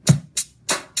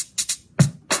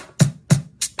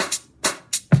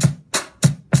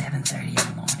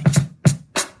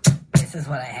This is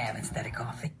what I have instead of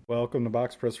coffee. Welcome to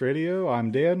Box Press Radio.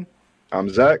 I'm Dan. I'm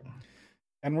Zach.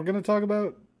 And we're going to talk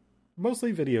about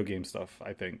mostly video game stuff,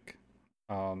 I think.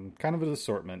 Kind of an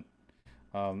assortment.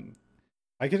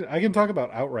 I can talk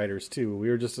about Outriders too. We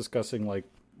were just discussing like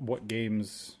what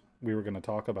games we were going to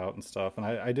talk about and stuff. And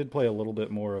I did play a little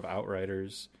bit more of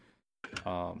Outriders.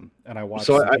 And I watched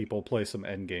some people play some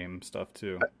endgame stuff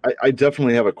too. I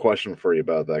definitely have a question for you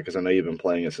about that because I know you've been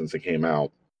playing it since it came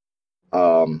out.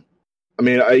 I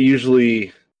mean, I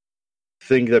usually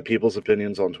think that people's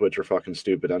opinions on Twitch are fucking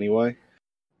stupid anyway.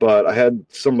 But I had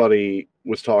somebody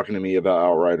was talking to me about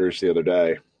Outriders the other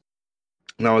day.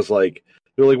 And I was like,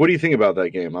 they're like, what do you think about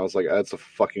that game? I was like, that's a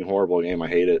fucking horrible game. I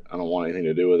hate it. I don't want anything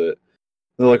to do with it.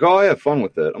 They're like, oh, I have fun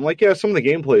with it. I'm like, yeah, some of the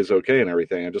gameplay is okay and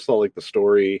everything. I just thought like the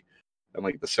story and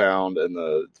like the sound and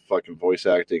the fucking voice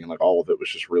acting and like all of it was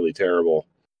just really terrible.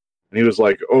 And he was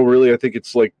like, oh, really? I think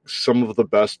it's like some of the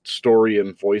best story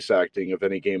and voice acting of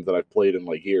any game that I've played in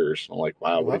like years. I'm like,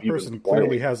 wow. Well, that person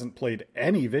clearly hasn't played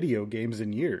any video games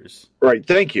in years. Right.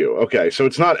 Thank you. Okay. So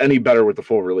it's not any better with the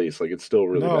full release. Like it's still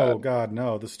really bad. No, God,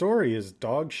 no. The story is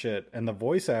dog shit. And the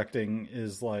voice acting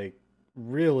is like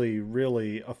really,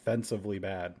 really offensively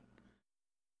bad.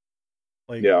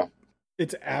 Like, yeah,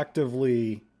 it's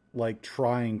actively like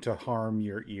trying to harm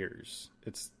your ears.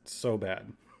 It's so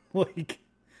bad. Like,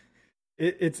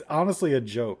 it's honestly a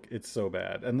joke. It's so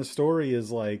bad. And the story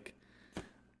is like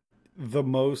the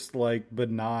most like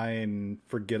benign,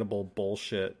 forgettable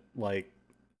bullshit, like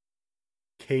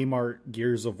Kmart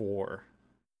Gears of War.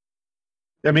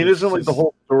 I mean, isn't like the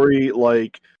whole story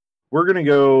like we're gonna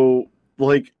go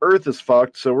like Earth is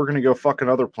fucked, so we're gonna go fuck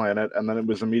another planet, and then it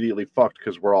was immediately fucked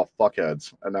because we're all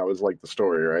fuckheads, and that was like the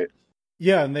story, right?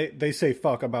 Yeah, and they say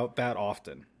fuck about that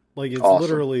often. Like it's awesome.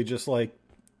 Literally just like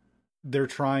they're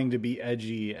trying to be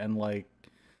edgy and like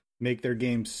make their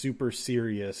game super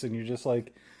serious, and you're just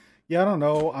like, yeah, I don't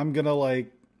know, I'm gonna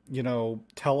like, you know,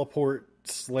 teleport,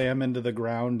 slam into the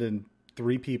ground, and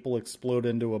 3 people explode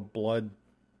into a blood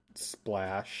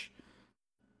splash,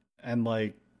 and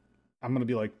like I'm gonna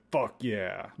be like, fuck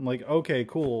yeah. I'm like, okay,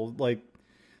 cool. Like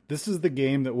this is the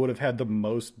game that would have had the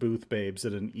most booth babes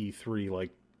at an E3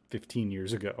 like 15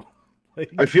 years ago.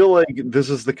 Like, I feel like this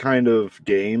is the kind of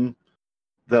game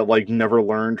that like never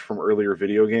learned from earlier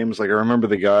video games. Like I remember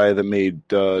the guy that made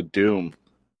Doom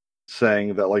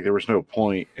saying that like there was no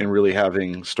point in really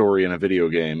having story in a video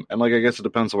game. And like I guess it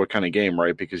depends on what kind of game,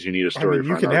 right? Because you need a story. I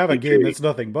mean, you can have a game that's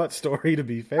nothing but story, to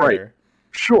be fair. Right.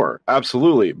 Sure,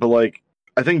 absolutely. But like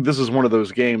I think this is one of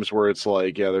those games where it's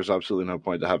like, yeah, there's absolutely no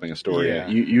point to having a story. Yeah.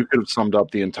 You could have summed up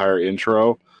the entire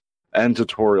intro and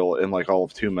tutorial in like all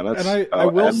of 2 minutes. And I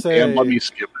will say, and let me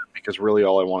skip it because really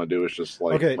all I want to do is just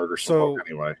like murder some folk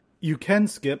anyway. You can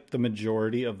skip the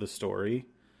majority of the story,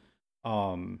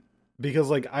 because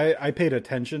like I paid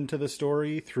attention to the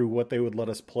story through what they would let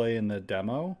us play in the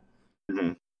demo,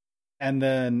 and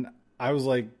then I was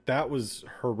like, that was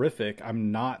horrific.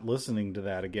 I'm not listening to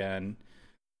that again.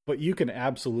 But you can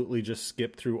absolutely just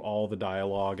skip through all the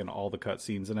dialogue and all the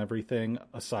cutscenes and everything,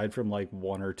 aside from like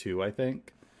 1 or 2, I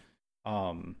think.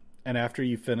 And after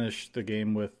you finish the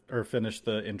game finish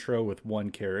the intro with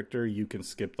 1 character, you can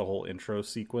skip the whole intro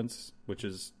sequence, which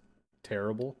is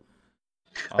terrible.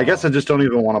 I guess I just don't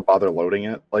even want to bother loading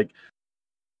it. Like,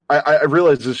 I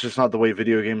realize it's just not the way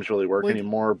video games really work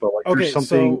anymore, but like there was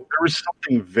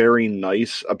something very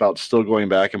nice about still going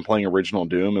back and playing original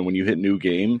Doom, and when you hit new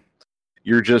game,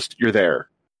 you're there.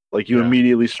 Like you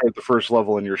immediately start the first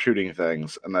level and you're shooting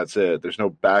things, and that's it. There's no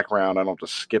background. I don't have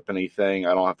to skip anything.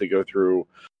 I don't have to go through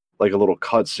like a little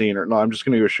cutscene no, I'm just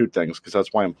going to go shoot things because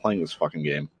that's why I'm playing this fucking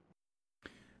game.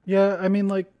 Yeah, I mean,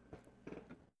 like,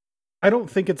 I don't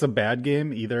think it's a bad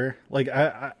game either. Like,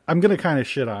 I'm going to kind of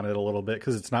shit on it a little bit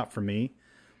because it's not for me.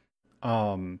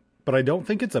 But I don't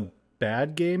think it's a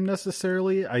bad game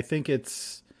necessarily. I think it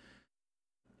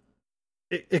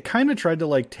kind of tried to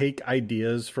like take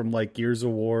ideas from like Gears of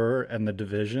War and The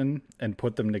Division and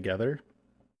put them together.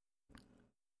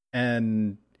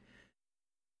 And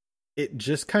it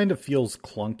just kind of feels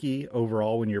clunky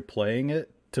overall when you're playing it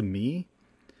to me.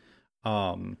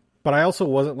 But I also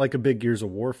wasn't like a big Gears of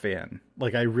War fan.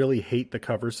 Like I really hate the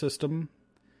cover system.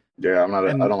 Yeah, I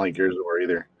don't like Gears of War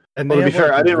either. And to be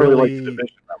fair, I didn't really like The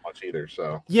Division that much either,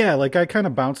 so. Yeah, like I kind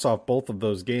of bounced off both of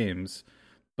those games,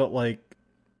 but like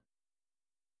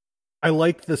I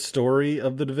liked the story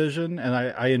of The Division, and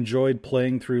I enjoyed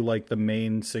playing through like the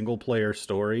main single player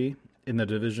story in The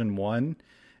Division 1.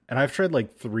 And I've tried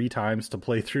like 3 times to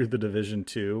play through The Division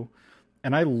 2,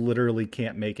 and I literally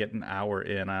can't make it an hour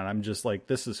in, and I'm just like,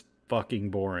 this is fucking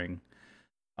boring.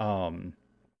 And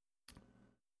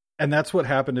And that's what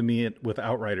happened to me with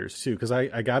Outriders too, because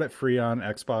I got it free on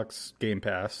Xbox Game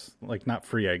Pass. Like, not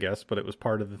free, I guess, but it was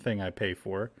part of the thing I pay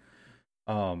for.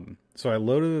 So I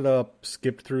loaded it up,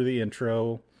 skipped through the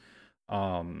intro,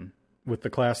 with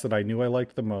the class that I knew I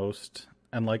liked the most.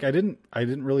 And like, I didn't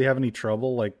really have any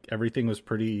trouble. Like, everything was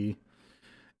pretty,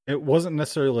 it wasn't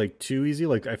necessarily like too easy.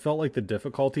 Like, I felt like the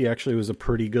difficulty actually was a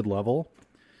pretty good level.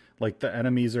 Like, the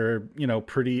enemies are,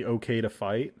 pretty okay to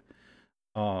fight.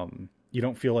 You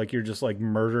don't feel like you're just like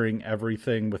murdering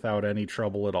everything without any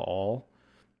trouble at all.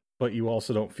 But you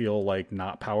also don't feel like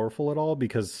not powerful at all,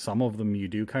 because some of them you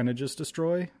do kind of just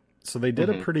destroy. So they did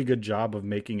a pretty good job of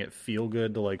making it feel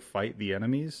good to like fight the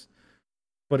enemies.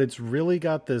 But it's really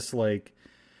got this like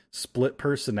split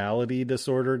personality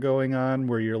disorder going on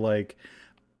where you're like,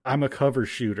 I'm a cover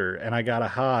shooter and I gotta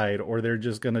hide or they're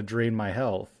just gonna drain my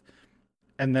health.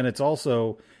 And then it's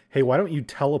also, hey, why don't you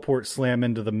teleport slam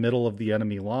into the middle of the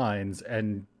enemy lines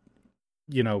and,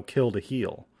 kill to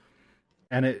heal?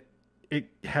 And it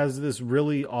has this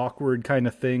really awkward kind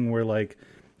of thing where like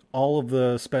all of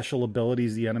the special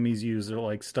abilities the enemies use are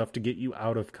like stuff to get you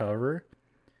out of cover.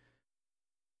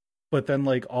 But then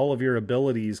like all of your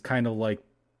abilities kind of like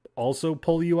also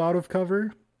pull you out of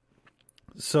cover.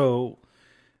 So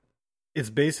it's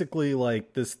basically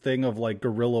like this thing of like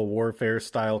guerrilla warfare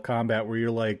style combat where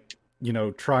you're like,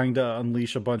 trying to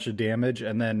unleash a bunch of damage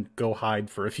and then go hide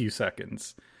for a few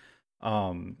seconds.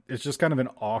 It's just kind of an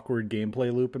awkward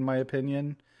gameplay loop in my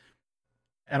opinion.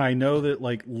 And I know that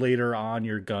like later on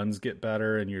your guns get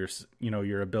better and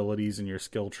your abilities and your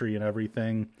skill tree and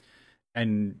everything.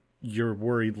 And you're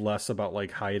worried less about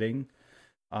like hiding.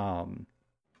 But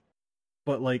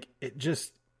like it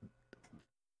just,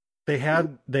 they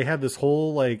had this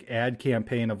whole like ad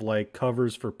campaign of like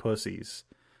covers for pussies.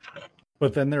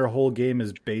 But then their whole game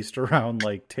is based around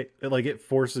like it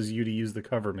forces you to use the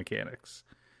cover mechanics.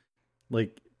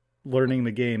 Like learning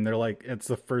the game, they're like, it's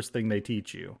the first thing they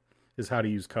teach you is how to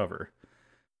use cover.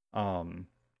 And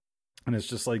it's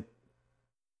just like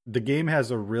the game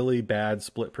has a really bad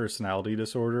split personality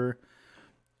disorder.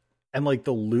 And like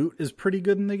the loot is pretty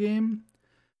good in the game,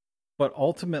 but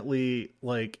ultimately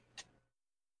like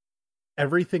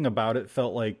everything about it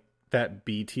felt like that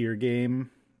B tier game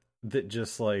that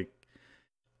just like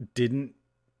didn't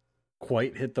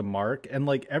quite hit the mark. And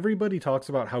like everybody talks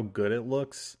about how good it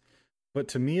looks, but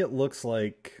to me it looks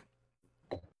like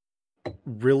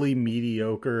really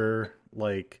mediocre.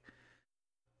 Like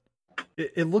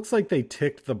it looks like they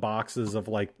ticked the boxes of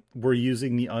like, we're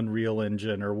using the Unreal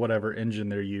Engine or whatever engine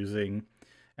they're using,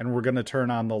 and we're going to turn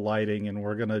on the lighting and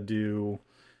we're going to do,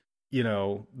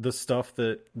 the stuff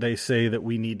that they say that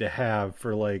we need to have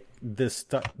for like this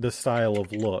style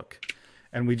of look.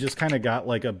 And we just kind of got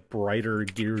like a brighter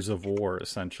Gears of War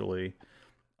essentially.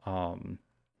 I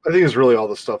think it's really all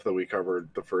the stuff that we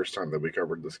covered the first time that we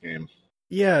covered this game.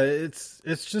 Yeah, it's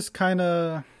just kind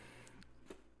of,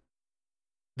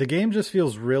 the game just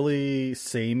feels really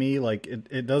samey. Like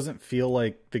it doesn't feel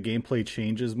like the gameplay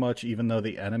changes much, even though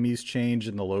the enemies change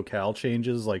and the locale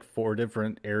changes, like 4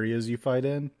 different areas you fight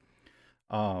in.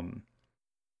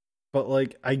 But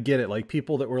like I get it. Like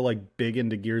people that were like big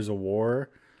into Gears of War,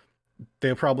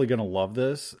 they're probably going to love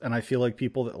this. And I feel like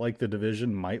people that like The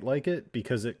Division might like it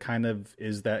because it kind of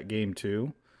is that game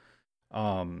too.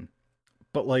 But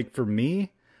like for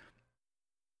me,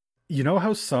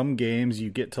 how some games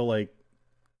you get to like,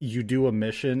 you do a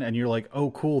mission and you're like, oh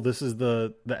cool, this is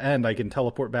the end. I can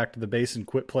teleport back to the base and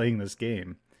quit playing this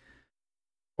game.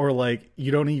 Or like,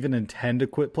 you don't even intend to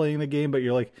quit playing the game, but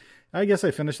you're like, I guess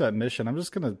I finished that mission. I'm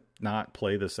just going to not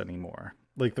play this anymore.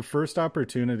 Like the first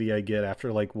opportunity I get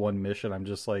after like one mission, I'm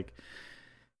just like,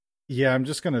 yeah, I'm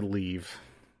just going to leave.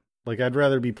 Like I'd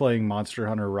rather be playing Monster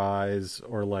Hunter Rise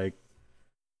or like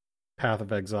Path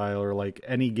of Exile or like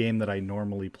any game that I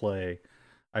normally play.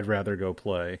 I'd rather go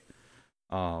play.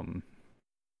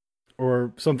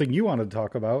 Or something you wanted to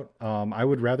talk about. I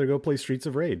would rather go play Streets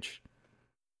of Rage.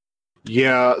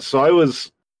 Yeah, so it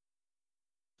was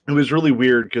really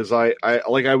weird because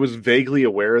I was vaguely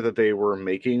aware that they were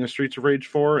making a Streets of Rage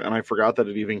 4, and I forgot that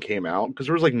it even came out because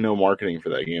there was like no marketing for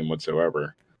that game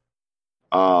whatsoever.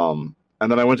 And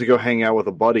then I went to go hang out with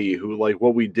a buddy who, like,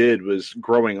 what we did was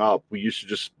growing up, we used to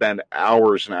just spend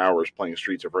hours and hours playing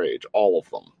Streets of Rage, all of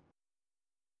them.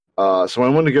 So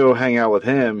when I went to go hang out with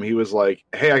him, he was like,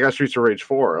 hey, I got Streets of Rage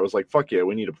 4. I was like, fuck yeah,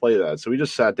 we need to play that. So we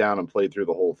just sat down and played through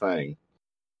the whole thing.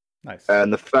 Nice.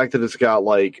 And the fact that it's got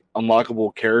like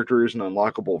unlockable characters and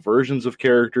unlockable versions of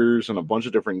characters and a bunch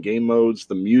of different game modes,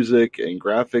 the music and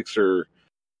graphics are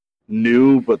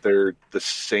new, but they're the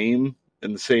same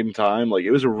in the same time. Like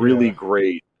it was a really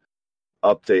great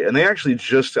update, and they actually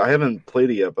I haven't played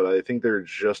it yet, but I think they're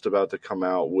just about to come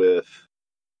out with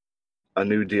a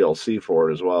new DLC for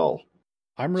it as well.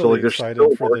 I'm really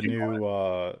excited for the new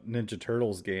Ninja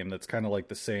Turtles game that's kind of like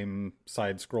the same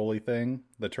side-scrolly thing,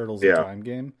 the Turtles in Time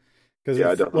game.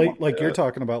 Because like you're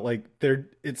talking about, like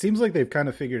it seems like they've kind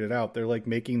of figured it out. They're like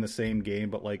making the same game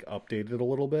but like updated a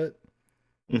little bit.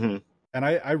 Mm-hmm. And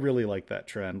I really like that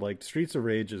trend. Like Streets of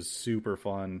Rage is super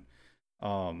fun.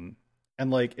 And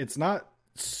like it's not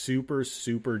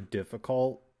super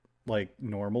difficult like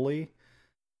normally.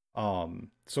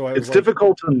 So it's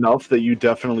difficult enough that you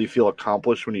definitely feel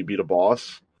accomplished when you beat a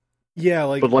boss. Yeah,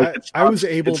 like, but like I was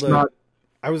able to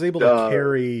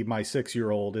carry my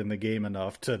 6-year-old in the game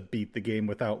enough to beat the game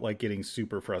without like getting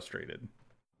super frustrated.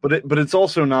 But it's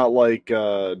also not like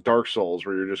Dark Souls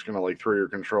where you're just gonna like throw your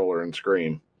controller and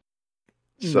scream.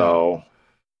 So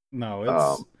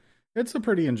no, it's a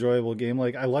pretty enjoyable game.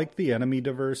 Like I like the enemy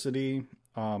diversity.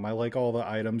 I like all the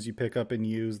items you pick up and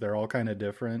use. They're all kind of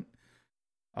different.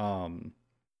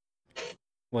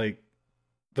 Like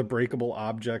the breakable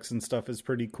objects and stuff is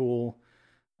pretty cool.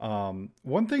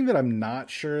 One thing that I'm not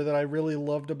sure that I really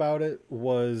loved about it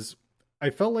was I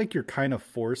felt like you're kind of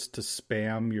forced to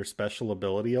spam your special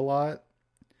ability a lot,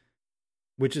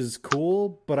 which is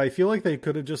cool, but I feel like they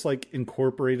could have just like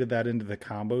incorporated that into the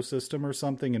combo system or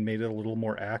something and made it a little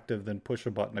more active than push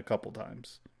a button a couple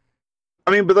times.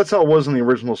 I mean, but that's how it was in the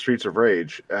original Streets of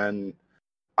Rage, and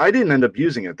I didn't end up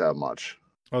using it that much.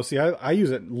 Oh, see, I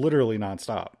use it literally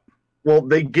nonstop. Well,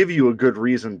 they give you a good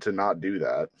reason to not do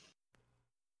that.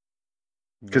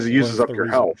 Because it uses up your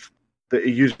health. It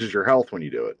uses your health when you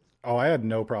do it. Oh, I had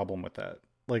no problem with that.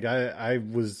 Like, I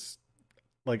was...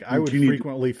 Like, I would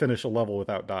frequently finish a level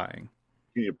without dying.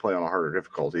 You need to play on a harder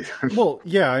difficulty. Well,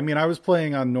 yeah, I mean, I was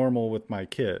playing on normal with my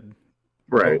kid.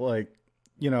 Right. But, like,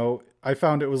 you know, I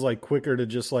found it was, like, quicker to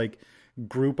just, like,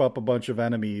 group up a bunch of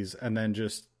enemies and then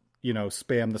just, you know,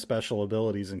 spam the special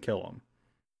abilities and kill them.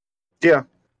 Yeah.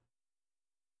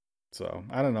 So,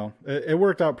 I don't know. It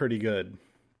worked out pretty good.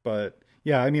 But,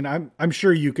 yeah, I mean, I'm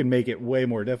sure you can make it way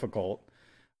more difficult.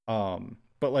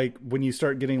 But like when you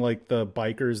start getting like the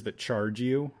bikers that charge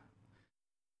you,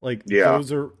 like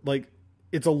those are like,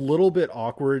 it's a little bit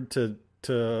awkward to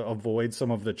avoid some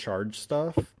of the charge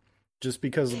stuff just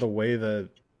because of the way the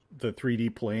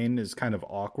 3D plane is kind of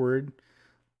awkward,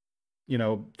 you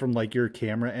know, from like your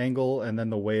camera angle and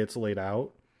then the way it's laid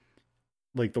out,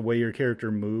 like the way your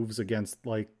character moves against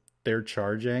like their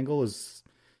charge angle it's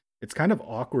kind of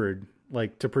awkward.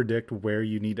 Like to predict where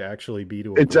you need to actually be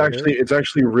to it's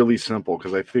actually really simple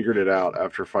because I figured it out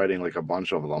after fighting like a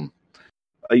bunch of them.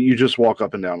 You just walk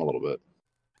up and down a little bit.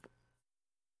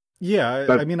 Yeah,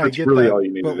 I mean I get really that, all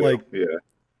you need but to like do.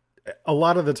 Yeah. A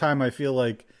lot of the time I feel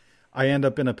like I end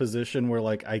up in a position where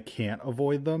like I can't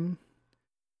avoid them,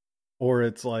 or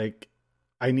it's like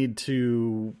I need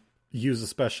to use a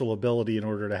special ability in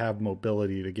order to have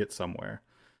mobility to get somewhere.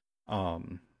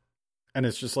 And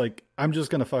it's just like, I'm just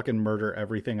going to fucking murder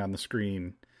everything on the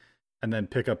screen and then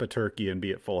pick up a turkey and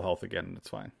be at full health again. And it's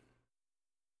fine.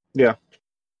 Yeah.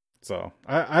 So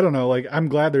I don't know. Like, I'm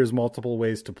glad there's multiple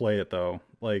ways to play it though.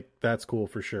 Like that's cool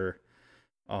for sure.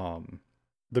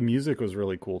 The music was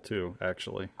really cool too,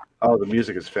 actually. Oh, the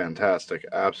music is fantastic.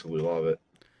 Absolutely love it.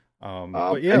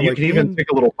 But yeah, and you can even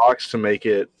take a little box to make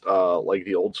it like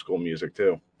the old school music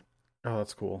too. Oh,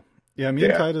 that's cool. Yeah. Me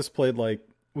and Titus played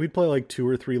we'd play like 2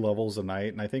 or 3 levels a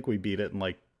night, and I think we beat it in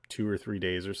like 2 or 3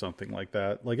 days or something like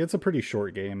that. Like it's a pretty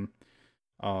short game.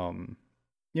 You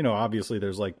know, obviously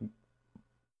there's like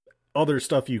other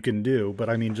stuff you can do, but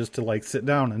I mean just to like sit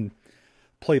down and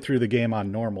play through the game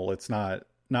on normal, it's not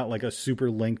like a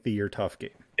super lengthy or tough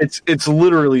game. It's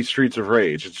literally Streets of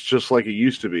Rage. It's just like it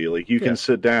used to be. Like you can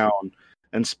sit down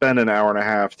and spend an hour and a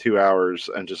half, 2 hours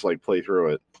and just like play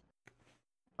through it.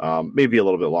 Maybe a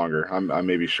little bit longer. I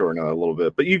may be shorting it a little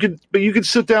bit, but you could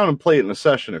sit down and play it in a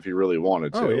session if you really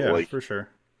wanted to. Oh yeah, like, for sure.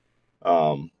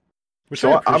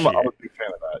 So I'm a big fan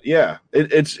of that. Yeah,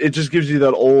 it just gives you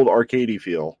that old arcadey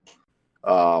feel,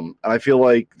 and I feel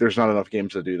like there's not enough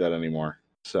games that do that anymore.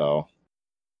 So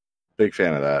big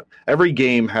fan of that. Every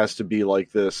game has to be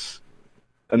like this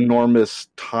enormous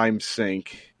time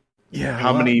sink. Yeah.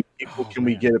 How many people can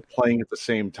we get playing at the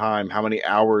same time? How many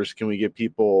hours can we get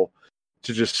people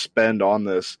to just spend on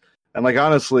this? And like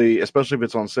honestly, especially if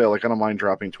it's on sale, like I don't mind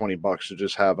dropping $20 to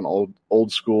just have an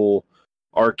old school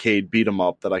arcade beat 'em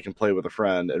up that I can play with a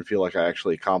friend and feel like I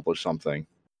actually accomplished something.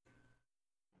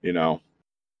 You know?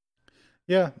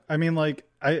 Yeah, I mean like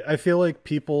I feel like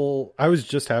people, I was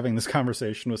just having this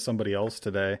conversation with somebody else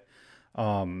today.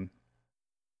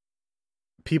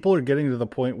 People are getting to the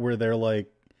point where they're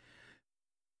like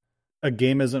a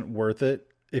game isn't worth it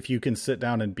if you can sit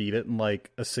down and beat it in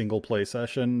like a single play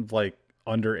session, like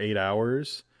under 8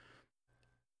 hours.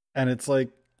 And it's like,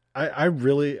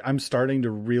 I'm starting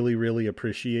to really, really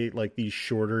appreciate like these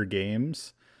shorter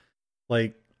games.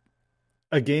 Like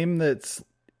a game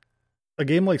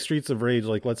like Streets of Rage,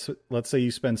 like let's say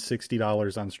you spend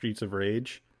 $60 on Streets of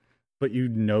Rage, but you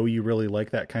know you really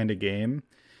like that kind of game.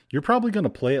 You're probably going to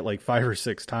play it like 5 or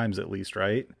 6 times at least,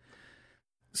 right?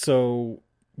 So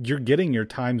you're getting your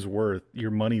time's worth,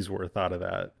 your money's worth out of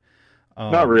that.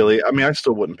 Not really. I mean, I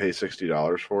still wouldn't pay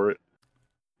 $60 for it.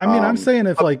 I mean, I'm saying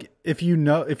if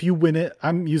you win it,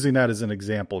 I'm using that as an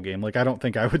example game. Like, I don't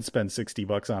think I would spend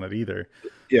 $60 on it either.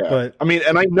 Yeah. But I mean,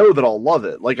 and I know that I'll love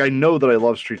it. Like, I know that I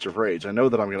love Streets of Rage. I know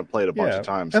that I'm going to play it a bunch of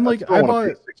times. And like, I bought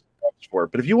 $60 for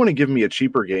it. But if you want to give me a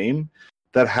cheaper game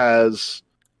that has,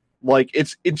 like,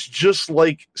 it's just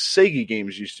like Sega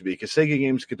games used to be, because Sega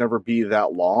games could never be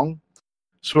that long.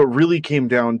 So it really came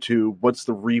down to what's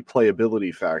the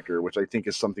replayability factor, which I think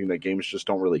is something that games just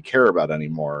don't really care about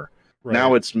anymore. Right.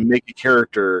 Now it's make a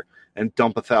character and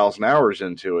dump 1,000 hours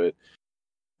into it,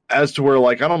 as to where,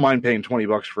 like, I don't mind paying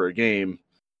 $20 for a game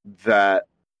that,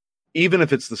 even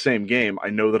if it's the same game,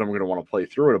 I know that I'm going to want to play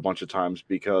through it a bunch of times,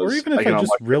 because, or even if I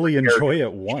just really enjoy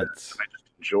it once, I just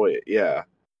enjoy it. Yeah.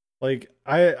 Like,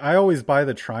 I always buy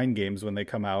the Trine games when they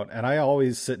come out, and I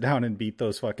always sit down and beat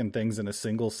those fucking things in a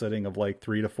single sitting of like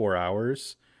 3 to 4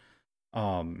 hours.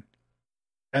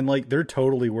 And like, they're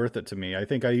totally worth it to me. I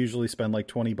think I usually spend like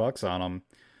 $20 on them,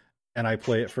 and I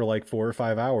play it for like 4 or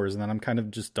 5 hours, and then I'm kind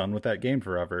of just done with that game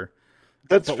forever.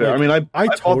 That's fair. Like, I mean, I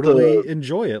totally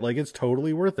enjoy it. Like, it's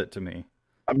totally worth it to me.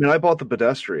 I mean, I bought the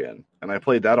Pedestrian, and I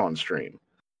played that on stream.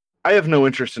 I have no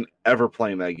interest in ever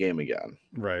playing that game again.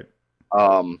 Right.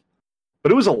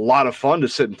 But it was a lot of fun to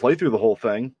sit and play through the whole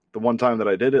thing. The one time that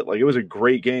I did it, like, it was a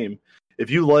great game. If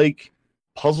you like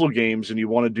puzzle games and you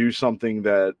want to do something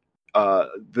that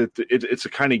it's a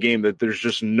kind of game that there's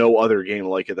just no other game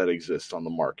like it that exists on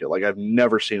the market. Like, I've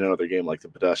never seen another game like the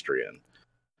Pedestrian.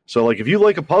 So, like, if you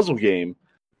like a puzzle game,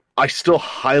 I still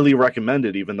highly recommend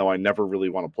it, even though I never really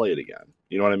want to play it again.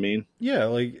 You know what I mean? Yeah,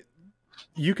 like,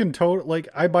 you can like,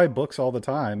 I buy books all the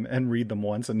time and read them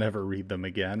once and never read them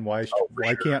again. Why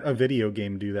can't a video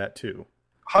game do that too?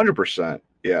 100%.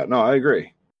 Yeah, no, I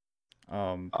agree.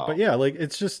 But yeah, like,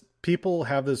 it's just, people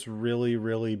have this really,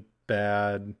 really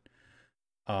bad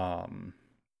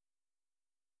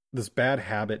this bad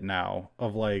habit now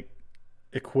of like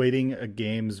equating a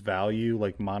game's value,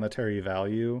 like monetary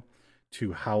value,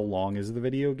 to how long is the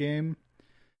video game.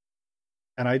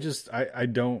 And I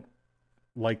don't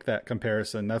like that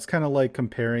comparison. That's kind of like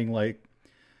comparing like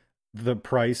the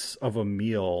price of a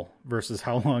meal versus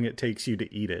how long it takes you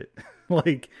to eat it.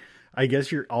 Like, I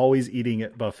guess you're always eating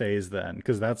at buffets then,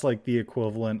 because that's like the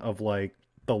equivalent of like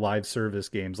the live service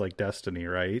games like Destiny,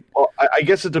 right? Well, I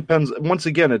guess it depends. Once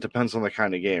again, it depends on the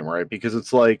kind of game, right? Because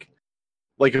it's like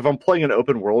if I'm playing an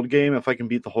open world game, if I can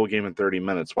beat the whole game in 30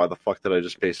 minutes, why the fuck did I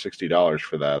just pay $60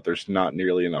 for that? There's not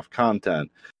nearly enough content.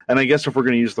 And I guess if we're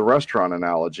going to use the restaurant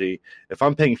analogy, if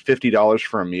I'm paying $50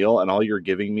 for a meal and all you're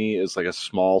giving me is like a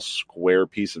small square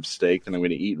piece of steak that I'm going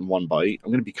to eat in one bite,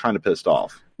 I'm going to be kind of pissed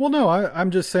off. Well, no,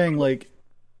 I'm just saying, like,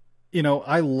 you know,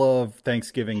 I love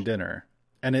Thanksgiving dinner.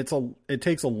 And it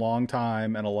takes a long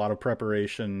time and a lot of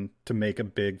preparation to make a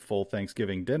big full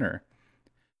Thanksgiving dinner.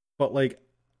 But like,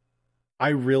 I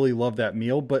really love that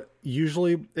meal, but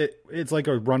usually it's like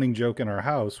a running joke in our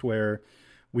house where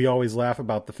we always laugh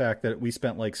about the fact that we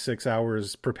spent like 6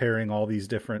 hours preparing all these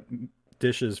different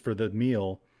dishes for the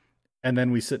meal, and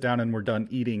then we sit down and we're done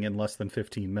eating in less than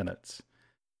 15 minutes.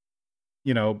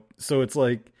 You know, so it's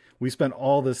like we spent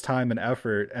all this time and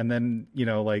effort, and then, you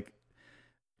know, like,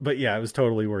 but yeah, it was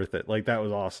totally worth it. Like, that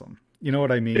was awesome. You know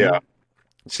what I mean? Yeah.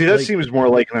 See, that seems more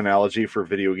like an analogy for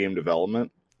video game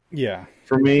development. Yeah.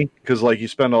 For me, because like you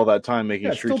spend all that time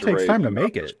making Streets of Rage. It still takes time to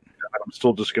make it. I'm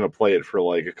still just going to play it for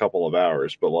like a couple of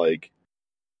hours, but like,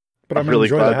 I'm really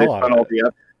glad they spent all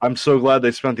the. I'm so glad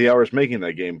they spent the hours making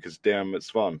that game, because damn, it's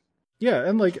fun. Yeah,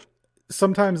 and like,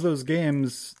 sometimes those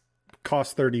games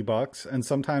cost $30, and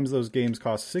sometimes those games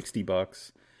cost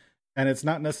 $60. And it's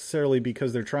not necessarily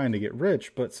because they're trying to get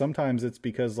rich, but sometimes it's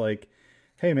because, like,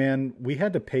 hey man, we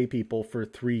had to pay people for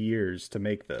 3 years to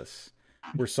make this.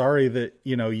 We're sorry that,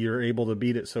 you know, you're able to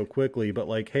beat it so quickly, but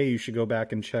like, hey, you should go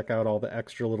back and check out all the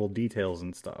extra little details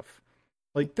and stuff.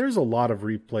 Like, there's a lot of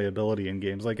replayability in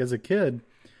games. Like, as a kid,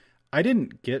 I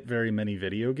didn't get very many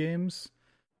video games.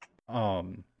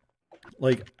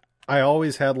 Like, I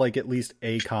always had like at least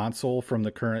a console from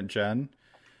the current gen,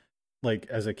 like,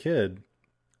 as a kid.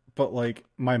 But like,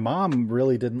 my mom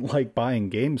really didn't like buying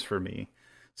games for me.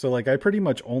 So like I pretty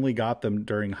much only got them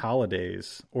during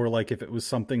holidays, or like if it was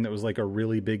something that was like a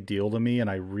really big deal to me and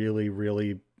I really,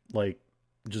 really like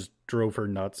just drove her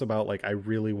nuts about like I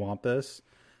really want this.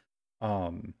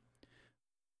 Um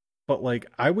but like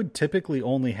I would typically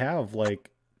only have like,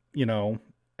 you know,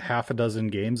 half a dozen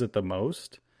games at the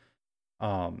most.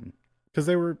 Because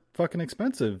they were fucking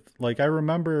expensive. Like I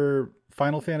remember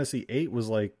Final Fantasy VIII was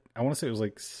like, I want to say it was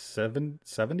like $70,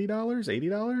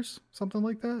 $80, something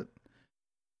like that.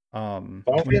 Final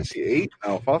Fantasy VIII?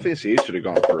 No, Final Fantasy VIII should have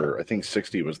gone for, I think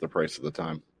 60 was the price at the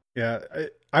time. Yeah,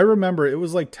 I remember it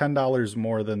was like $10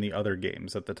 more than the other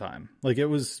games at the time. Like it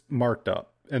was marked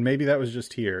up, and maybe that was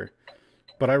just here.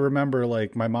 But I remember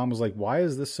like my mom was like, "Why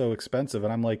is this so expensive?"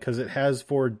 And I'm like, "Cause it has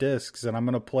 4 discs, and I'm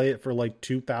gonna play it for like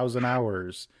 2,000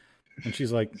 hours." And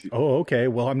she's like, "Oh, okay.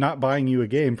 Well, I'm not buying you a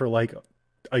game for like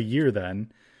a year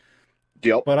then."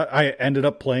 Yep. But I ended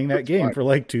up playing that game for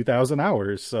like 2,000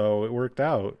 hours, so it worked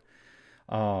out.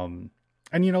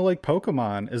 And you know, like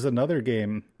Pokemon is another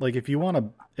game. Like if you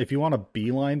want to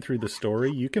beeline through the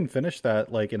story, you can finish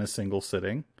that like in a single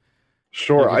sitting.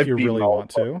 Sure, like, if you really want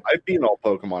to. I've beaten all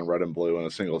Pokemon Red and Blue in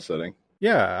a single sitting.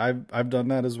 Yeah, I've done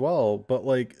that as well. But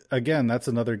like again, that's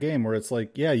another game where it's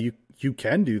like, yeah, you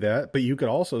can do that, but you could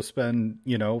also spend,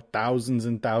 you know, thousands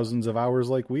and thousands of hours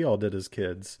like we all did as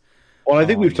kids. Well, I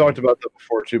think we've talked about that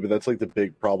before too, but that's like the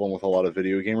big problem with a lot of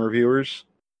video game reviewers.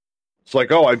 It's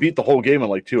like, oh, I beat the whole game in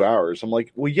like 2 hours. I'm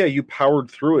like, well, yeah, you powered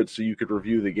through it so you could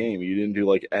review the game. You didn't do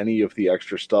like any of the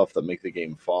extra stuff that make the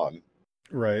game fun.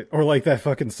 Right. Or like that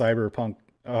fucking Cyberpunk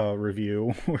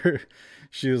review where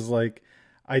she was like,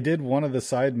 I did one of the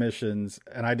side missions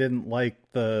and I didn't like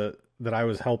that I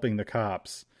was helping the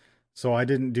cops. So I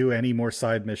didn't do any more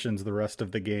side missions the rest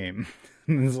of the game.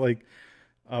 And it's like,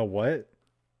 what?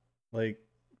 Like,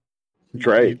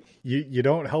 great. You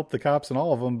don't help the cops in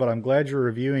all of them, but I'm glad you're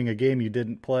reviewing a game you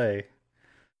didn't play.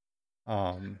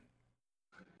 I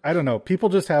don't know. People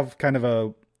just have kind of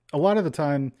a lot of the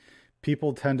time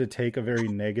people tend to take a very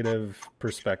negative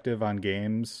perspective on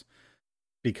games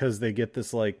because they get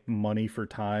this like money for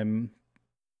time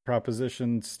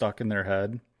proposition stuck in their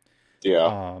head.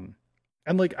 Yeah.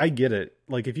 And like I get it.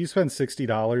 Like if you spend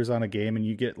 $60 on a game and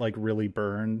you get like really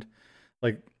burned,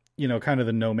 like, you know, kind of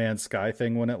the No Man's Sky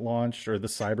thing when it launched, or the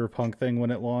Cyberpunk thing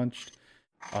when it launched.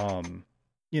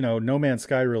 You know, No Man's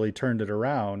Sky really turned it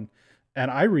around, and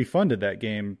I refunded that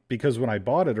game because when I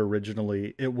bought it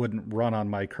originally, it wouldn't run on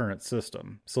my current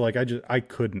system. So like I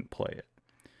couldn't play it.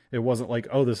 It wasn't like,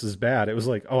 oh, this is bad. It was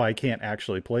like, oh, I can't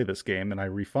actually play this game, and I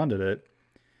refunded it.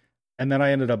 And then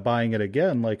I ended up buying it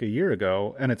again like a year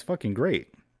ago, and it's fucking great.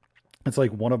 It's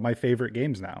like one of my favorite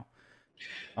games now.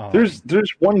 There's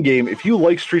one game, if you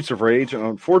like Streets of Rage, and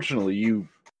unfortunately you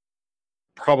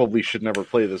probably should never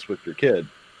play this with your kid,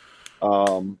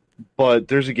 but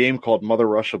there's a game called Mother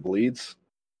Russia Bleeds.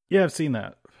 Yeah, I've seen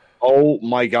that. Oh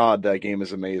my god, that game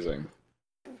is amazing.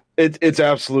 It's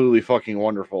absolutely fucking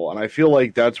wonderful, and I feel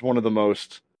like that's one of the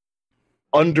most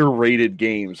underrated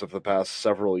games of the past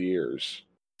several years.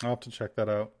 I'll have to check that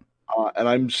out. And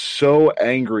I'm so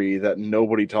angry that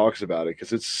nobody talks about it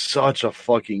because it's such a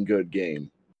fucking good game.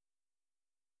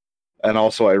 And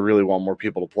also, I really want more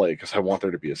people to play because I want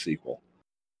there to be a sequel.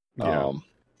 Yeah.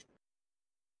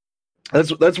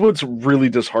 That's what's really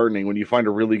disheartening when you find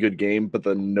a really good game, but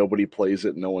then nobody plays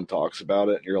it, and no one talks about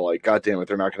it, and you're like, God damn it,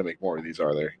 they're not going to make more of these,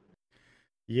 are they?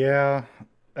 Yeah,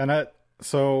 and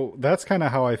so that's kind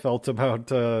of how I felt about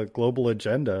Global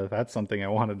Agenda. That's something I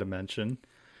wanted to mention.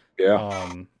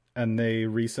 Yeah. And they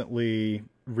recently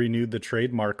renewed the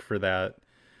trademark for that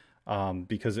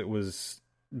because it was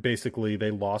basically they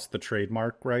lost the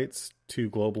trademark rights to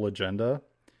Global Agenda.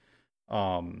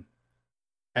 And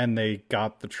they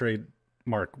got the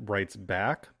trademark rights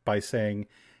back by saying,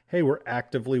 hey, we're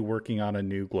actively working on a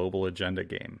new Global Agenda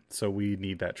game, so we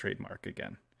need that trademark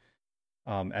again.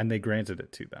 And they granted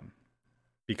it to them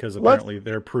because apparently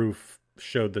their proof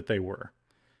showed that they were.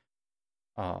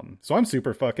 So I'm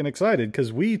super fucking excited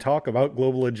because we talk about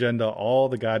Global Agenda all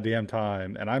the goddamn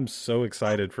time, and I'm so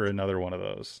excited for another one of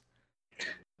those.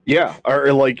 Yeah,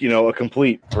 or like, you know, a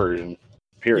complete version,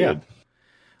 period.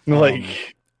 Yeah.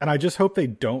 Like, and I just hope they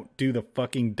don't do the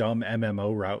fucking dumb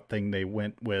MMO route thing they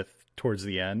went with towards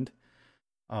the end.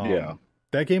 Yeah.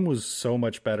 That game was so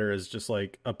much better as just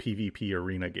like a PvP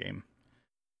arena game.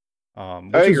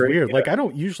 Which is weird. Yeah. Like, I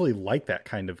don't usually like that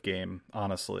kind of game,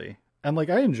 honestly. And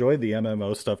like I enjoyed the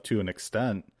MMO stuff to an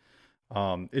extent.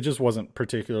 It just wasn't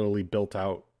particularly built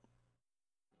out.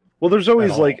 Well, there's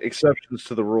always like exceptions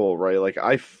to the rule, right? Like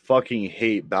I fucking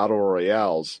hate battle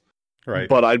royales. Right.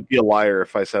 But I'd be a liar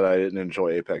if I said I didn't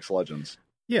enjoy Apex Legends.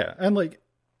 Yeah, and like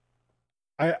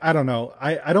I don't know.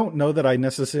 I don't know that I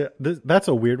necessarily... That's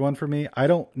a weird one for me. I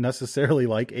don't necessarily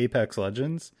like Apex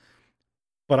Legends,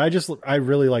 but I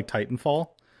really like Titanfall.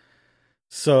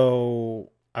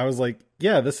 So I was like,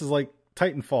 yeah, this is like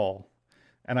Titanfall.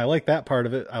 And I like that part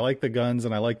of it. I like the guns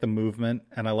and I like the movement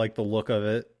and I like the look of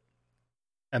it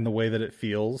and the way that it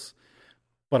feels.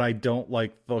 But I don't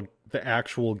like the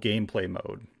actual gameplay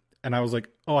mode. And I was like,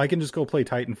 oh, I can just go play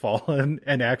Titanfall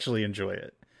and actually enjoy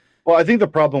it. Well, I think the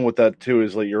problem with that too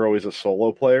is like you're always a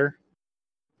solo player.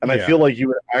 And I feel like you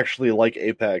would actually like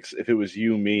Apex if it was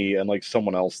you, me, and like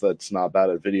someone else that's not bad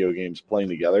at video games playing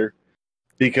together.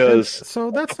 Because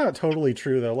so that's not totally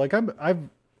true though. Like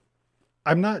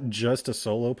I'm not just a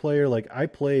solo player. Like I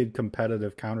played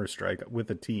competitive Counter-Strike with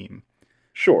a team.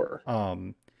 Sure.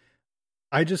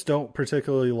 I just don't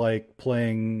particularly like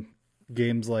playing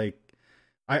games like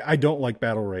I don't like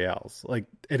battle royales. Like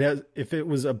if it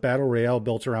was a battle royale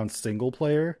built around single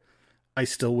player, I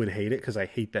still would hate it because I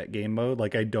hate that game mode.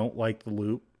 Like I don't like the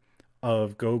loop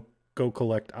of go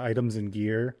collect items and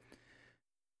gear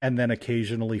and then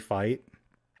occasionally fight.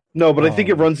 No, but I think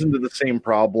it runs into the same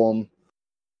problem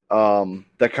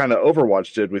that kind of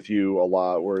Overwatch did with you a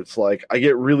lot, where it's like I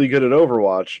get really good at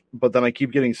Overwatch, but then I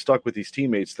keep getting stuck with these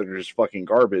teammates that are just fucking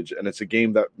garbage, and it's a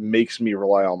game that makes me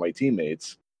rely on my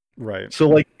teammates. Right. So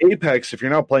like Apex, if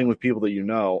you're not playing with people that you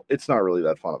know, it's not really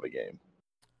that fun of a game.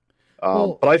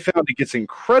 But I found it gets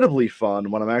incredibly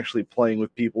fun when I'm actually playing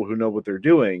with people who know what they're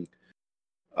doing.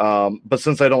 But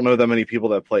since I don't know that many people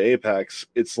that play Apex,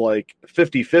 it's like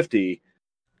 50-50.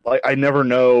 Like I never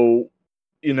know,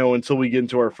 until we get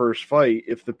into our first fight,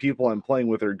 if the people I'm playing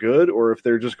with are good or if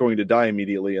they're just going to die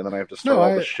immediately and then I have to start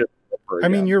all the shit over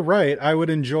again. I mean, you're right. I would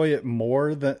enjoy it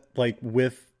more than like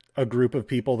with a group of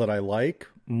people that I like,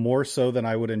 more so than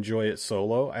I would enjoy it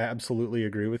solo. I absolutely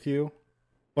agree with you.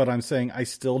 But I'm saying I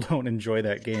still don't enjoy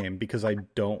that game because I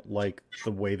don't like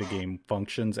the way the game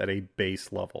functions at a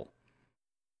base level.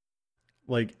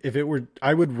 Like, if it were...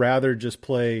 I would rather just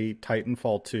play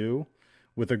Titanfall 2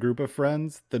 with a group of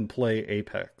friends than play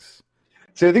Apex.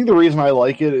 See, I think the reason I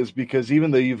like it is because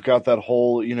even though you've got that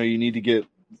whole, you need to get,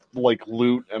 like,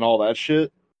 loot and all that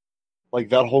shit, like,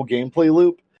 that whole gameplay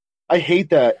loop, I hate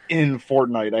that in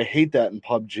Fortnite. I hate that in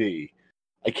PUBG.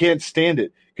 I can't stand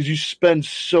it because you spend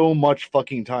so much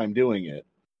fucking time doing it.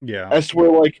 Yeah. As to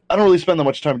where, like, I don't really spend that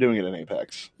much time doing it in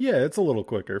Apex. Yeah, it's a little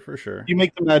quicker for sure. You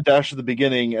make the mad dash at the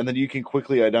beginning, and then you can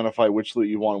quickly identify which loot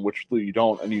you want and which loot you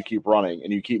don't, and you keep running,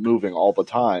 and you keep moving all the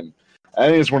time. I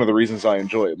think it's one of the reasons I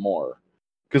enjoy it more.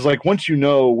 Because, like, once you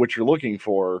know what you're looking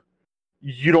for,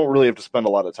 you don't really have to spend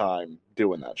a lot of time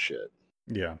doing that shit.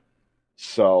 Yeah.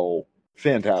 So,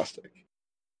 fantastic.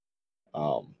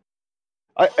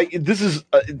 This is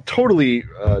totally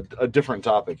a different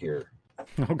topic here.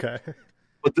 Okay.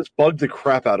 But this bugged the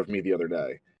crap out of me the other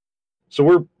day. So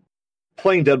we're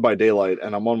playing Dead by Daylight,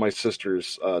 and I'm on my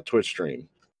sister's Twitch stream.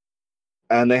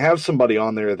 And they have somebody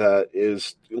on there that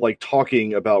is, like,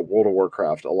 talking about World of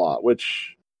Warcraft a lot,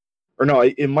 or no,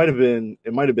 it might have been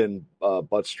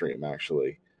Buttstream,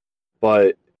 actually.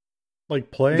 But... Like,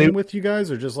 playing with you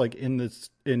guys, or just, like, in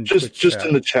just chat?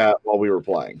 In the chat while we were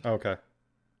playing. Okay.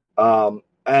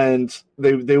 And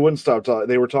they wouldn't stop talking.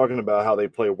 They were talking about how they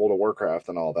play World of Warcraft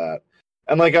and all that.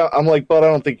 And like I'm like, but I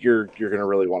don't think you're gonna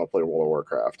really want to play World of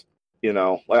Warcraft. Like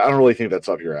I don't really think that's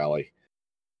up your alley.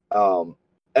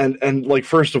 And like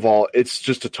first of all, it's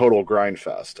just a total grind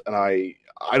fest, and I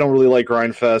don't really like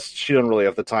grind fest. She doesn't really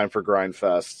have the time for grind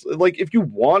fest. Like if you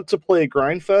want to play a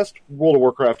grind fest, World of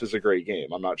Warcraft is a great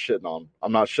game. I'm not shitting on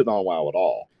WoW at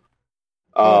all.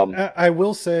 I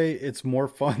will say it's more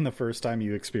fun the first time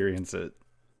you experience it.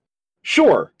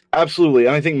 Sure, absolutely,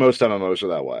 and I think most MMOs are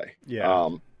that way. Yeah.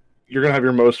 You're going to have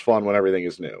your most fun when everything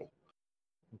is new.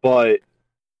 But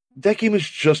that game is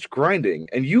just grinding,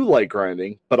 and you like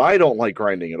grinding, but I don't like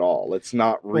grinding at all. It's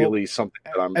not really something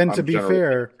that I'm... And to be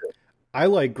fair, I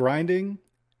like grinding,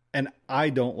 and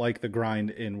I don't like the grind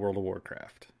in World of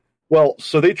Warcraft. Well,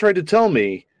 so they tried to tell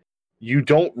me, you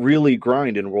don't really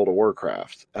grind in World of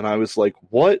Warcraft. And I was like,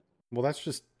 what? Well, that's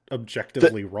just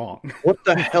objectively wrong. What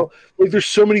the hell? Like, there's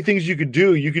so many things you could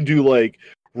do. You can do, like,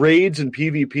 raids and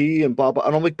PvP and blah blah,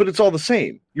 and I'm like, but it's all the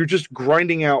same. You're just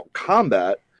grinding out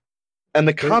combat, and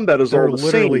the combat is all the same.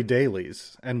 Literally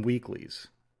dailies and weeklies.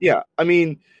 Yeah, I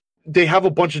mean, they have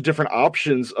a bunch of different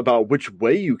options about which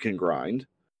way you can grind.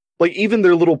 Like even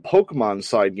their little Pokemon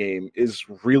side game is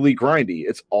really grindy.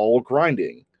 It's all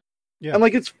grinding, and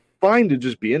like it's fine to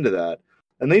just be into that.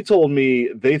 And they told me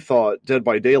they thought Dead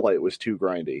by Daylight was too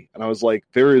grindy, and I was like,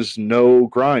 there is no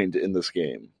grind in this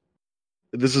game.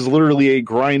 This is literally a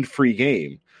grind-free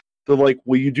game. They're like,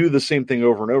 well, you do the same thing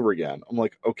over and over again. I'm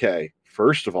like, okay,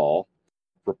 first of all,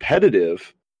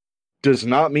 repetitive does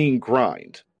not mean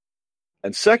grind.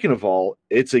 And second of all,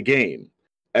 it's a game.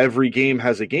 Every game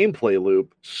has a gameplay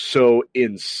loop, so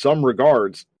in some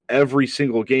regards, every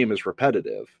single game is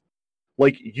repetitive.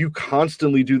 Like, you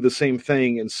constantly do the same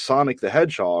thing in Sonic the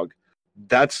Hedgehog.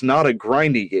 That's not a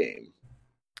grindy game.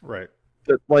 Right.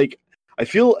 That, like, I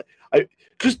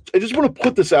just want to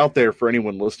put this out there for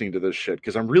anyone listening to this shit,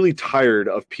 because I'm really tired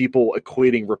of people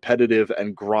equating repetitive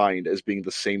and grind as being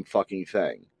the same fucking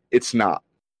thing. It's not.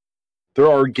 There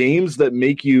are games that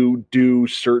make you do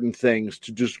certain things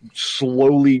to just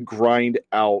slowly grind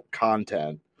out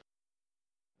content.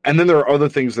 And then there are other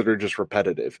things that are just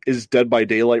repetitive. Is Dead by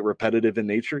Daylight repetitive in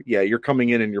nature? Yeah, you're coming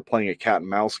in and you're playing a cat and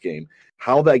mouse game.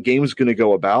 How that game is going to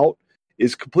go about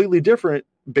is completely different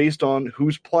based on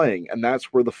who's playing, and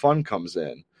that's where the fun comes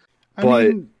in. I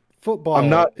mean,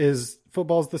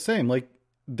 football's the same. Like,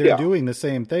 they're doing the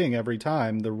same thing every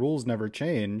time. The rules never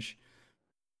change.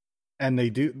 And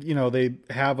they do, they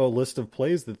have a list of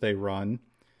plays that they run,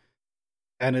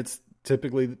 and it's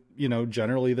typically,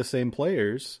 generally the same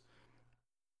players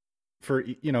for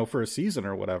a season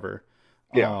or whatever.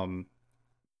 Yeah.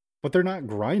 But they're not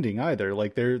grinding either.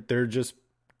 Like, they're just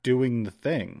doing the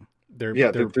thing. They're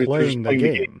playing the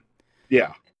game.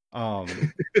 Yeah.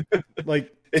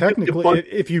 Like, technically,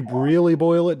 if you really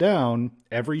boil it down,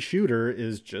 every shooter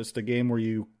is just a game where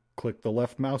you click the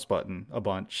left mouse button a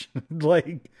bunch.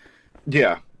 Like,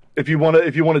 yeah. If you want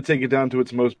to take it down to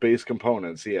its most base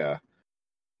components, yeah.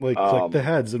 Like, click the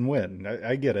heads and win.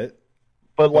 I get it.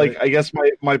 But like, I guess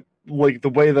my like the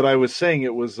way that I was saying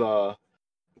it was, I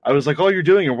was like, all you're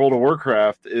doing in World of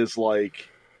Warcraft is like,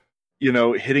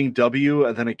 hitting W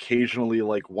and then occasionally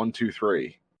like 1, 2,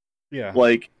 3. Yeah.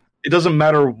 Like, it doesn't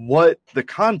matter what the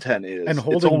content is. And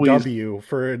holding W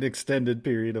for an extended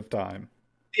period of time.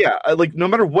 Yeah, like, no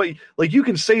matter what, like, you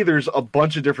can say there's a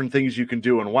bunch of different things you can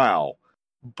do in WoW,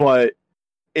 but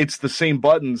it's the same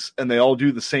buttons and they all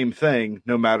do the same thing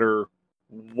no matter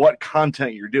what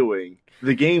content you're doing.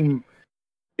 The game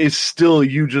is still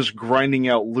you just grinding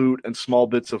out loot and small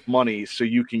bits of money so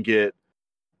you can get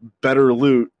better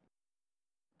loot.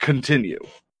 Continue.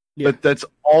 Yeah. But that's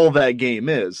all that game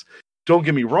is. Don't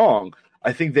get me wrong.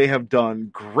 I think they have done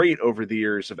great over the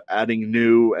years of adding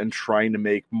new and trying to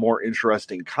make more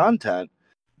interesting content.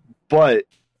 But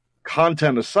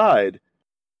content aside,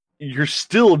 you're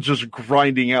still just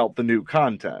grinding out the new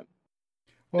content.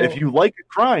 Well, if you like a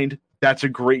grind, that's a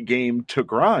great game to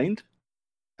grind.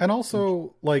 And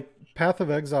also, like, Path of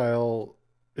Exile,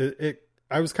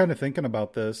 I was kind of thinking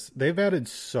about this. They've added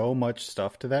so much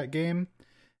stuff to that game.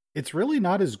 It's really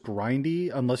not as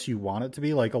grindy unless you want it to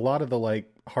be. Like, a lot of the,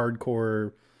 like,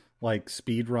 hardcore, like,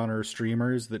 speedrunner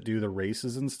streamers that do the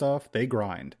races and stuff, they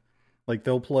grind. Like,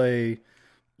 they'll play,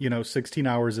 16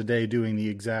 hours a day doing the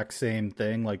exact same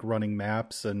thing, like running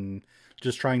maps and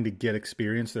just trying to get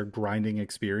experience. They're grinding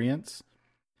experience.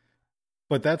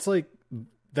 But that's like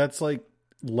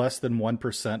less than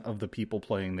 1% of the people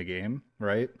playing the game,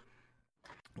 right?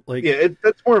 Like, yeah,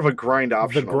 that's more of a grind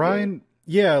option. The grind...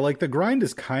 Yeah, like, the grind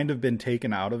has kind of been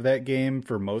taken out of that game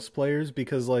for most players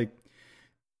because, like,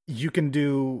 you can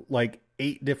do, like,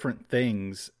 8 different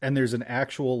things and there's an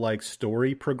actual, like,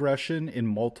 story progression in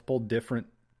multiple different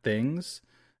things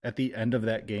at the end of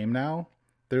that game now.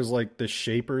 There's, like, the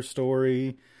Shaper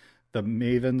story, the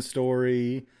Maven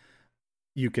story,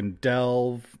 you can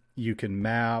delve, you can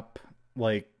map,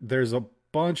 like, there's a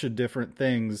bunch of different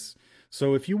things.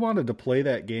 So if you wanted to play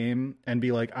that game and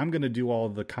be like, I'm going to do all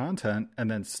of the content and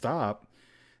then stop,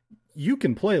 you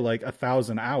can play like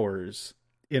 1,000 hours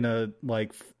in a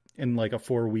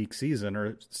 4-week season,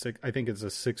 or I think it's a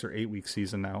 6 or 8 week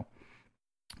season now.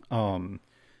 And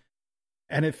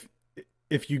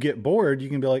if you get bored, you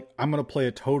can be like, I'm going to play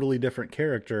a totally different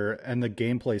character, and the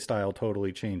gameplay style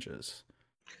totally changes.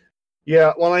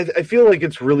 Yeah, well, I feel like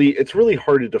it's really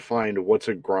hard to define what's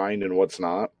a grind and what's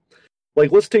not.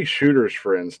 Like, let's take shooters,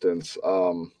 for instance.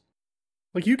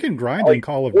 Like, you can grind in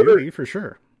Call of Duty, for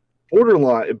sure.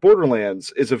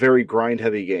 Borderlands is a very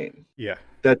grind-heavy game. Yeah.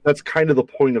 That's kind of the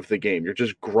point of the game. You're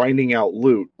just grinding out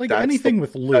loot. Like, anything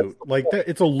with loot. Like,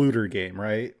 it's a looter game,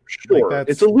 right? Sure, like,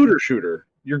 it's a looter shooter.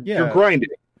 You're grinding.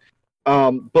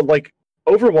 But, like,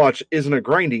 Overwatch isn't a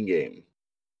grinding game.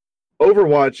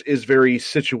 Overwatch is very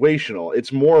situational.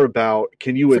 It's more about,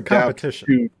 can you adapt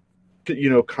to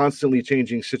constantly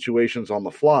changing situations on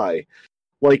the fly.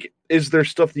 Like, is there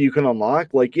stuff that you can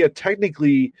unlock? Like, yeah,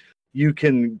 technically you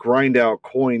can grind out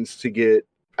coins to get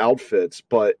outfits,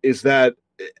 but does that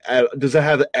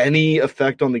have any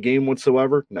effect on the game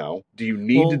whatsoever? No. Do you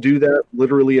need to do that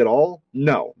literally at all?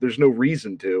 No. There's no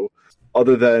reason to,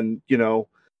 other than,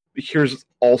 here's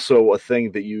also a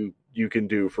thing that you can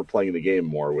do for playing the game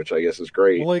more, which I guess is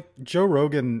great. Well, like Joe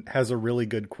Rogan has a really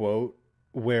good quote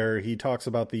where he talks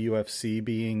about the UFC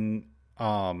being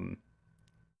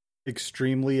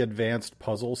extremely advanced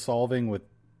puzzle solving with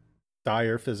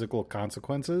dire physical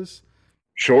consequences.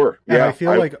 Sure. And yeah, I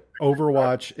feel like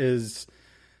Overwatch is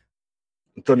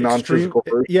the non-physical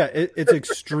version. Yeah, it's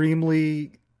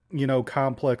extremely,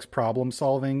 complex problem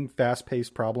solving,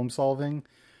 fast-paced problem solving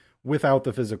without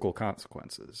the physical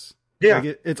consequences. Yeah.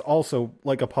 Like it's also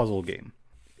like a puzzle game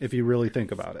if you really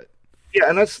think about it. Yeah,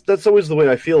 and that's always the way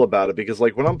I feel about it, because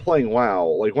like when I'm playing WoW,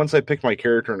 like once I pick my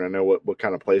character and I know what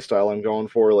kind of play style I'm going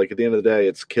for, like at the end of the day,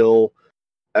 it's kill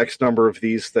X number of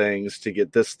these things to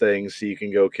get this thing so you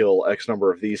can go kill X number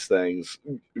of these things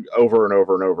over and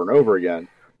over and over and over again.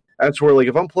 That's where, like,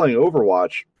 if I'm playing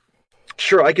Overwatch,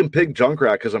 sure, I can pick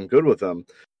Junkrat because I'm good with them.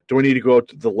 Do I need to go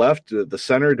to the left, to the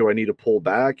center? Do I need to pull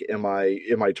back? Am I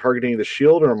targeting the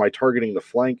shield or am I targeting the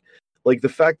flank? Like, the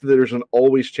fact that there's an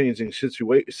always changing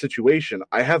situation,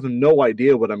 I have no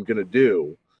idea what I'm going to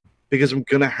do because I'm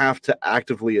going to have to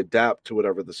actively adapt to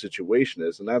whatever the situation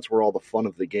is. And that's where all the fun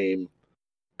of the game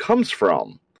comes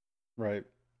from. Right.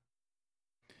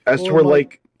 As to where,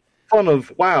 like, fun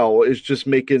of WoW is just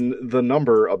making the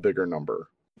number a bigger number.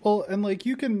 Well, and like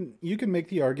you can make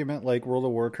the argument like World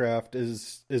of Warcraft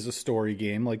is a story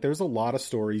game. Like there's a lot of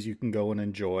stories you can go and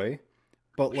enjoy.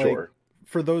 But like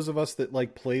for those of us that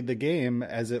like played the game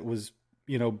as it was,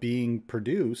 being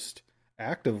produced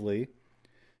actively,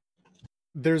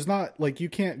 there's not like you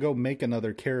can't go make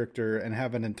another character and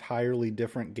have an entirely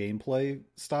different gameplay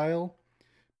style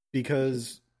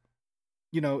because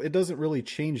it doesn't really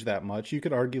change that much. You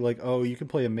could argue like, oh, you can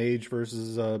play a mage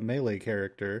versus a melee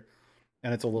character,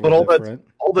 and it's a little different.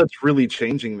 All that's really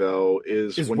changing though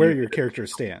is where your character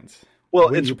stands.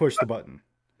 Well, when you push the button.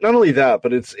 Not only that,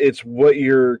 but it's what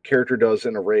your character does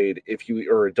in a raid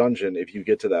or a dungeon if you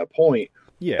get to that point.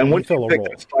 Yeah, and once you pick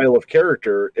that style of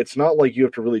character, it's not like you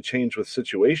have to really change with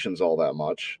situations all that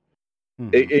much.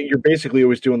 Mm-hmm. You're basically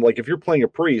always doing, like, if you're playing a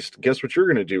priest, guess what you're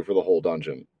going to do for the whole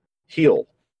dungeon? Heal.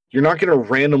 You're not going to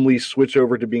randomly switch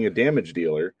over to being a damage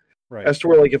dealer. Right. As to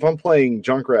where, like, if I'm playing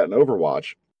Junkrat in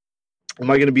Overwatch, am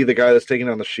I going to be the guy that's taking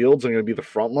down the shields? I'm going to be the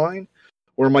front line?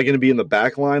 Or am I going to be in the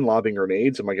back line lobbing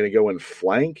grenades? Am I going to go in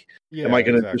flank? Yeah, am I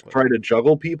going to just try to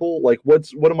juggle people? Like,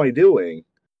 what am I doing?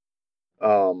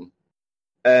 And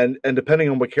depending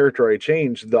on what character I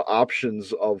change, the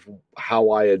options of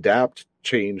how I adapt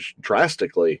change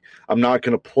drastically. I'm not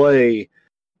going to play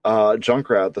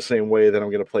Junkrat the same way that I'm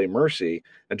going to play Mercy.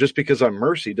 And just because I'm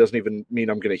Mercy doesn't even mean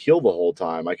I'm going to heal the whole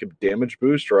time. I could damage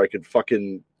boost, or I could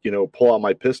fucking, pull out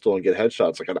my pistol and get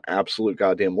headshots like an absolute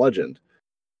goddamn legend.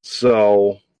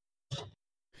 So,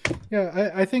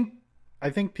 yeah, I think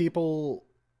people,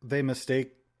 they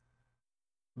mistake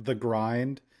the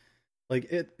grind.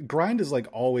 Like grind is like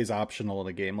always optional in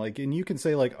a game. Like, and you can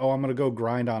say like, oh, I'm going to go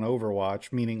grind on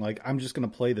Overwatch, meaning like, I'm just going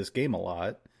to play this game a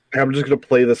lot. I'm just going to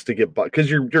play this to get because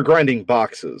you're grinding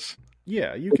boxes.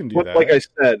 Yeah, you can do that. Like I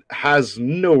said, has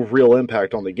no real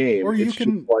impact on the game. Or you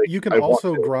can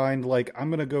also grind, like, I'm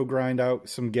going to go grind out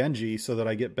some Genji so that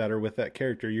I get better with that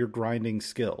character. You're grinding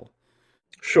skill.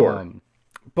 Sure.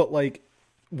 But, like,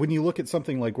 when you look at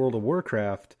something like World of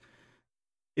Warcraft,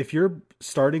 if you're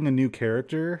starting a new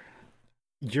character,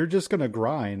 you're just going to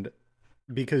grind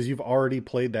because you've already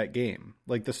played that game.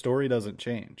 Like, the story doesn't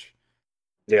change.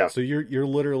 Yeah. So you're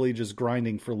literally just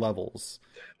grinding for levels.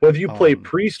 Well, if you play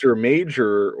priest or mage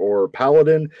or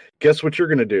paladin, guess what you're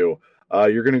going to do?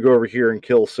 You're going to go over here and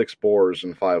kill 6 boars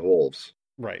and 5 wolves.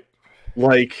 Right.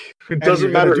 Like, it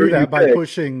doesn't matter who you do that by pick.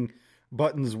 pushing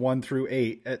buttons 1 through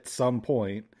 8 at some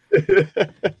point.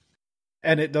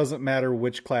 And it doesn't matter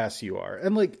which class you are.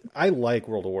 And like, I like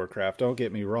World of Warcraft, don't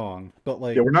get me wrong, but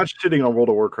like, yeah, we're not shitting on World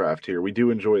of Warcraft here. We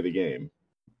do enjoy the game.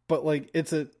 But like,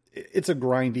 it's a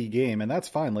grindy game, and that's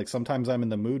fine. Like, sometimes I'm in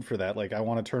the mood for that. Like, I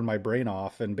want to turn my brain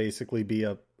off and basically be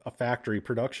a factory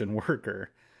production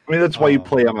worker. I mean, that's why you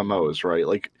play MMOs, right?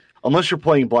 Like, unless you're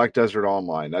playing Black Desert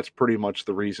Online, that's pretty much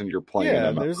the reason you're playing.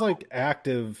 Yeah, there's like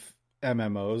active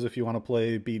MMOs if you want to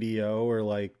play BDO or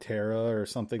like Terra or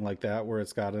something like that, where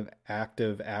it's got an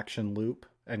active action loop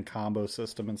and combo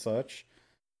system and such.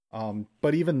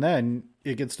 But even then,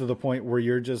 it gets to the point where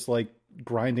you're just like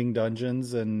grinding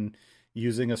dungeons and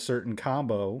using a certain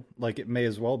combo. Like, it may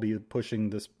as well be pushing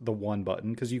the one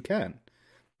button, because you can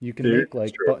make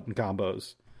like button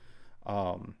combos.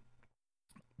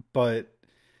 But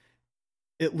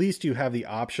at least you have the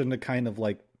option to kind of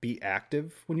like be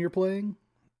active when you're playing.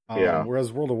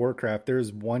 Whereas World of Warcraft,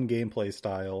 there's one gameplay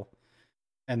style,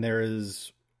 and there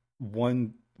is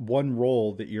one one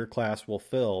role that your class will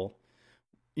fill,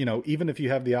 you know, even if you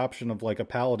have the option of like a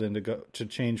paladin to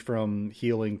change from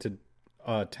healing to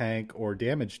tank or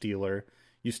damage dealer,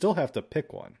 you still have to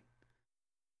pick one.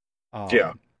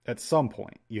 Yeah. At some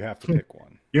point, you have to pick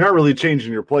one. You're not really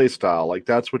changing your play style. Like,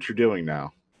 that's what you're doing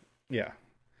now. Yeah.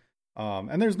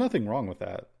 And there's nothing wrong with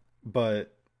that.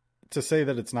 But to say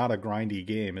that it's not a grindy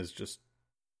game is just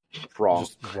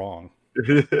wrong.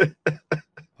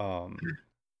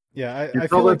 Yeah, I tell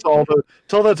feel that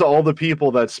to all the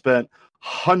people that spent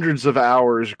hundreds of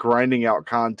hours grinding out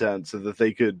content so that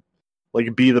they could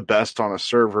like be the best on a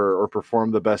server or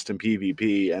perform the best in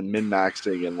PvP and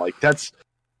min-maxing, and like that's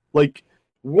like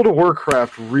World of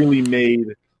Warcraft really made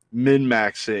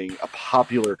min-maxing a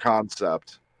popular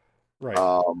concept. Right.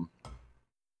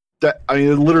 That, I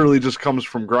mean, it literally just comes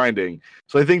from grinding.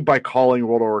 So I think by calling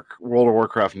World of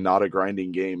Warcraft not a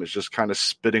grinding game is just kind of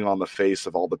spitting on the face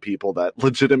of all the people that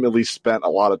legitimately spent a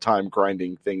lot of time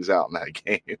grinding things out in that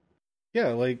game.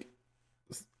 Yeah, like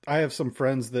I have some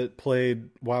friends that played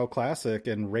WoW Classic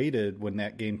and raided when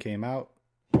that game came out,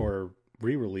 or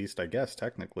re-released, I guess,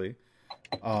 technically.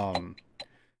 And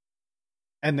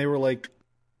they were like,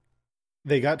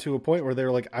 they got to a point where they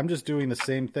were like, I'm just doing the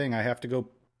same thing. I have to go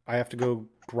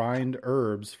grind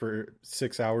herbs for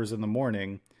 6 hours in the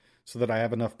morning so that I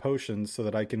have enough potions so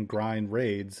that I can grind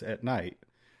raids at night.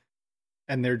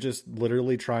 And they're just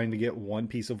literally trying to get one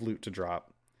piece of loot to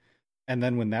drop. And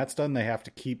then when that's done, they have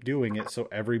to keep doing it so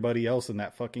everybody else in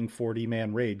that fucking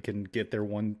 40-man raid can get their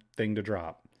one thing to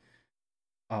drop.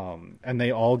 And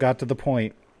they all got to the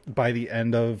point by the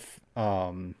end of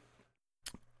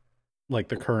like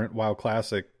the current WoW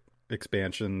Classic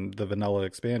expansion, the vanilla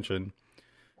expansion,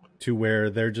 to where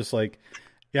they're just like,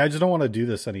 yeah, I just don't want to do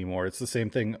this anymore. It's the same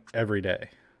thing every day.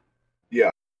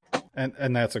 Yeah.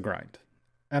 And that's a grind.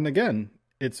 And again,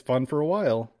 it's fun for a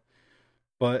while,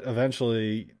 but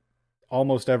eventually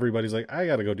almost everybody's like, I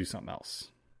got to go do something else.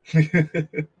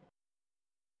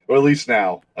 Or at least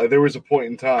now. There was a point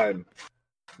in time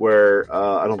where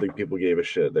I don't think people gave a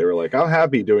shit. They were like, I'm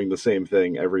happy doing the same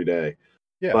thing every day.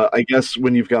 Yeah. But I guess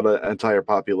when you've got an entire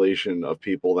population of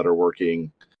people that are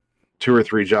working 2 or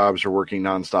 3 jobs or working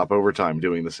nonstop overtime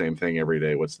doing the same thing every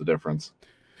day, what's the difference?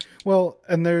 Well,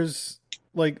 and there's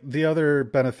like the other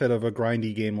benefit of a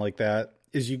grindy game like that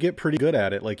is you get pretty good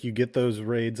at it. Like you get those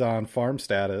raids on farm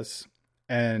status,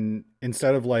 and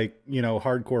instead of like, you know,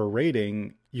 hardcore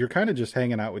raiding, you're kind of just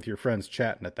hanging out with your friends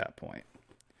chatting at that point.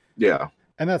 Yeah.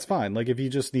 And that's fine. Like if you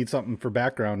just need something for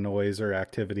background noise or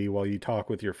activity while you talk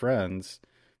with your friends,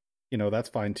 you know, that's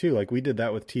fine too. Like we did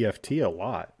that with TFT a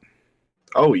lot.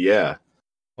 Oh yeah.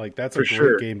 Like that's for a great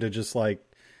sure. game to just like,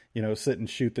 you know, sit and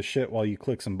shoot the shit while you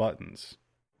click some buttons.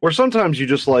 Or sometimes you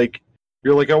just like,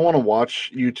 you're like, I want to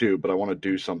watch YouTube, but I want to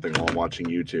do something while I'm watching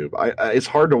YouTube. It's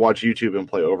hard to watch YouTube and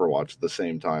play Overwatch at the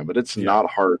same time, but it's not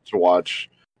hard to watch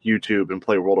YouTube and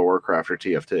play World of Warcraft or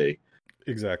TFT.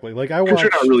 Exactly. Like I watched. Because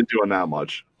you're not really doing that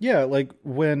much. Yeah, like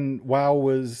when WoW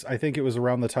was, I think it was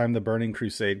around the time the Burning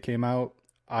Crusade came out,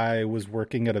 I was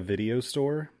working at a video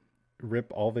store.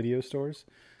 Rip all video stores.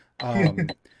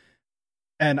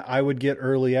 And I would get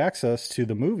early access to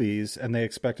the movies, and they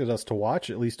expected us to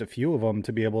watch at least a few of them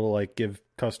to be able to like give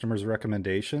customers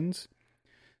recommendations.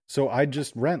 So I'd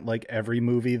just rent like every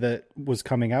movie that was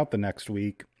coming out the next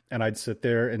week, and I'd sit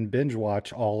there and binge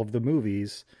watch all of the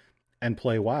movies and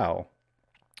play WoW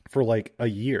for like a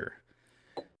year.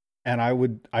 And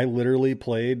I literally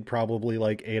played probably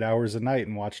like 8 hours a night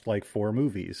and watched like 4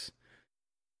 movies.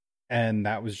 And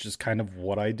that was just kind of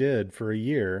what I did for a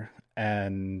year,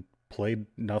 and played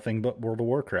nothing but World of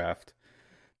Warcraft.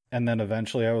 And then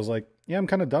eventually I was like, yeah, I'm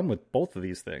kind of done with both of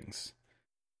these things.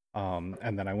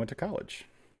 And then I went to college.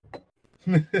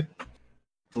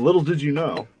 Little did you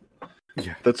know.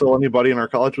 Yeah. That's all anybody in our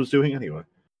college was doing anyway.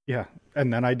 Yeah.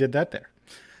 And then I did that there.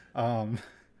 But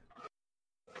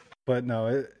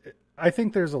no, I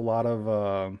think there's a lot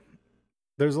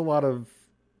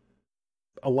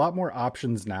more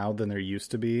options now than there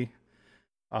used to be.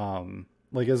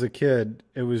 Like as a kid,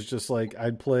 it was just like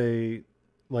I'd play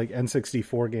like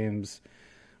N64 games,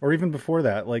 or even before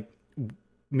that, like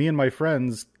me and my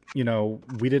friends, you know,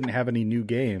 we didn't have any new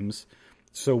games.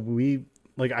 So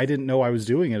I didn't know I was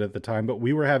doing it at the time, but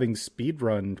we were having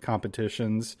speedrun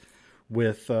competitions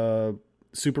with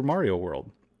Super Mario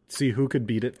World. See who could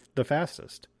beat it the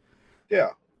fastest. Yeah.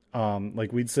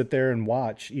 Like we'd sit there and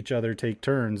watch each other take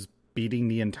turns beating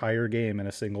the entire game in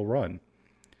a single run.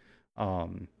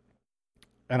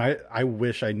 And I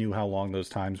wish I knew how long those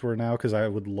times were now, because I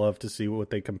would love to see what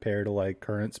they compare to like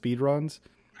current speed runs.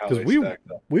 Because we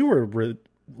were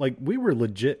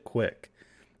legit quick.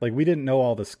 Like we didn't know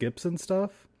all the skips and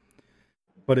stuff,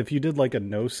 But if you did like a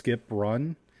no skip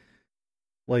run,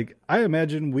 like I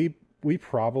imagine we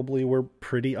probably were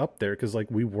pretty up there because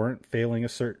like we weren't failing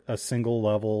a single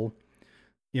level.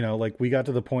 You know, like we got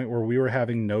to the point where we were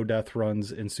having no death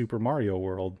runs in Super Mario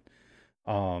World.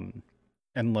 And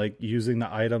like using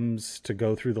the items to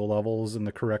go through the levels in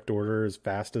the correct order as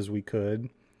fast as we could.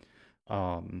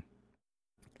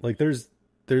 Like there's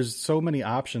so many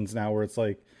options now where it's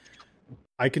like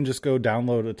I can just go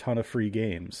download a ton of free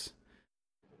games.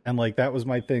 And like that was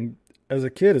my thing as a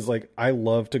kid, is like I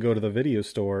love to go to the video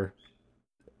store,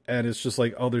 and it's just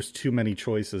like, oh, there's too many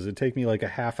choices. It'd take me like a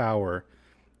half hour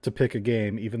to pick a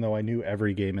game, even though I knew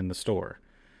every game in the store.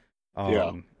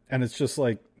 And it's just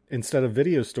like, instead of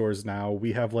video stores now,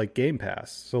 we have like Game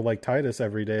Pass. So like Titus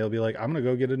every day will be like, I'm going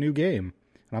to go get a new game.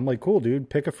 And I'm like, cool,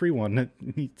 dude, pick a free one.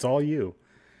 It's all you.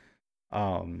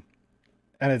 And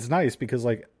it's nice because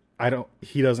like,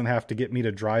 he doesn't have to get me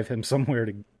to drive him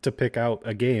somewhere to pick out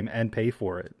a game and pay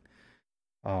for it.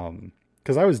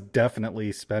 Cause I was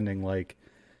definitely spending like,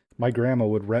 my grandma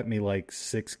would rent me like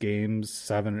 6 games,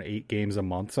 7 or 8 games a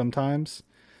month sometimes.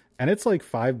 And it's like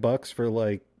 $5 for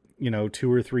like,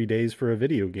 2 or 3 days for a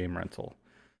video game rental.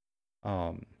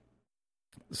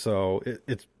 So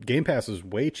it's Game Pass is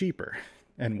way cheaper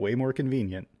and way more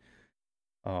convenient.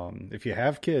 If you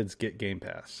have kids, get Game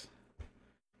Pass.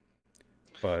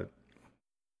 But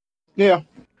yeah,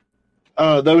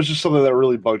 that was just something that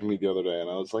really bugged me the other day, and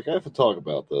I was like, I have to talk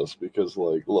about this because,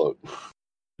 like, look.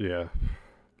 Yeah.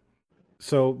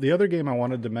 So the other game I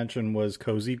wanted to mention was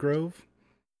Cozy Grove.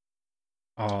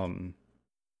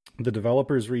 The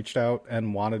developers reached out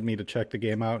and wanted me to check the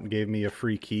game out and gave me a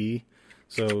free key.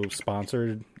 So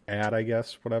sponsored ad, I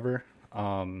guess, whatever.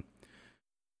 But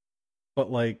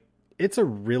like, it's a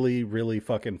really, really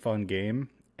fucking fun game.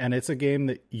 And it's a game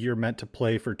that you're meant to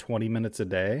play for 20 minutes a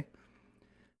day.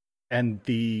 And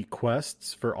the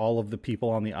quests for all of the people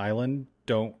on the island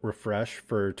don't refresh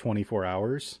for 24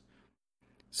 hours.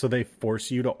 So they force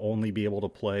you to only be able to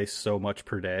play so much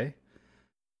per day.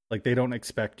 Like, they don't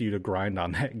expect you to grind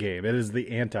on that game. It is the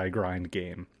anti-grind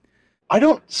game. I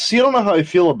don't know how I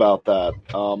feel about that.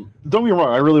 Don't get me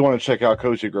wrong, I really want to check out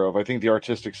Cozy Grove. I think the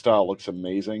artistic style looks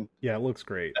amazing. Yeah, it looks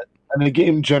great. And the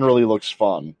game generally looks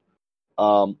fun.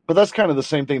 But that's kind of the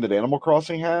same thing that Animal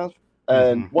Crossing has.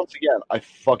 And once again,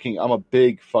 I'm a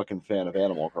big fucking fan of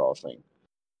Animal Crossing.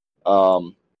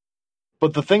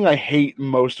 But the thing I hate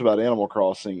most about Animal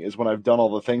Crossing is when I've done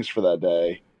all the things for that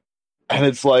day, and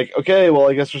it's like, okay, well,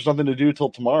 I guess there's nothing to do till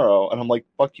tomorrow, and I'm like,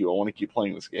 fuck you, I want to keep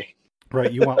playing this game.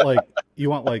 Right, you want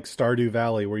like Stardew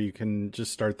Valley where you can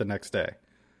just start the next day.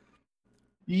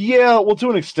 Yeah, well, to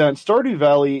an extent, Stardew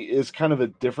Valley is kind of a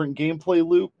different gameplay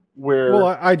loop where...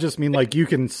 Well, I just mean like you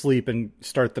can sleep and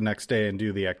start the next day and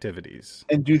do the activities.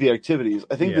 I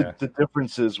think that the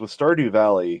difference is with Stardew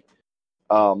Valley,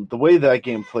 the way that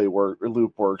gameplay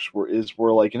loop works is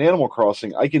where, like, in Animal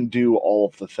Crossing, I can do all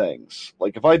of the things.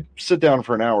 Like, if I sit down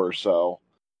for an hour or so,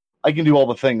 I can do all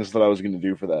the things that I was going to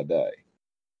do for that day.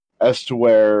 As to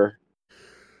where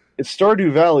in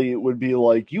Stardew Valley, it would be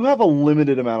like, you have a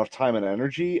limited amount of time and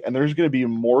energy, and there's going to be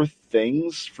more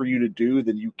things for you to do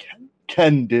than you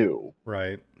can do.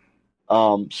 Right.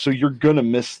 So you're going to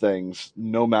miss things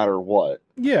no matter what.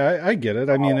 Yeah, I get it.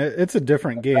 I mean, it's a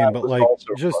different game, but like,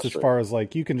 just as far as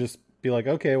like, you can just be like,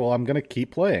 okay, well, I'm going to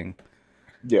keep playing.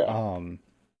 Yeah.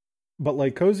 But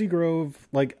like Cozy Grove,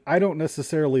 like, I don't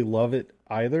necessarily love it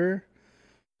either.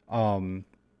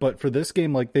 But for this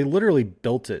game, like, they literally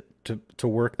built it to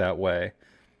work that way.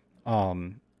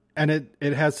 And it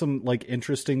has some like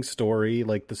interesting story.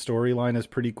 Like, the storyline is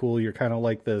pretty cool. You're kind of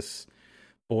like this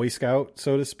Boy Scout,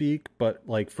 so to speak, but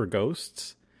like for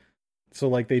ghosts. So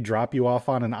like they drop you off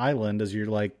on an island as your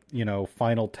like,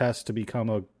 final test to become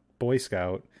a Boy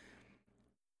Scout,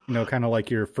 kind of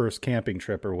like your first camping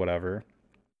trip or whatever.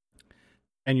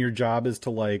 And your job is to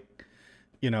like,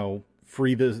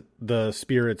 free the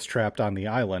spirits trapped on the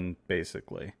island,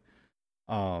 basically.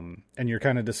 And you're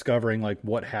kind of discovering like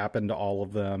what happened to all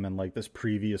of them and like this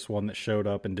previous one that showed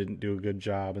up and didn't do a good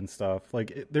job and stuff.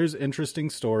 Like, there's interesting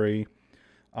story.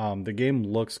 The game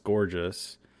looks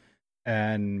gorgeous,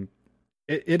 and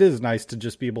it is nice to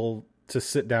just be able to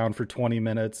sit down for 20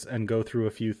 minutes and go through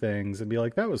a few things and be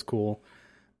like, that was cool.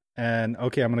 And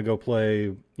okay, I'm going to go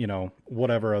play,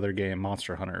 whatever other game,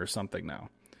 Monster Hunter or something now.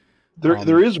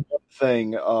 There is one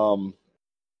thing,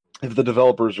 if the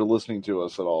developers are listening to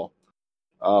us at all,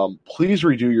 please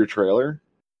redo your trailer.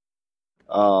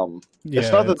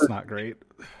 It's not great.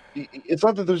 It's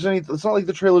not like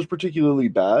the trailer's particularly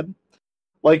bad.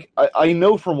 Like, I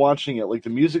know from watching it, like,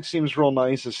 the music seems real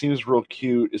nice, it seems real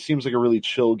cute, it seems like a really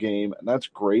chill game, and that's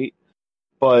great.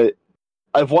 But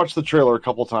I've watched the trailer a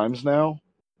couple times now,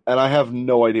 and I have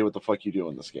no idea what the fuck you do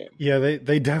in this game. Yeah,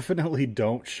 they definitely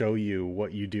don't show you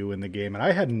what you do in the game, and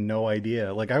I had no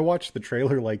idea. Like, I watched the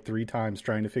trailer like 3 times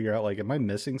trying to figure out, like, am I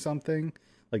missing something?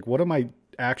 Like, what am I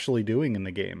actually doing in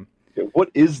the game? What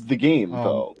is the game,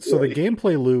 though? So the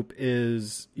gameplay loop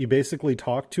is you basically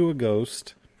talk to a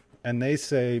ghost, and they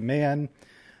say, man,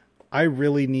 I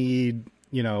really need,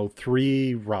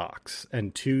 3 rocks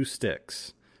and 2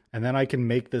 sticks, and then I can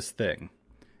make this thing.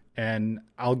 And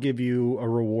I'll give you a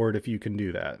reward if you can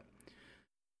do that.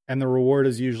 And the reward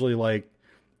is usually like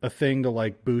a thing to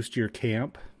like boost your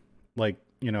camp. Like,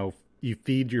 you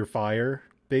feed your fire,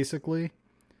 basically.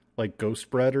 Like ghost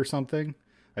bread or something.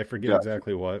 I forget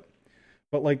exactly what.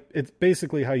 But like, it's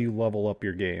basically how you level up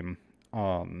your game.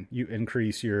 You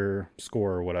increase your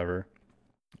score or whatever.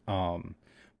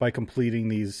 By completing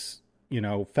these,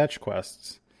 fetch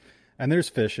quests. And there's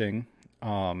fishing.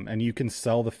 And you can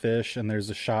sell the fish, and there's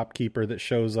a shopkeeper that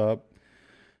shows up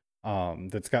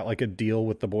that's got like a deal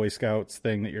with the Boy Scouts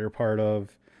thing that you're a part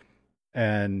of,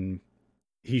 and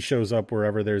he shows up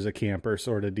wherever there's a camper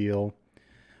sort of deal.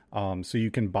 So you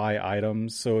can buy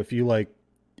items. So if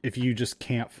you just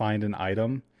can't find an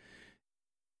item,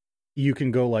 you can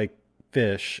go like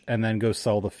fish and then go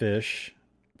sell the fish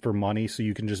for money, so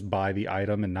you can just buy the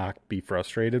item and not be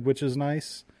frustrated, which is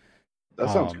nice. That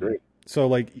sounds great. So,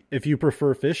 like, if you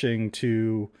prefer fishing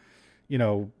to,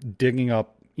 digging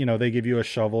up, they give you a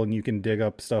shovel and you can dig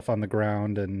up stuff on the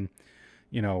ground and,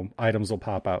 items will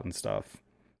pop out and stuff.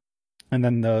 And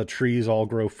then the trees all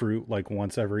grow fruit, like,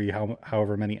 once every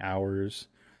however many hours.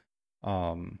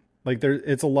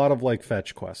 It's a lot of, like,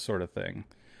 fetch quest sort of thing.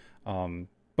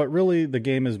 But really, the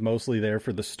game is mostly there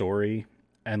for the story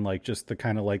and, like, just the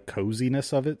kind of, like,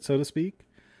 coziness of it, so to speak.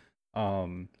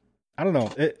 I don't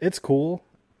know. It's cool.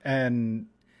 And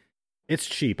it's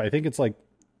cheap. I think it's like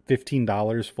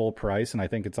 $15 full price, and I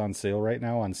think it's on sale right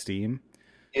now on Steam.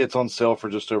 It's on sale for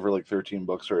just over like $13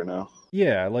 right now.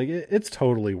 Yeah, like it's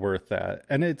totally worth that.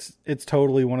 And it's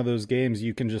totally one of those games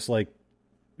you can just like,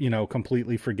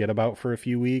 completely forget about for a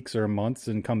few weeks or months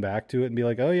and come back to it and be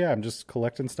like, oh yeah, I'm just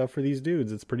collecting stuff for these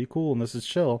dudes. It's pretty cool and this is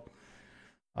chill.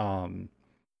 And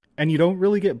you don't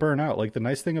really get burnt out. Like, the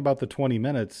nice thing about the 20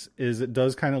 minutes is it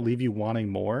does kind of leave you wanting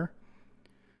more.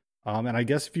 And I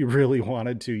guess if you really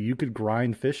wanted to, you could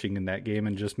grind fishing in that game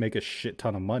and just make a shit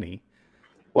ton of money.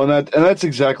 Well, that's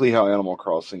exactly how Animal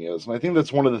Crossing is. And I think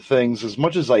that's one of the things, as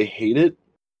much as I hate it,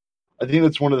 I think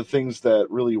that's one of the things that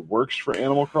really works for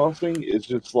Animal Crossing is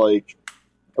just like,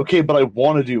 okay, but I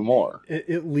want to do more.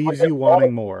 It leaves you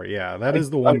wanting more. Yeah, that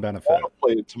is the one benefit. I want to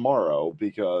play it tomorrow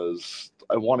because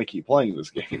I want to keep playing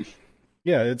this game.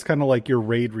 Yeah, it's kind of like your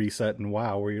raid reset in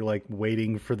WoW, where you're like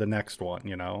waiting for the next one,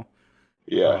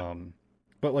 Yeah.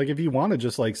 But like if you want to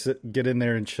just like get in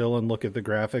there and chill and look at the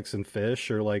graphics and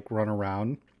fish or like run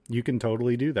around, you can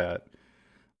totally do that.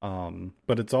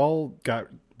 But it's all got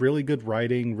really good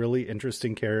writing, really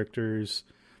interesting characters.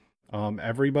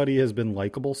 Everybody has been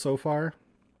likable so far.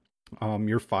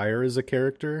 Your fire is a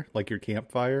character, like your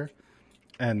campfire,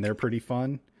 and they're pretty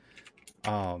fun.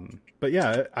 But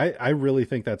yeah, I really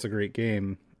think that's a great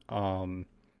game.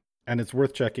 And it's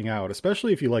worth checking out,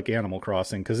 especially if you like Animal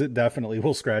Crossing, because it definitely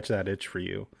will scratch that itch for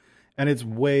you. And it's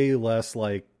way less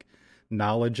like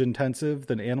knowledge intensive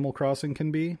than Animal Crossing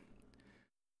can be.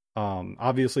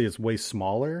 Obviously it's way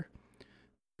smaller,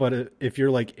 but if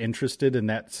you're like interested in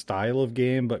that style of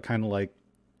game, but kind of like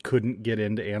couldn't get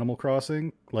into Animal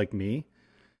Crossing like me,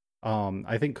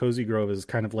 I think Cozy Grove is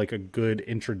kind of like a good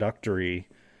introductory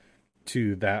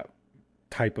to that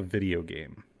type of video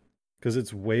game. Because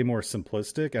it's way more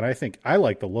simplistic, and I think I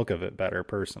like the look of it better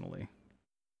personally.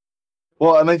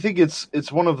 Well, and I think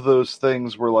it's one of those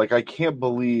things where, like, I can't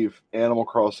believe Animal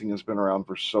Crossing has been around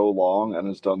for so long and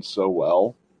has done so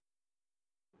well,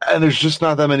 and there's just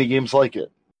not that many games like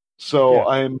it. So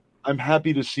yeah. I'm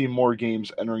happy to see more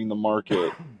games entering the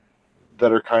market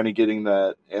that are kind of getting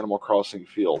that Animal Crossing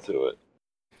feel to it.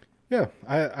 Yeah,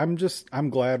 I'm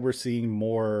glad we're seeing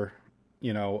more,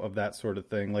 of that sort of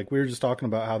thing. Like we were just talking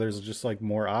about how there's just like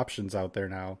more options out there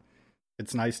now.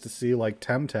 It's nice to see like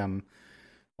Temtem,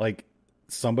 like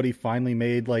somebody finally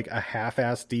made like a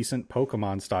half-assed decent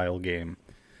Pokemon style game.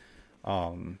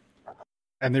 And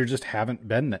there just haven't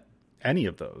been any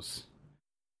of those,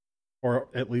 or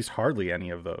at least hardly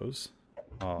any of those.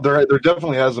 There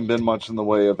definitely hasn't been much in the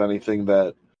way of anything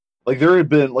that, like, there had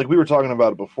been, like we were talking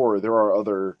about it before, there are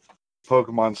other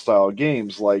Pokemon style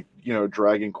games like,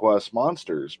 Dragon Quest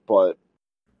Monsters, but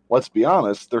let's be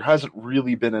honest, there hasn't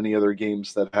really been any other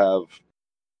games that have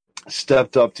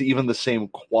stepped up to even the same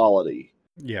quality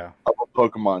of a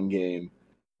Pokemon game.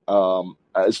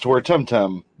 as to where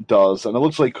Temtem does, and it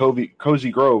looks like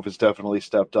Cozy Grove has definitely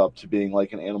stepped up to being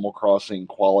like an Animal Crossing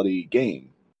quality game.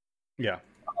 Yeah.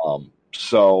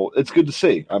 So it's good to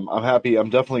see. I'm happy. I'm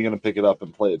definitely going to pick it up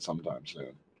and play it sometime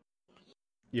soon.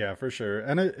 Yeah, for sure.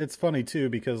 And it's funny too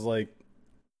because like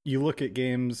you look at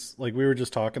games like we were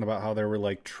just talking about how there were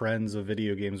like trends of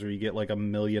video games where you get like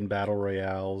 1 million battle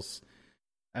royales,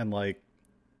 and like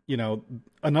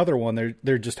another one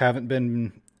there just haven't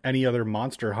been any other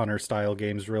Monster Hunter style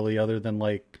games really, other than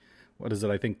like what is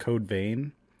it? I think Code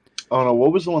Vein. Oh no,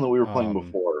 what was the one that we were playing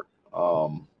before?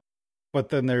 But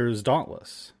then there's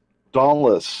Dauntless.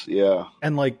 Dauntless, yeah.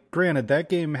 And like, granted, that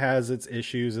game has its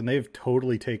issues, and they've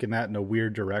totally taken that in a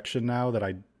weird direction now that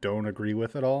I don't agree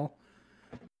with at all.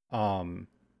 But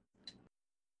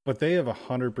they have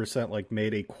 100% like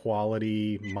made a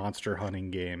quality monster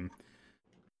hunting game.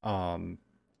 And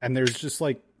there's just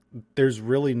like, there's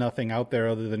really nothing out there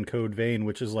other than Code Vein,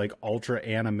 which is like ultra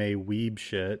anime weeb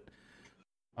shit.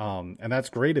 And that's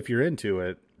great if you're into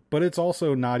it, but it's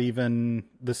also not even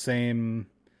the same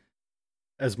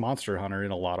as Monster Hunter in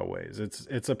a lot of ways.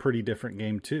 It's a pretty different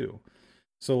game too.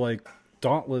 So like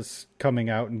Dauntless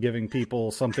coming out and giving people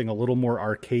something a little more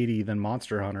arcadey than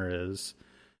Monster Hunter is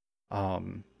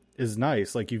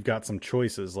nice. Like you've got some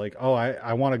choices. Like, oh,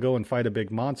 I want to go and fight a big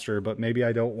monster, but maybe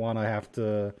I don't want to have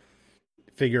to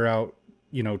figure out,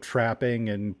 trapping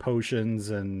and potions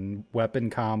and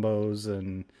weapon combos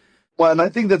and. Well, and I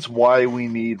think that's why we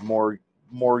need more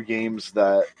games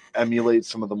that emulate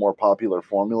some of the more popular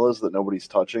formulas that nobody's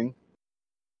touching.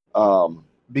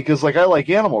 Because like I like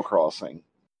Animal Crossing,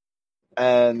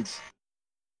 and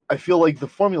I feel like the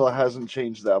formula hasn't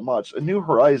changed that much. And New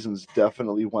Horizons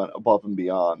definitely went above and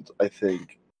beyond, I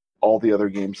think, all the other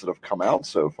games that have come out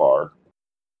so far.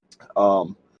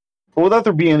 But without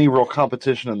there being any real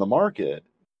competition in the market,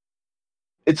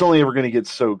 it's only ever going to get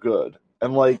so good.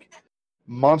 And like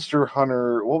Monster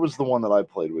Hunter, what was the one that I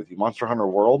played with you? Monster Hunter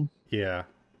World? Yeah.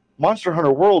 Monster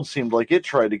Hunter World seemed like it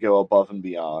tried to go above and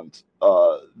beyond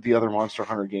the other Monster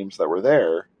Hunter games that were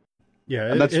there.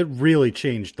 Yeah, it really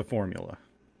changed the formula.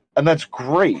 And that's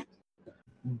great.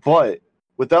 But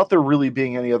without there really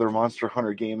being any other Monster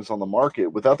Hunter games on the market,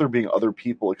 without there being other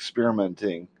people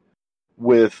experimenting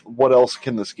with what else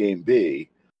can this game be,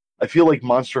 I feel like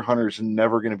Monster Hunter is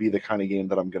never going to be the kind of game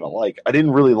that I'm going to like. I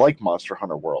didn't really like Monster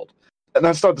Hunter World. And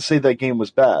that's not to say that game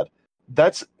was bad.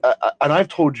 And I've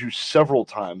told you several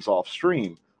times off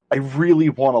stream, I really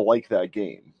want to like that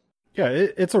game. Yeah,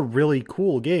 it's a really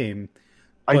cool game.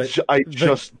 I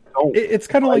just don't. It's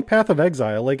kind of like Path of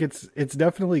Exile. Like it's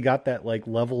definitely got that like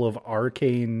level of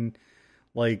arcane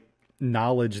like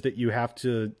knowledge that you have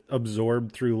to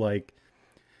absorb through like,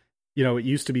 it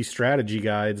used to be strategy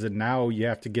guides, and now you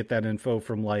have to get that info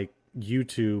from like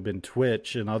YouTube and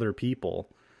Twitch and other people.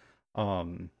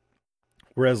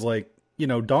 Whereas like,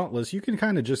 Dauntless, you can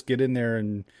kind of just get in there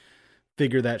and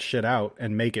figure that shit out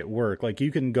and make it work. Like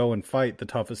you can go and fight the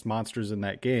toughest monsters in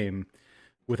that game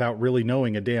without really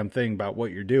knowing a damn thing about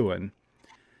what you're doing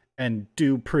and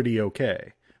do pretty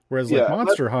okay. Whereas like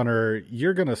Monster Hunter,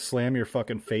 you're going to slam your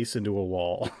fucking face into a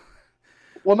wall.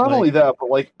 Well, not only that, but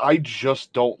like I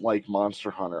just don't like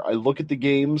Monster Hunter. I look at the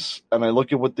games and I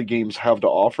look at what the games have to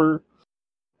offer,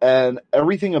 and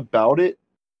everything about it,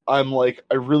 I'm like,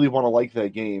 I really want to like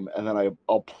that game, and then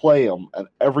I'll play them, and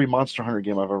every Monster Hunter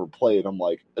game I've ever played, I'm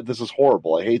like, this is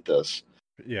horrible. I hate this.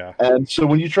 Yeah. And so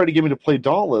when you try to get me to play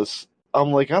Dauntless,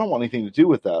 I'm like, I don't want anything to do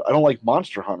with that. I don't like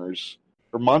Monster Hunters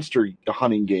or monster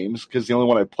hunting games because the only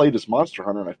one I played is Monster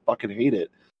Hunter, and I fucking hate it.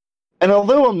 And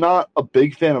although I'm not a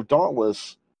big fan of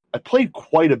Dauntless, I played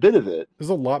quite a bit of it. It was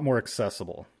a lot more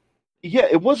accessible. Yeah,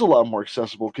 it was a lot more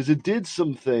accessible because it did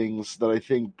some things that I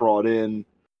think brought in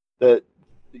that,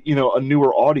 a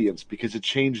newer audience, because it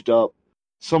changed up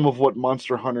some of what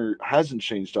Monster Hunter hasn't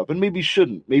changed up and maybe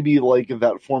shouldn't. Maybe like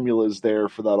that formula is there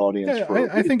for that audience. Yeah,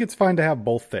 I think it's fine to have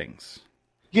both things.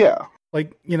 Yeah.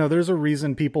 Like, there's a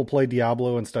reason people play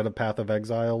Diablo instead of Path of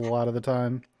Exile a lot of the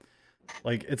time.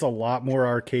 Like, it's a lot more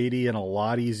arcadey and a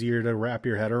lot easier to wrap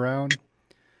your head around.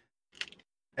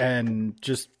 And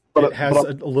just, it has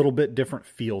a little bit different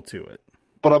feel to it.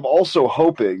 But I'm also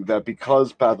hoping that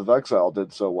because Path of Exile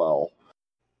did so well,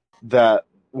 that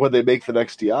when they make the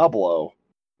next Diablo,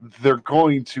 they're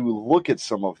going to look at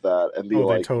some of that and be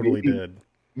like, they totally did.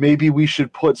 Maybe we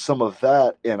should put some of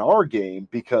that in our game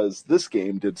because this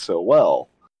game did so well.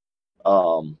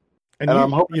 And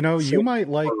I'm hoping, you might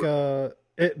like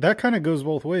that kind of goes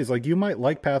both ways. Like you might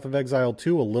like Path of Exile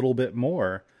 2 a little bit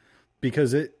more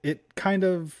because it kind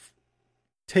of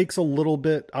takes a little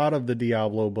bit out of the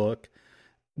Diablo book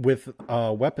with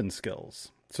weapon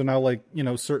skills. So now, like,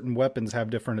 certain weapons have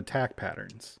different attack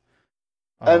patterns.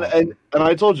 And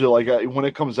I told you, like, when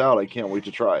it comes out, I can't wait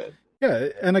to try it. Yeah,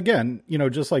 and again,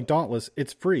 just like Dauntless,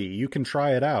 it's free. You can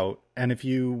try it out, and if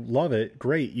you love it,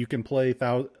 great. You can play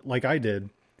like I did.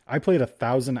 I played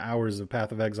 1,000 hours of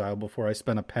Path of Exile before I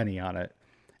spent a penny on it,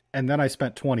 and then I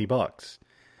spent $20,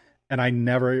 and I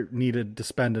never needed to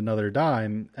spend another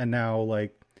dime. And now,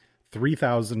 like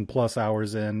 3,000 plus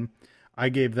hours in, I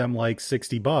gave them like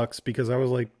 $60 because I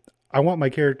was like, I want my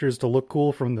characters to look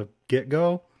cool from the get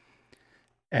go,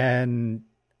 and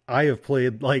I have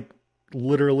played like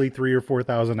literally 3,000 or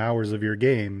 4,000 hours of your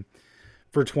game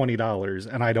for $20,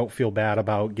 and I don't feel bad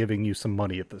about giving you some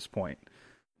money at this point.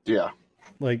 Yeah.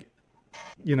 Like,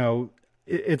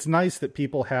 it's nice that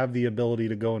people have the ability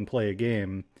to go and play a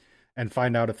game and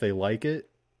find out if they like it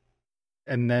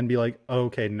and then be like, oh,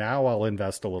 okay, now I'll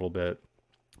invest a little bit.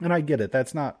 And I get it.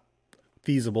 That's not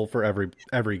feasible for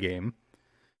every game.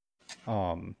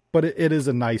 But it is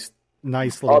a nice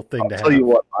little thing to have. I'll tell you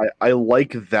what, I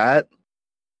like that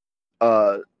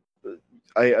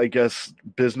I guess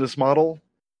business model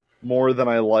more than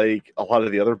I like a lot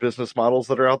of the other business models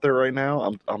that are out there right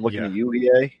now. I'm looking at you,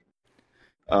 EA.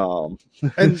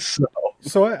 And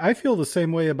so I feel the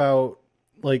same way about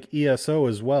like ESO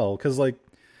as well, because like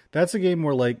that's a game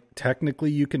where like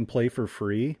technically you can play for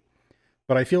free,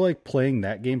 but I feel like playing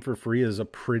that game for free is a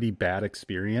pretty bad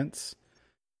experience.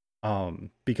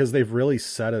 Because they've really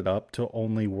set it up to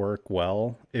only work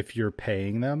well if you're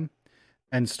paying them.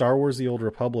 And Star Wars The Old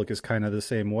Republic is kind of the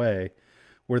same way,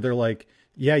 where they're like,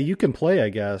 yeah, you can play, I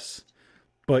guess,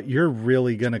 but you're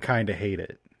really going to kind of hate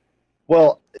it.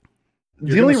 Well,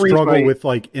 you're the only struggle with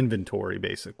like inventory,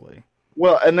 basically.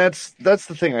 Well, and that's the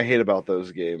thing I hate about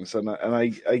those games. And I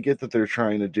get that they're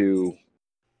trying to do,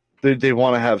 they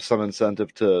want to have some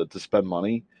incentive to spend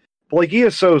money. But like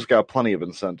ESO's got plenty of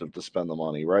incentive to spend the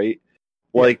money, right?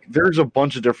 Like there's a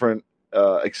bunch of different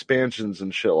expansions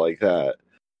and shit like that.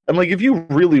 And like if you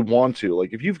really want to,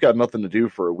 like if you've got nothing to do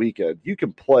for a weekend, you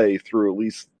can play through at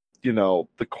least,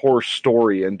 the core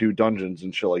story and do dungeons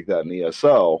and shit like that in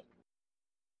ESO.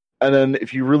 And then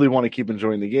if you really want to keep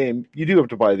enjoying the game, you do have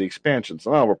to buy the expansions.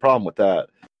 I don't have a problem with that.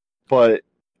 But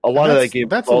a lot of that game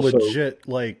that's also a legit,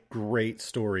 like, great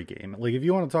story game. Like if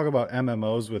you want to talk about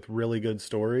MMOs with really good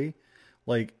story,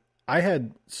 like I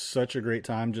had such a great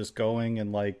time just going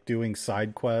and like doing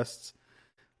side quests.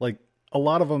 Like a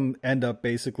lot of them end up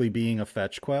basically being a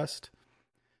fetch quest,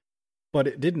 but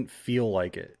it didn't feel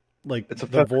like it. Like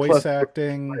the voice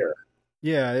acting,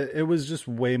 it was just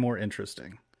way more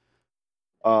interesting.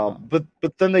 But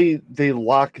then they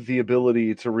lock the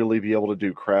ability to really be able to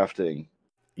do crafting.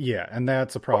 Yeah, and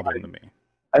that's a problem to me.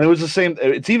 And it was the same.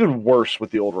 It's even worse with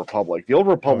the Old Republic. The Old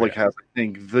Republic has, I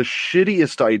think, the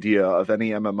shittiest idea of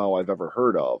any MMO I've ever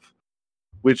heard of,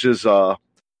 which is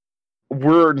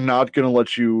we're not going to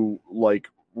let you like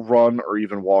run or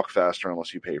even walk faster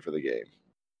unless you pay for the game.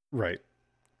 Right.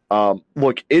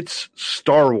 Look, it's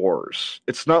Star Wars.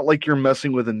 It's not like you're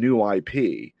messing with a new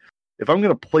IP. If I'm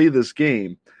going to play this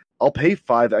game, I'll pay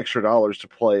 $5 extra to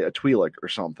play a Twi'lek or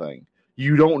something.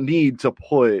 You don't need to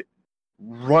put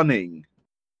running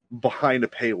behind a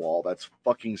paywall. That's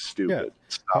fucking stupid.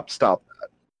 Yeah. Stop that.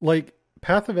 Like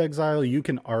Path of Exile, you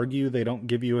can argue they don't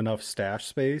give you enough stash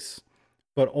space,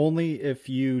 but only if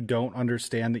you don't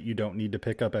understand that you don't need to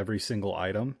pick up every single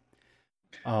item.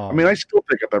 I mean, I still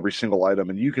pick up every single item,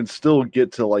 and you can still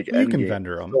get to like you can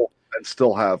vendor them and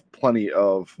still have plenty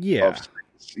of space,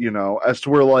 as to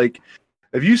where like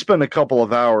if you spend a couple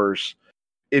of hours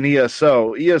in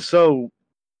ESO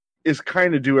is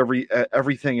kind of do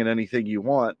everything and anything you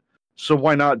want. So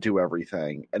why not do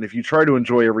everything? And if you try to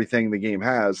enjoy everything the game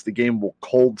has, the game will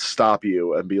cold stop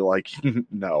you and be like,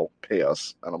 no, pay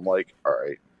us. And I'm like, all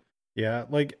right. Yeah,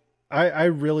 like I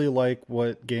really like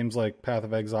what games like Path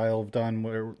of Exile have done,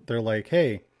 where they're like,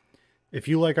 hey, if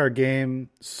you like our game,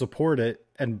 support it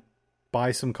and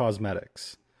buy some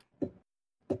cosmetics.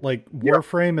 Like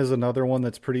Warframe is another one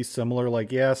that's pretty similar.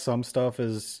 Like, yeah, some stuff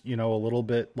is, a little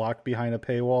bit locked behind a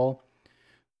paywall,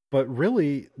 but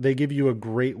really they give you a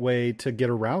great way to get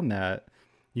around that.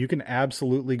 You can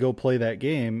absolutely go play that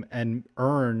game and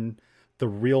earn the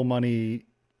real money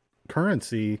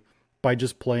currency by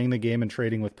just playing the game and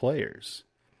trading with players.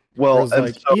 Well,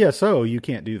 like ESO, you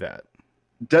can't do that.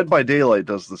 Dead by Daylight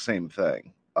does the same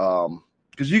thing.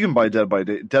 Because you can buy Dead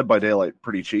by Daylight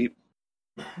pretty cheap.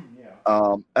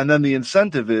 And then the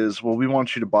incentive is, well, we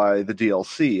want you to buy the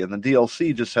DLC, and the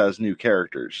DLC just has new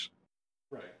characters.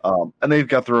 Right. And they've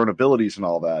got their own abilities and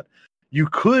all that. You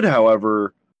could,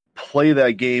 however, play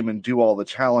that game and do all the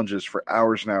challenges for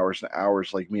hours and hours and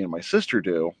hours like me and my sister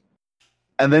do,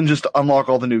 and then just unlock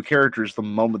all the new characters the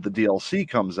moment the DLC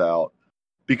comes out,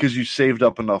 because you saved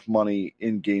up enough money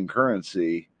in game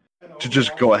currency to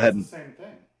just go ahead and same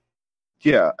thing.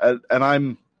 Yeah, and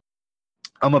I'm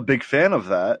a big fan of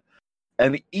that.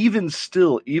 And even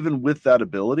with that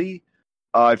ability,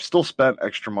 I've still spent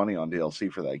extra money on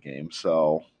DLC for that game.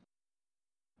 So,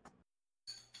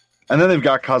 and then they've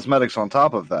got cosmetics on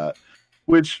top of that,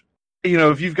 which,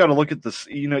 if you've got to look at this,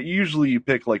 usually you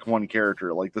pick like one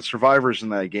character, like the survivors in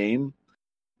that game.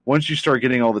 Once you start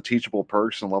getting all the teachable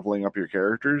perks and leveling up your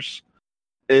characters,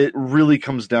 it really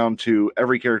comes down to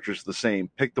every character's the same.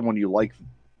 Pick the one you like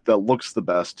that looks the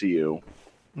best to you,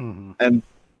 and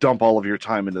dump all of your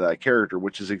time into that character,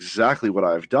 which is exactly what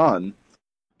I've done.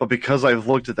 But because I've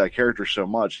looked at that character so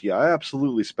much, yeah, I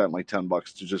absolutely spent like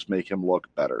 $10 to just make him look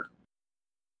better.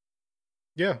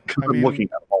 Yeah, I'm looking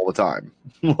at him all the time.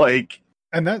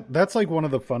 And that's like one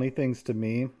of the funny things to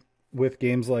me with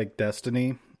games like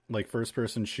Destiny, like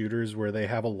first-person shooters, where they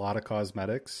have a lot of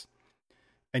cosmetics,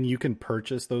 and you can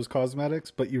purchase those cosmetics,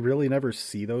 but you really never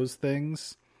see those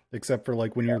things except for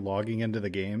like when you're logging into the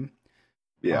game.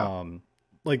 Yeah.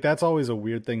 Like that's always a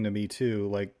weird thing to me too.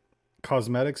 Like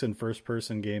cosmetics in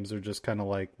first-person games are just kind of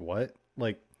like, what?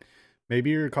 Like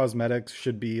maybe your cosmetics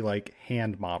should be like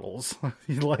hand models,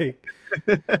 like,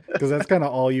 because that's kind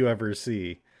of all you ever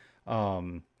see. At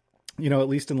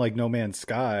least in like No Man's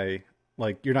Sky,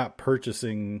 like you're not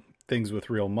purchasing things with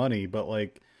real money, but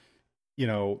like,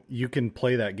 you can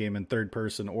play that game in third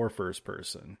person or first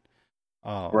person.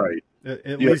 Right.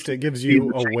 At least it gives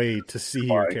you a way to see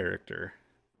your character.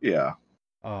 Yeah.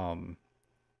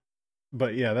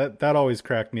 But yeah, that always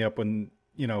cracked me up when,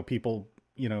 people,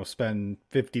 spend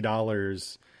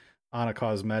 $50 on a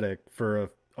cosmetic for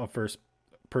a first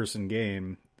person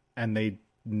game and they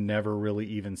never really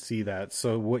even see that.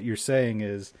 So what you're saying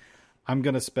is I'm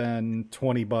going to spend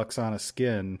 $20 on a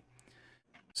skin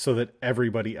so that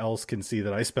everybody else can see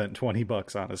that I spent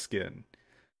 $20 on a skin.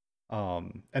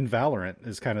 And Valorant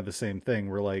is kind of the same thing.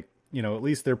 Where like, at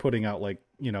least they're putting out like,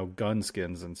 gun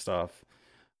skins and stuff,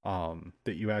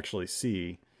 that you actually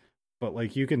see. But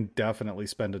like, you can definitely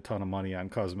spend a ton of money on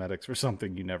cosmetics for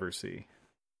something you never see.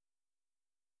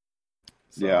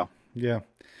 So, yeah.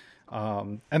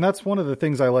 And that's one of the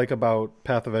things I like about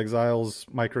Path of Exile's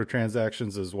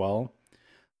microtransactions as well.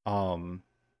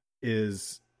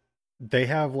 Is they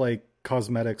have like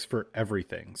cosmetics for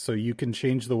everything. So you can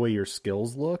change the way your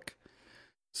skills look.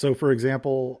 So for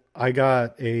example, I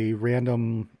got a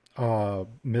random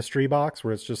mystery box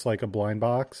where it's just like a blind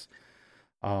box.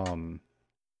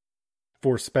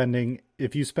 For spending,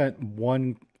 if you spent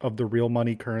one of the real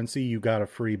money currency, you got a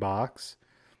free box.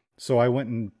 So I went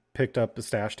and picked up a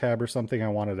stash tab or something I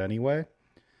wanted anyway.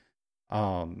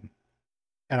 And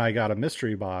I got a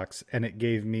mystery box and it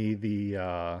gave me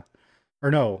I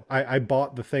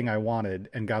bought the thing I wanted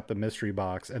and got the mystery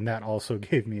box, and that also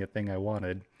gave me a thing I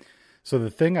wanted. So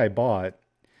the thing I bought,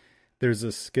 there's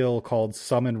a skill called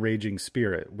Summon Raging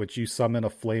Spirit, which you summon a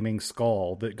flaming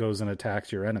skull that goes and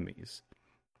attacks your enemies.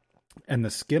 And the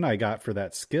skin I got for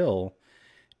that skill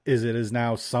it is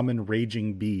now Summon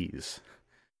Raging Bees.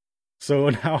 So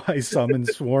now I summon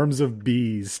swarms of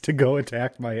bees to go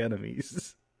attack my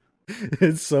enemies.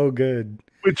 It's so good.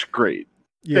 Which great.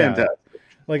 Yeah. Fantastic.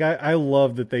 Like I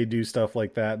love that they do stuff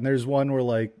like that. And there's one where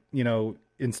like,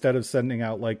 instead of sending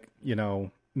out like,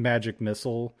 magic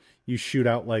missile, you shoot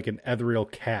out like an ethereal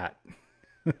cat.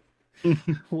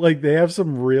 Like they have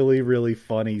some really, really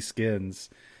funny skins.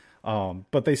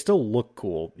 But they still look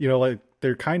cool. Like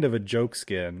they're kind of a joke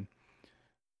skin,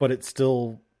 but it's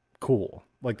still cool.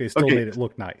 Like they still made it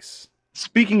look nice.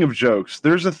 Speaking of jokes,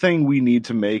 there's a thing we need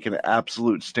to make an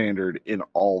absolute standard in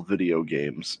all video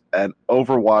games, and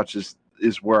Overwatch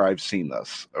is where I've seen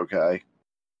this, okay?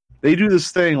 They do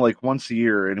this thing like once a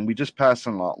year, and we just passed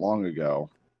it not long ago,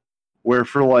 where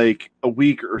for like a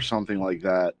week or something like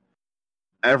that,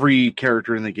 every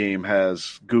character in the game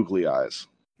has googly eyes.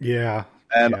 Yeah.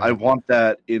 And I want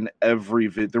that in every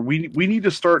video. We need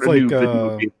to start new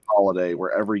video game holiday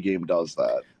where every game does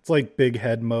that. It's like Big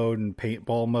Head mode and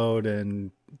Paintball mode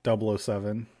and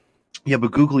 007. Yeah,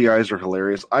 but googly eyes are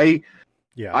hilarious. I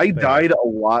died a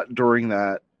lot during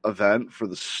that event for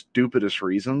the stupidest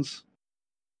reasons.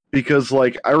 Because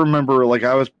like I remember like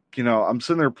I was, I'm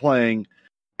sitting there playing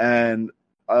and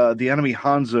the enemy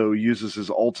Hanzo uses his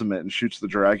ultimate and shoots the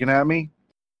dragon at me.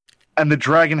 And the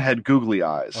dragon had googly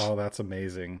eyes. Oh, that's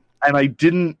amazing. And I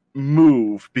didn't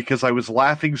move because I was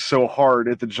laughing so hard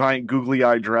at the giant googly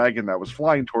eye dragon that was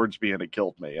flying towards me and it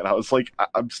killed me. And I was like,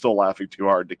 I'm still laughing too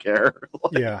hard to care.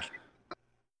 Yeah.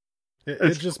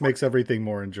 It just makes everything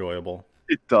more enjoyable.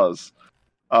 It does.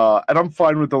 And I'm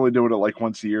fine with only doing it like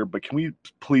once a year, but can we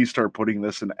please start putting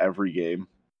this in every game?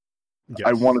 Yes.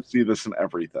 I want to see this in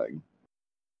everything.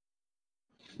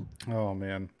 Oh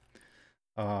man.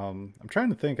 I'm trying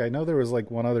to think. I know there was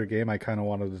like one other game I kind of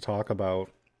wanted to talk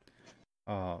about.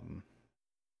 So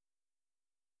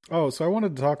I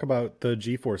wanted to talk about the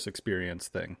GeForce Experience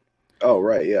thing. Oh,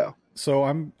 right, yeah. So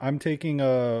I'm taking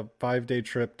a 5-day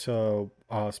trip to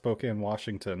Spokane,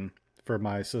 Washington for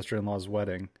my sister-in-law's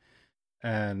wedding.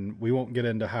 And we won't get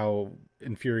into how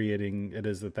infuriating it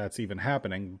is that that's even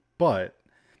happening, but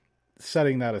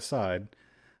setting that aside,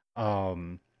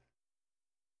 I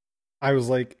was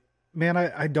like, man,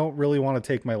 I don't really want to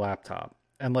take my laptop,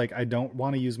 and like I don't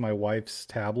want to use my wife's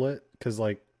tablet because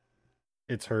like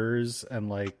it's hers, and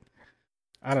like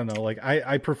I don't know, like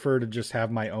I prefer to just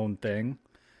have my own thing,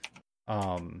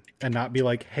 and not be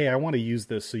like, hey, I want to use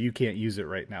this, so you can't use it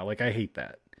right now. Like I hate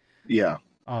that. Yeah.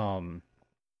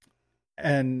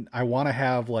 And I want to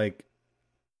have like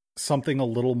something a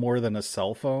little more than a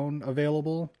cell phone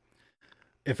available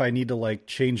if I need to like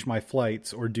change my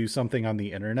flights or do something on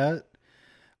the internet.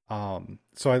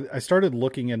 So I started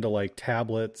looking into like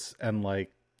tablets and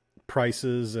like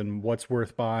prices and what's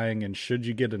worth buying and should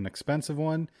you get an expensive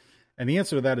one? And the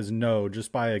answer to that is no,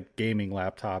 just buy a gaming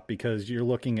laptop, because you're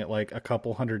looking at like a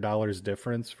couple $100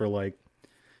 difference for like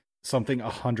something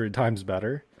 100 times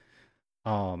better.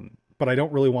 But I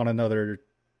don't really want another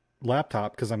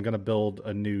laptop because I'm going to build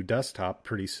a new desktop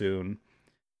pretty soon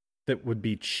that would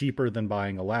be cheaper than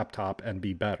buying a laptop and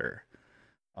be better.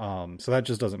 So that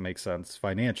just doesn't make sense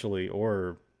financially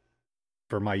or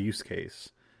for my use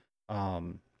case.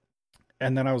 And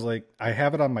then I was like, I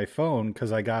have it on my phone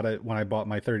because I got it when I bought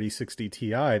my 3060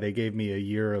 Ti. They gave me a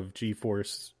year of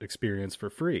GeForce Experience for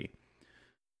free.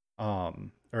 Or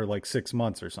like 6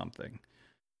 months or something.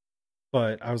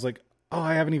 But I was like, oh,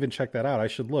 I haven't even checked that out. I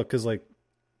should look, because like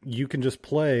you can just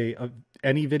play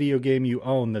any video game you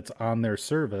own that's on their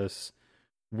service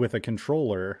with a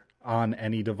controller on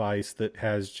any device that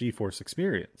has GeForce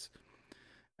Experience.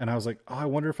 And I was like, oh, I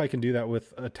wonder if I can do that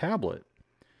with a tablet.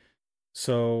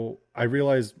 So I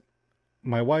realized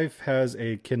my wife has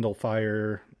a Kindle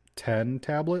Fire 10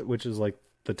 tablet, which is like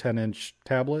the 10-inch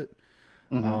tablet.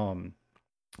 Mm-hmm.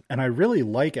 And I really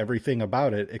like everything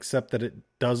about it, except that it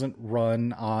doesn't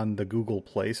run on the Google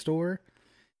Play Store.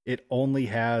 It only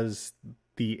has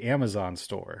the Amazon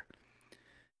store.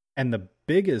 And the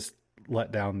biggest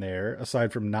letdown there,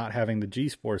 aside from not having the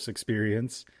GeForce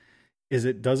Experience, is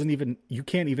it doesn't even, you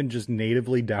can't even just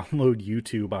natively download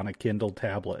YouTube on a Kindle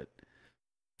tablet,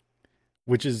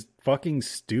 which is fucking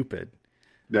stupid.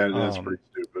 That's pretty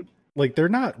stupid. Like, they're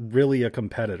not really a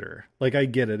competitor. Like, I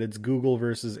get it. It's Google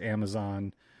versus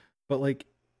Amazon. But, like,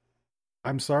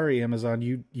 I'm sorry, Amazon,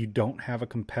 you don't have a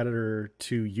competitor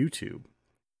to YouTube.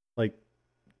 Like,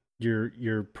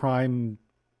 your Prime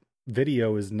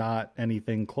Video is not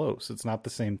anything close. It's not the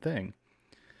same thing.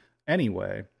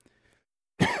 Anyway,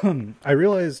 I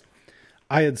realized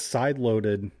I had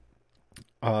sideloaded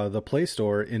the Play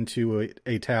Store into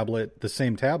a tablet, the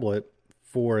same tablet,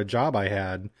 for a job I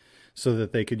had, so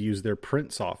that they could use their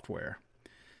print software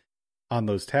on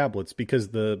those tablets, because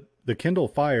the Kindle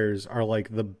Fires are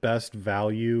like the best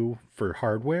value for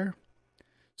hardware.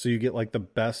 So you get like the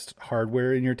best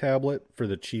hardware in your tablet for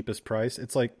the cheapest price.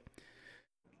 It's like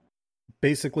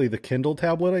basically the Kindle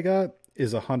tablet I got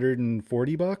is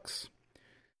 $140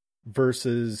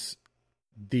 versus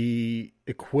the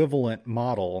equivalent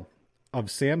model of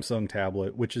Samsung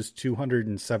tablet, which is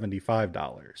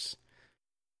 $275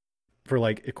 for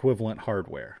like equivalent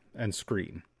hardware and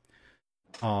screen.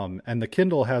 And the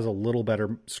Kindle has a little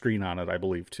better screen on it, I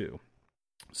believe, too.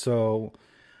 So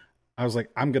I was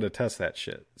like, I'm going to test that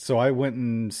shit. So I went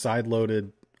and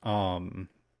sideloaded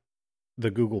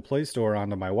the Google Play Store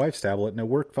onto my wife's tablet, and it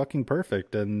worked fucking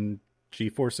perfect. And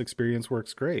GeForce Experience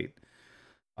works great.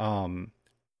 So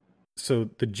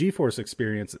the GeForce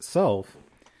Experience itself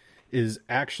is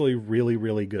actually really,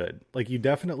 really good. Like, you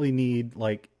definitely need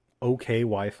like okay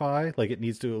Wi-Fi. Like, it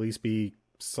needs to at least be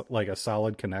like a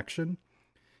solid connection,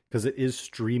 because it is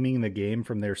streaming the game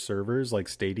from their servers like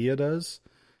Stadia does,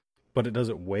 but it does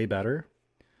it way better.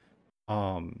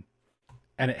 And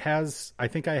it has, I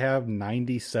think I have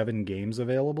 97 games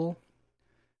available.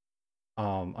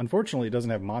 Unfortunately, it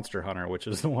doesn't have Monster Hunter, which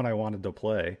is the one I wanted to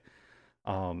play.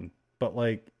 But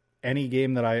like any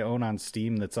game that I own on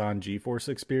Steam that's on GeForce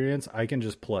Experience, I can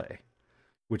just play,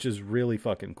 which is really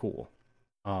fucking cool.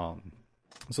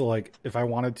 So like if I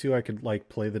wanted to, I could like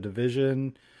play The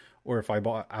Division, or if I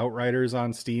bought Outriders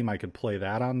on Steam, I could play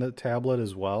that on the tablet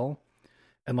as well.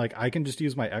 And like I can just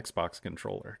use my Xbox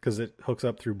controller because it hooks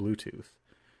up through Bluetooth.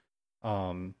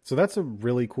 So that's a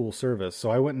really cool service. So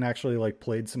I went and actually like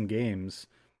played some games,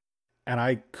 and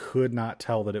I could not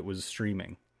tell that it was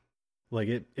streaming. Like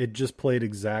it just played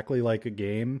exactly like a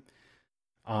game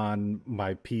on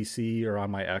my PC or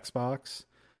on my Xbox.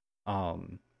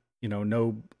 Um,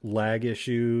 no lag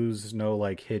issues, no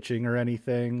like hitching or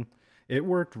anything. It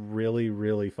worked really,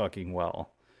 really fucking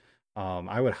well.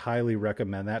 I would highly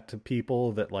recommend that to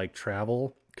people that like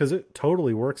travel because it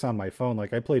totally works on my phone.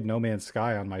 Like I played No Man's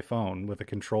Sky on my phone with a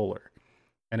controller,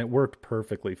 and it worked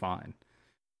perfectly fine.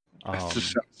 It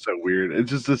just sounds so weird.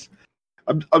 It's just this.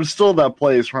 I'm still in that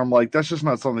place where I'm like, that's just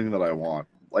not something that I want.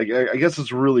 Like, I guess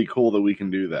it's really cool that we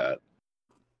can do that,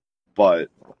 but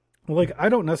like I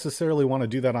don't necessarily want to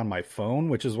do that on my phone,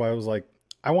 which is why I was like,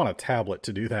 I want a tablet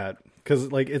to do that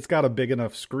because like it's got a big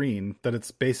enough screen that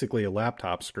it's basically a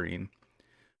laptop screen.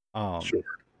 Sure.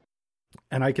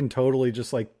 And I can totally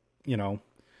just like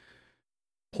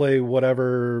play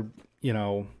whatever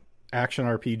action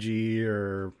RPG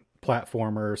or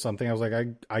platformer or something. I was like,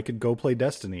 I could go play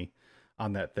Destiny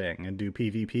on that thing and do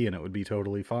PvP, and it would be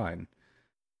totally fine.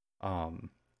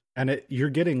 And you're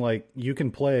getting like you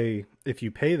can play if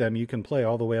you pay them, you can play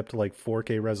all the way up to like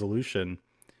 4K resolution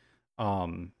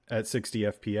at 60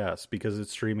 FPS because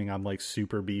it's streaming on like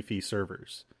super beefy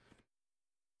servers.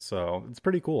 So it's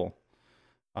pretty cool.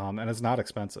 And it's not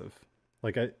expensive.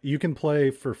 Like you can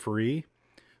play for free,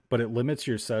 but it limits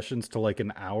your sessions to like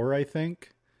an hour, I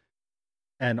think,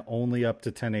 and only up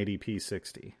to 1080p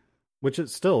 60, which it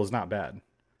still is not bad.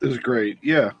 It's great,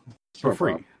 yeah, For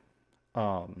free.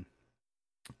 And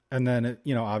then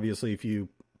obviously if you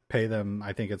pay them,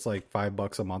 I think it's like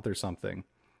 $5 a month or something.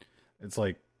 It's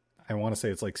like I want to say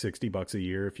it's like $60 a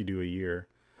year if you do a year.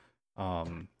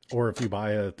 Or if you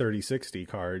buy a 3060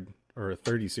 card or a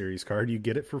 30 series card, you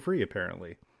get it for free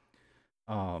apparently.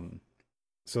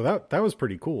 So that was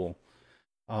pretty cool.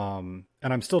 And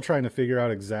I'm still trying to figure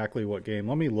out exactly what game.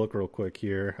 Let me look real quick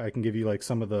here. I can give you like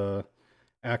some of the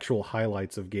actual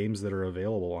highlights of games that are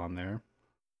available on there.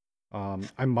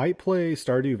 I might play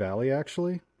Stardew Valley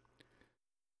actually.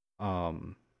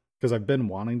 Because I've been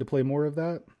wanting to play more of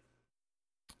that.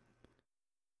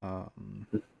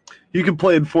 You can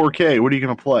play in 4K. What are you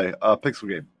going to play? Pixel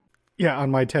game. Yeah,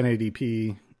 on my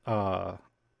 1080p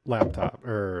laptop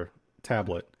or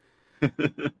tablet.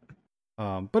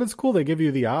 But it's cool they give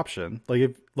you the option.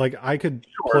 Like I could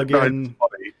plug in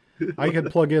I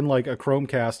could plug in like a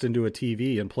Chromecast into a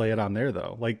TV and play it on there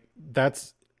though. Like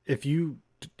that's if you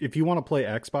want to play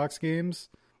Xbox games,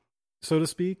 so to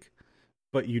speak,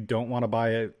 but you don't want to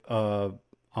buy a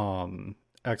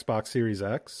Xbox Series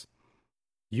X,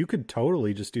 you could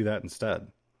totally just do that instead.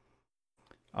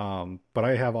 But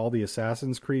I have all the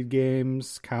Assassin's Creed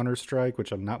games, Counter-Strike,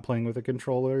 which I'm not playing with a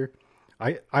controller.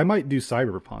 I might do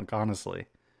Cyberpunk, honestly.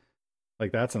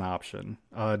 Like, that's an option.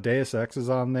 Deus Ex is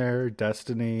on there,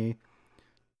 Destiny,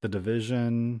 The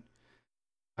Division.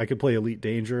 I could play Elite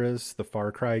Dangerous, the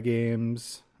Far Cry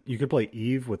games. You could play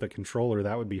Eve with a controller.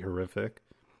 That would be horrific.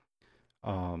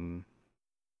 Playing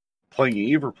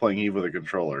Eve or playing Eve with a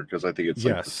controller? Because I think it's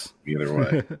yes. Either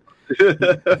way.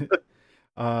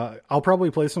 I'll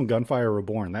probably play some Gunfire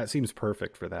Reborn. That seems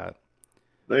perfect for that.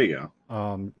 There you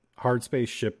go. Hardspace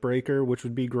Shipbreaker, which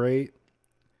would be great.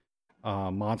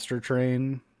 Monster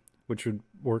Train, which would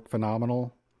work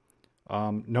phenomenal.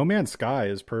 No Man's Sky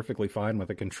is perfectly fine with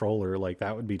a controller. Like,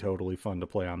 that would be totally fun to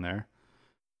play on there.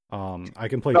 I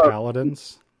can play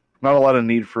Paladins. Not a lot of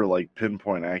need for like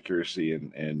pinpoint accuracy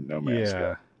in No Man's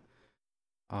Sky.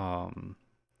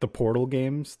 The Portal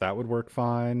games, that would work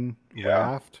fine.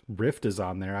 Yeah. Rift is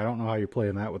on there. I don't know how you're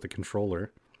playing that with a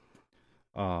controller.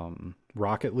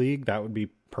 Rocket League, that would be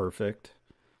perfect.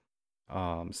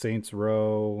 Saints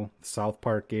Row, South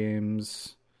Park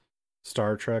games,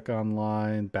 Star Trek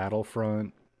Online,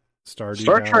 Battlefront, Stardew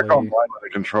Valley. Trek Online with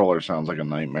a controller sounds like a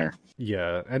nightmare.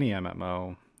 Yeah, any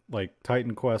MMO. Like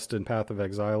Titan Quest and Path of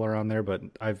Exile are on there, but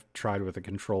I've tried with a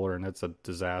controller and it's a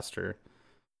disaster.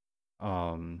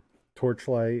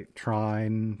 Torchlight,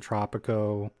 Trine,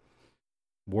 Tropico,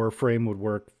 Warframe would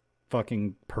work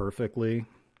fucking perfectly.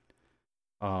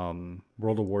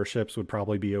 World of Warships would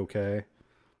probably be okay.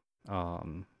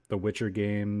 The Witcher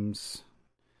games,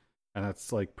 and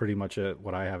that's like pretty much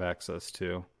what I have access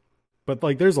to. But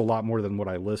like there's a lot more than what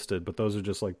I listed, but those are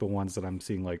just like the ones that I'm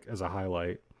seeing like as a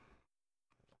highlight.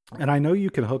 And I know you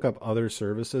can hook up other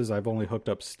services. I've only hooked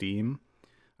up Steam.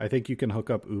 I think you can hook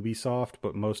up Ubisoft,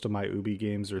 but most of my Ubi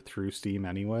games are through Steam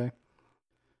anyway.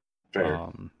 Fair.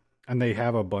 And they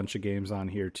have a bunch of games on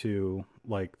here too,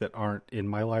 like that aren't in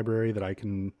my library that I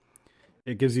can.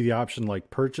 It gives you the option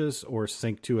like purchase or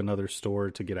sync to another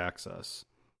store to get access.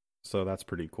 So that's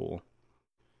pretty cool.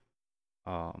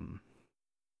 But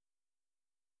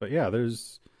yeah,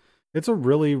 it's a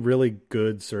really, really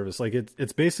good service. Like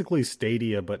it's basically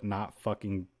Stadia, but not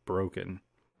fucking broken.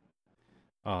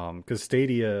 Because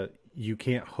Stadia, you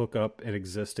can't hook up an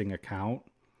existing account.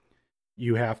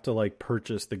 You have to like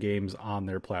purchase the games on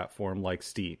their platform, like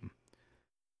Steam.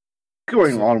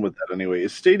 Going on with that anyway,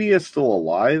 is Stadia still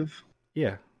alive?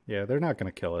 Yeah, they're not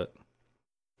going to kill it.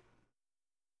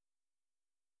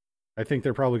 I think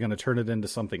they're probably going to turn it into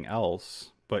something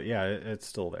else, but yeah, it's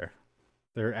still there.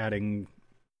 They're adding,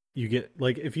 you get,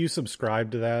 like, if you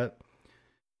subscribe to that,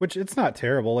 which it's not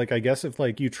terrible. Like, I guess if,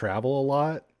 like, you travel a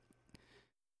lot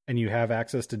and you have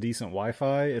access to decent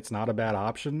Wi-Fi, it's not a bad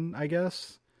option, I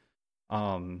guess.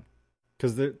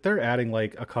 Because they're adding,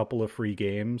 like, a couple of free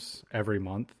games every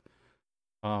month.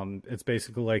 It's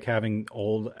basically like having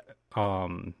old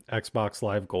Xbox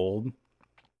Live Gold,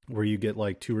 where you get,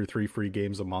 like, 2 or 3 free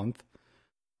games a month.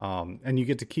 And you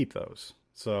get to keep those.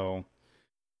 So,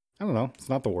 I don't know. It's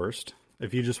not the worst.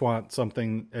 If you just want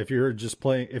something, if you're just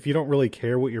playing, if you don't really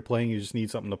care what you're playing, you just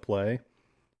need something to play.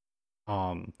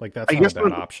 Like that's not a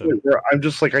bad option. I'm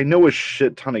just like, I know a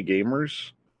shit ton of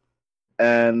gamers,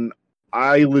 and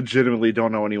I legitimately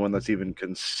don't know anyone that's even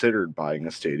considered buying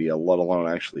a Stadia, let alone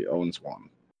actually owns one.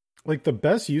 Like the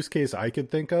best use case I could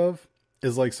think of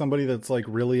is like somebody that's like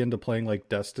really into playing like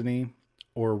Destiny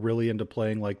or really into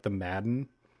playing like the Madden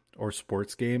or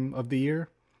sports game of the year.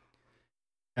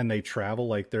 And they travel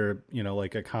like they're, you know,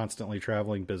 like a constantly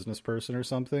traveling business person or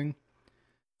something.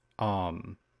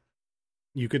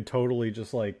 You could totally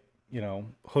just like, you know,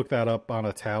 hook that up on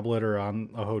a tablet or on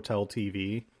a hotel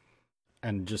TV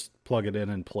and just plug it in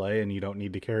and play, and you don't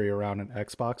need to carry around an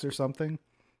Xbox or something.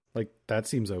 Like that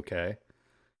seems okay.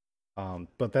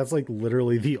 But that's like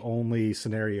literally the only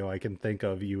scenario I can think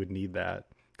of you would need that.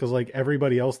 Because like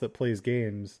everybody else that plays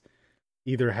games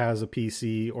either has a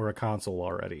PC or a console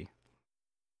already.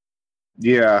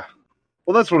 Yeah.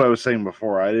 Well, that's what I was saying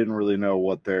before. I didn't really know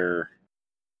what their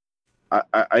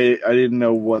I didn't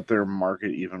know what their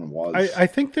market even was. I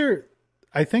think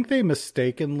they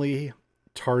mistakenly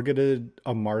targeted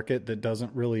a market that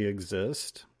doesn't really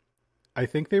exist. I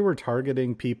think they were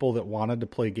targeting people that wanted to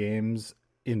play games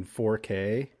in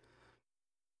 4K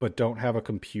but don't have a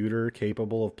computer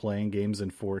capable of playing games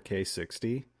in 4K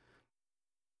 60.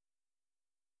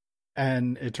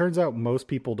 And it turns out most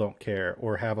people don't care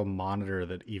or have a monitor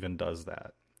that even does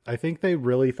that. I think they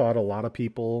really thought a lot of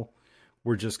people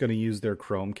were just going to use their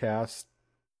Chromecast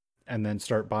and then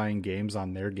start buying games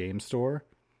on their game store.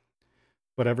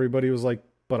 But everybody was like,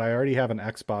 but I already have an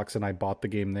Xbox and I bought the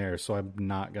game there, so I'm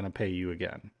not going to pay you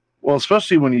again. Well,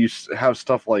 especially when you have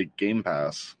stuff like Game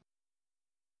Pass,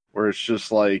 where it's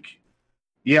just like,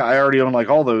 yeah, I already own like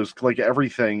all those, like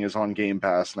everything is on Game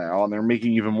Pass now, and they're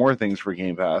making even more things for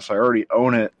Game Pass. I already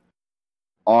own it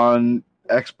on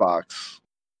Xbox.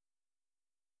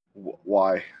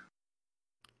 Why?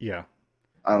 Yeah.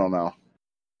 I don't know.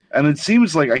 And it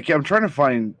seems like I'm trying to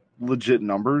find legit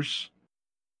numbers,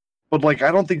 but like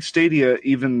I don't think Stadia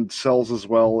even sells as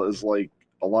well as like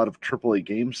a lot of AAA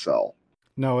games sell.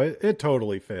 No, it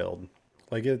totally failed.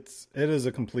 Like it is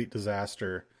a complete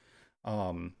disaster.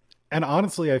 And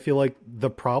honestly, I feel like the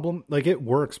problem, like it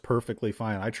works perfectly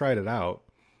fine. I tried it out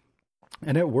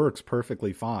and it works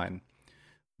perfectly fine.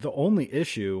 The only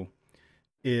issue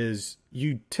is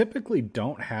you typically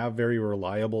don't have very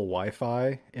reliable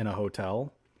Wi-Fi in a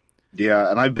hotel. Yeah,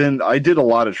 and I did a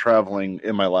lot of traveling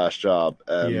in my last job,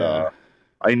 and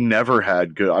I never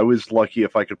had good. I was lucky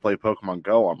if I could play Pokemon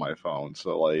Go on my phone.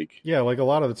 So like, yeah, like a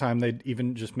lot of the time they'd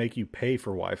even just make you pay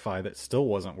for Wi-Fi that still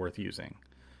wasn't worth using.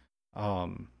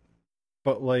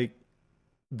 But like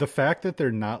the fact that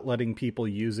they're not letting people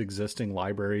use existing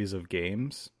libraries of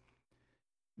games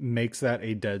makes that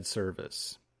a dead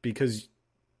service, because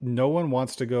no one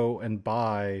wants to go and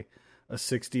buy a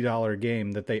 $60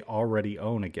 game that they already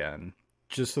own again,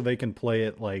 just so they can play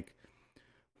it like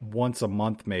once a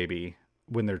month, maybe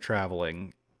when they're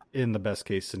traveling in the best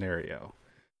case scenario.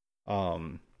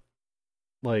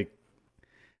 Like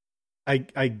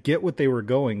I get what they were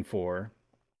going for,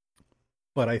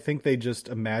 but I think they just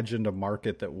imagined a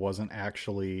market that wasn't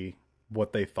actually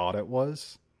what they thought it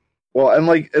was. Well,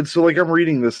 and so I'm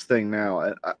reading this thing now,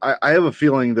 and I have a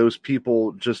feeling those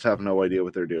people just have no idea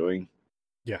what they're doing.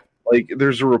 Yeah. Like,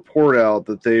 there's a report out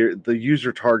that the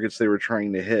user targets they were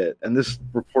trying to hit, and this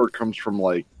report comes from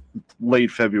like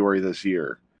late February this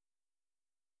year,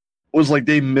 was like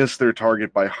they missed their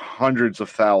target by hundreds of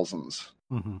thousands.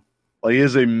 Mm-hmm. Like, it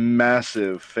is a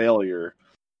massive failure.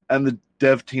 And the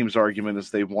dev team's argument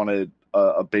is they wanted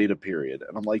a beta period.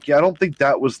 And I'm like, yeah, I don't think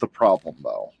that was the problem,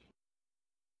 though.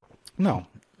 No.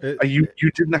 You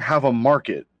didn't have a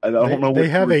market. I don't know. They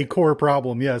have a core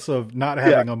problem, yes, of not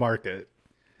having a market.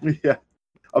 Yeah,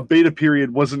 a beta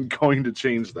period wasn't going to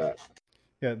change that.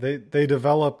 Yeah, they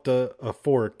developed a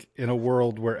fork in a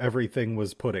world where everything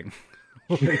was pudding.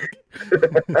 I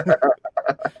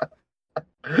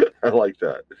like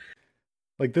that.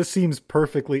 Like, this seems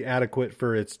perfectly adequate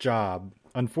for its job.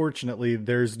 Unfortunately,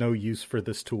 there's no use for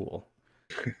this tool.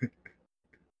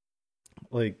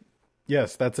 Like,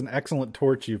 yes, that's an excellent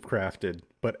torch you've crafted,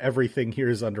 but everything here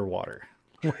is underwater.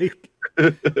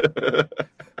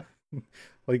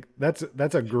 Like, that's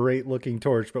a great looking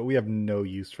torch, but we have no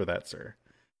use for that, sir.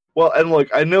 Well, and look,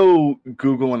 I know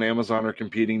Google and Amazon are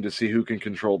competing to see who can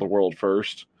control the world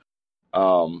first.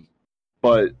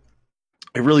 But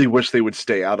I really wish they would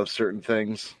stay out of certain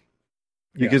things.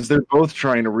 Because they're both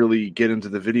trying to really get into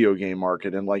the video game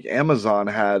market. And like Amazon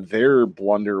had their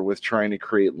blunder with trying to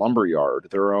create Lumberyard,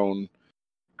 their own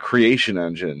creation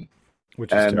engine.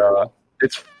 Which is terrible.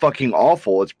 It's fucking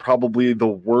awful. It's probably the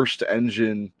worst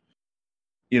engine,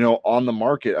 on the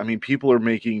market. I mean, people are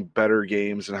making better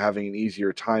games and having an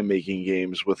easier time making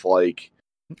games with like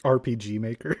RPG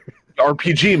Maker.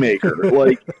 RPG Maker.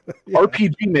 Like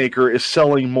RPG Maker is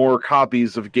selling more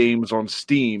copies of games on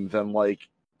Steam than like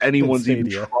anyone's even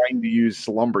trying to use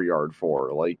Lumberyard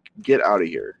for. Like, get out of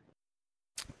here.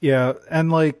 Yeah,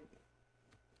 and like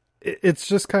it's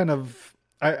just kind of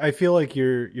I feel like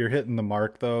you're hitting the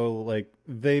mark though. Like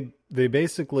they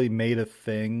basically made a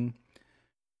thing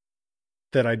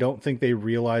that I don't think they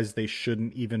realized they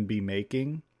shouldn't even be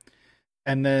making.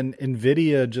 And then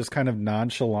Nvidia just kind of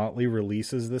nonchalantly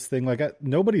releases this thing. Like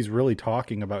nobody's really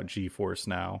talking about GeForce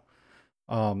now.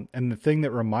 And the thing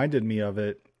that reminded me of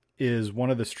it is one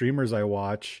of the streamers I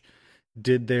watch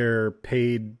did their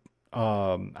paid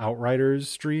Outriders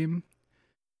stream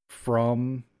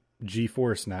from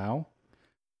GeForce Now.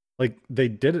 Like they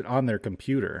did it on their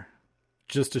computer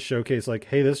just to showcase like,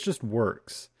 hey, this just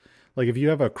works. Like if you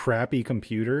have a crappy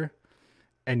computer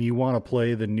and you want to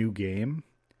play the new game,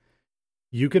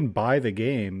 you can buy the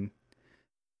game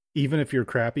even if your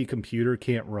crappy computer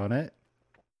can't run it,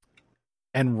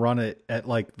 and run it at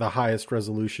like the highest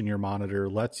resolution your monitor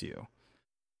lets you.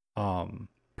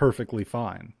 Perfectly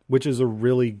fine, which is a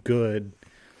really good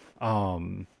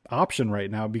option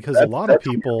right now because a lot of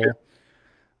people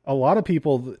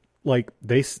like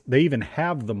they even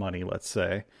have the money, let's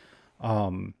say.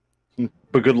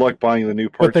 But good luck buying the new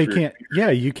parts. But they can't. Yeah,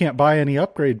 you can't buy any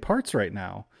upgrade parts right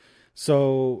now.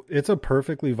 So it's a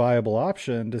perfectly viable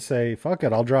option to say, fuck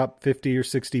it, I'll drop $50 or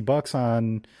 $60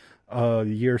 on a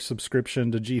year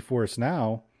subscription to GeForce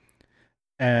Now,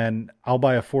 and I'll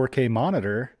buy a 4K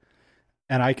monitor,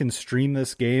 and I can stream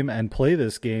this game and play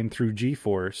this game through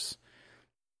GeForce,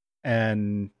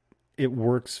 and it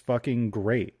works fucking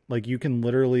great. Like you can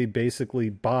literally basically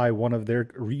you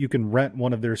can rent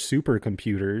one of their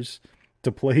supercomputers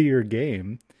to play your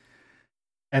game,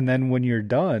 and then when you're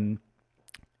done,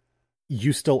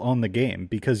 you still own the game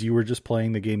because you were just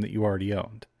playing the game that you already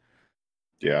owned.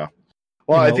 Yeah.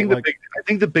 Well, I think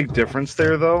the big difference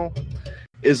there though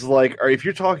is like, or if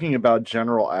you're talking about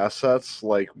general assets,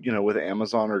 like, with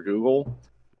Amazon or Google,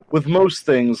 with most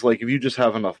things, like if you just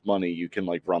have enough money, you can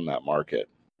like run that market.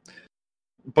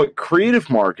 But creative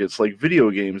markets like video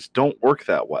games don't work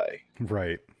that way.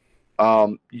 Right.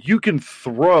 You can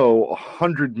throw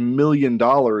 $100 million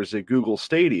at Google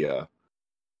Stadia.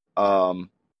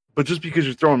 But just because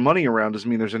you're throwing money around doesn't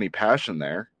mean there's any passion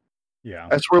there. Yeah.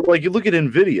 That's where, like, you look at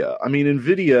NVIDIA. I mean,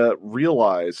 NVIDIA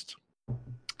realized,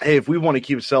 hey, if we want to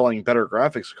keep selling better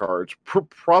graphics cards,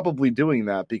 probably doing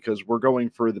that because we're going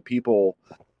for the people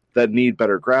that need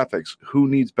better graphics. Who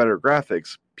needs better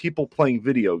graphics? People playing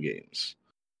video games.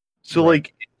 So,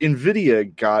 like,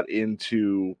 NVIDIA got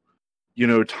into,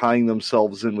 tying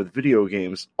themselves in with video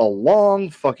games a long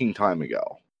fucking time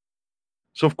ago.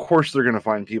 So, of course, they're going to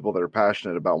find people that are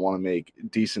passionate about want to make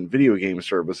decent video game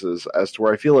services, as to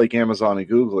where I feel like Amazon and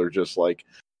Google are just like,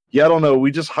 yeah, I don't know,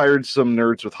 we just hired some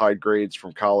nerds with high grades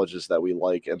from colleges that we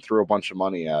like and threw a bunch of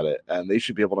money at it, and they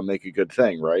should be able to make a good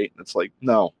thing, right? It's like,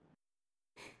 no.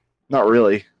 Not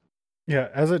really. Yeah,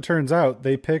 as it turns out,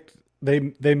 they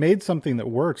made something that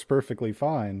works perfectly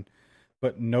fine,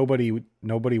 but nobody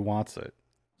wants it.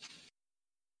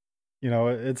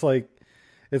 It's like,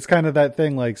 it's kind of that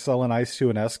thing like selling ice to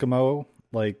an Eskimo.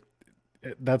 Like,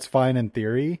 that's fine in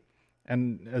theory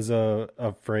and as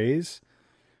a phrase,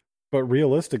 but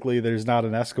realistically, there's not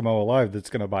an Eskimo alive that's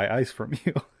going to buy ice from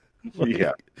you.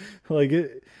 Like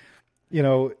it,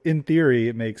 in theory,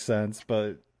 it makes sense,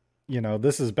 but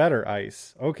this is better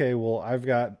ice. Okay, well,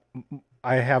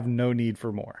 I have no need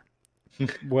for more,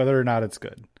 whether or not it's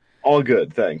good. All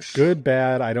good, thanks. Good,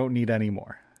 bad. I don't need any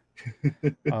more.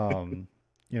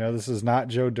 This is not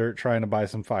Joe Dirt trying to buy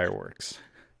some fireworks.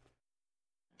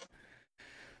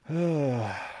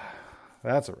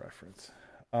 That's a reference.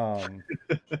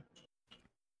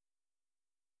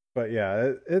 But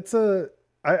yeah,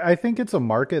 I think it's a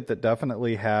market that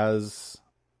definitely has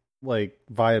like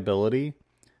viability,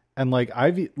 and like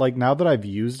now that I've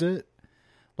used it,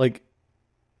 like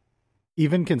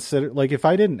even consider like if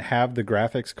I didn't have the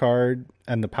graphics card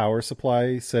and the power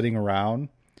supply sitting around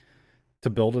to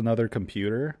build another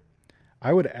computer,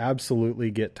 I would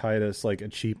absolutely get Titus like a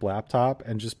cheap laptop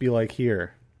and just be like,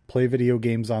 here, play video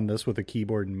games on this with a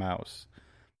keyboard and mouse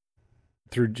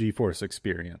through GeForce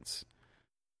Experience.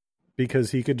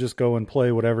 Because he could just go and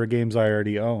play whatever games I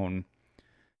already own,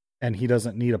 and he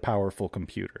doesn't need a powerful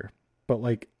computer. But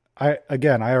like I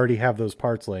already have those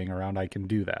parts laying around. I can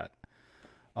do that.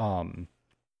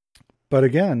 But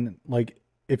again, like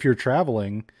if you're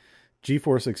traveling,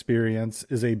 GeForce Experience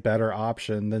is a better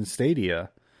option than Stadia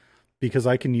because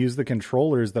I can use the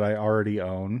controllers that I already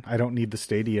own. I don't need the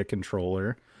Stadia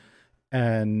controller,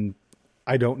 and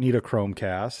I don't need a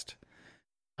Chromecast.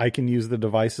 I can use the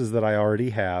devices that I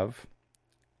already have,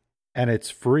 and it's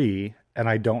free, and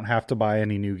I don't have to buy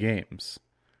any new games.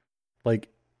 Like,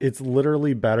 it's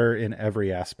literally better in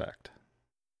every aspect.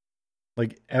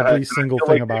 Like, every single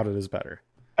thing about it is better.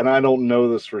 And I don't know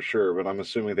this for sure, but I'm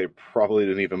assuming they probably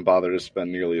didn't even bother to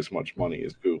spend nearly as much money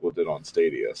as Google did on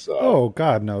Stadia. So, oh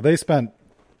God, no!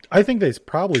 I think they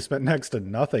probably spent next to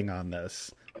nothing on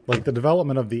this. Like the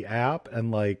development of the app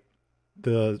and like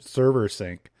the server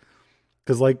sync,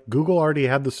 because like Google already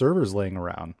had the servers laying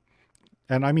around,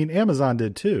 and I mean Amazon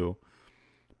did too,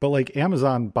 but like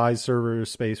Amazon buys server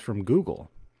space from Google,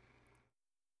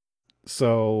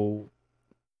 so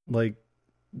like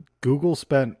Google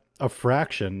spent a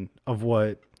fraction of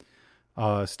what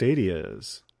Stadia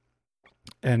is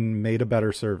and made a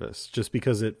better service just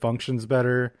because it functions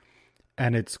better,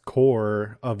 and its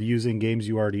core of using games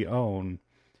you already own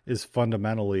is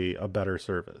fundamentally a better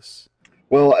service.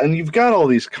 Well, and you've got all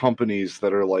these companies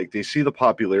that are like, they see the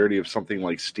popularity of something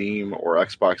like Steam or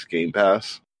Xbox Game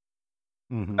Pass,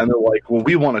 and they're like, well,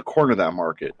 we want to corner that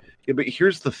market. Yeah, but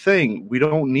here's the thing, we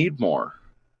don't need more.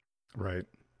 Right.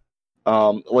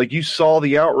 Like you saw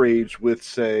the outrage with,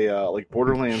 say, like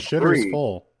Borderlands 3,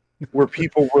 full. where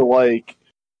people were like,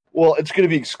 well, it's going to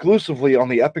be exclusively on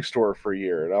the Epic Store for a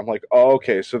year. And I'm like, oh,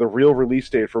 okay, so the real release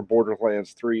date for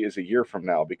Borderlands 3 is a year from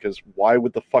now, because why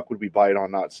would the fuck would we buy it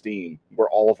on not Steam, where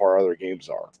all of our other games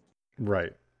are?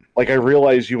 Right. Like, I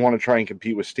realize you want to try and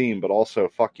compete with Steam, but also,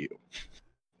 fuck you.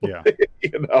 Yeah.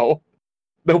 You know?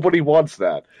 Nobody wants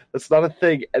that. That's not a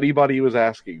thing anybody was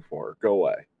asking for. Go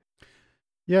away.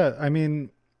 Yeah, I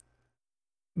mean,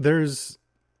 there's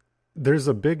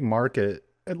a big market.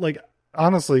 Like,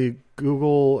 honestly,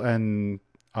 Google and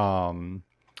or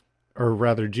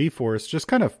rather GeForce just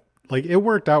kind of like it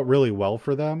worked out really well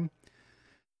for them,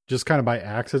 just kind of by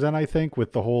accident, I think,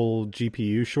 with the whole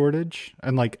GPU shortage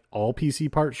and like all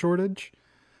PC part shortage.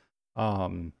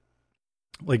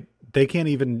 Like they can't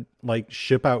even like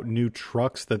ship out new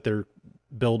trucks that they're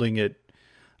building at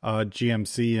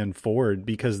GMC and Ford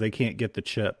because they can't get the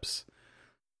chips.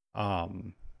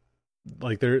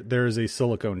 Like there is a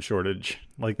silicone shortage.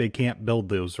 Like they can't build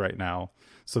those right now.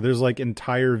 So there's like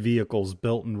entire vehicles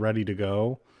built and ready to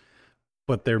go,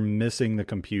 but they're missing the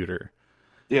computer.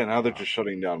 Yeah, now they're just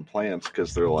shutting down plants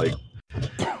because they're like,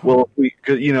 well,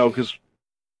 because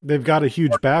they've got a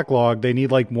huge backlog. They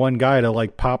need like one guy to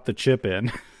like pop the chip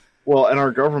in. Well, and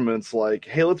our government's like,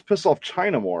 hey, let's piss off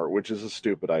China more, which is a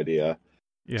stupid idea.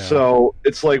 Yeah. So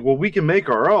it's like, well, we can make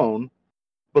our own,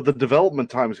 but the development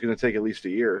time is going to take at least a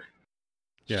year.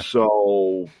 Yeah.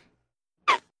 So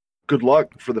good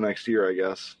luck for the next year, I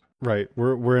guess. Right.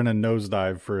 We're in a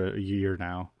nosedive for a year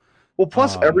now. Well,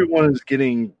 plus everyone is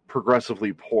getting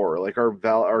progressively poor. Like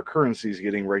our currency is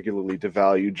getting regularly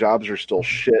devalued. Jobs are still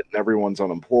shit, and everyone's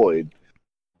unemployed.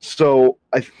 So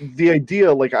the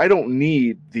idea, like, I don't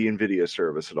need the NVIDIA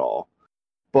service at all.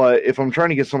 But if I'm trying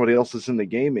to get somebody else that's in the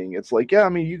gaming, it's like, yeah, I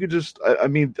mean, you could just,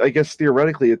 I guess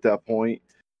theoretically at that point,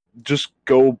 just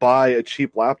go buy a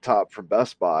cheap laptop from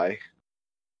Best Buy,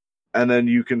 and then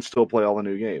you can still play all the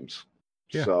new games.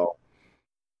 Yeah. So,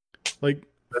 like,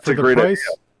 that's a great idea.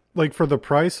 Like, for the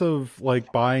price of,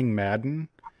 like, buying Madden,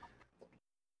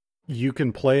 you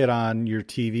can play it on your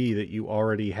TV that you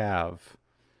already have.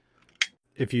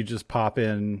 If you just pop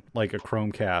in like a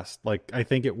Chromecast, like I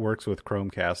think it works with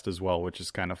Chromecast as well, which is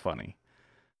kind of funny.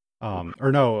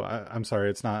 Or no, I'm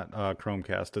sorry, it's not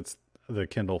Chromecast. It's the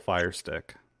Kindle Fire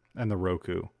Stick and the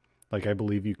Roku. Like I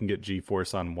believe you can get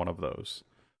GeForce on one of those.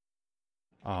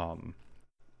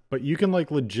 But you can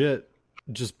like legit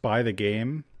just buy the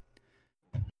game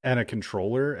and a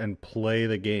controller and play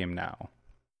the game now,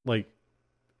 like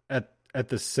at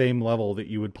the same level that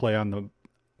you would play on the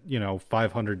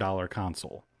 $500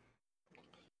 console.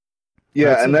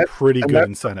 Yeah, that's a pretty good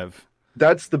incentive.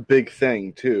 That's the big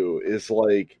thing too, is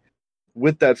like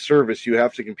with that service you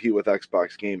have to compete with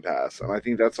Xbox Game Pass, and I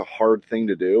think that's a hard thing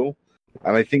to do,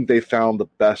 and I think they found the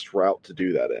best route to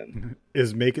do that in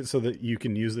is make it so that you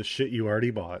can use the shit you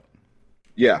already bought.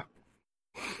 Yeah.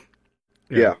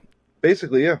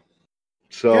 Basically, yeah.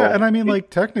 So yeah, and I mean, like,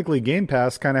 technically Game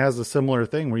Pass kind of has a similar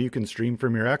thing where you can stream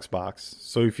from your Xbox.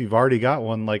 So if you've already got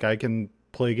one, like, I can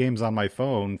play games on my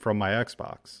phone from my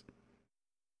Xbox.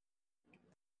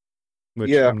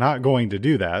 Which I'm not going to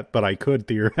do that, but I could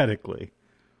theoretically.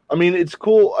 I mean, it's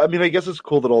cool. I mean, I guess it's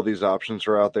cool that all these options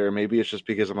are out there. Maybe it's just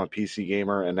because I'm a PC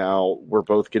gamer and now we're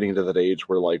both getting to that age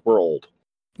where, like, we're old.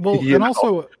 Well, and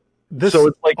also, this so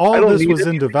it's like, all this was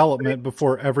in development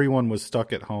before everyone was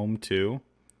stuck at home, too.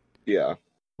 Yeah.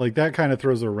 Like, that kind of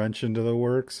throws a wrench into the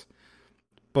works.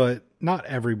 But not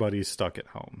everybody's stuck at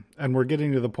home. And we're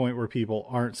getting to the point where people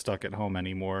aren't stuck at home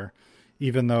anymore,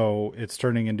 even though it's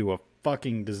turning into a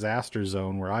fucking disaster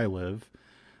zone where I live.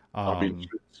 I mean,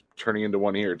 it's turning into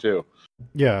one here, too.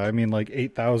 Yeah, I mean, like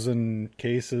 8,000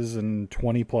 cases and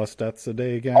 20 plus deaths a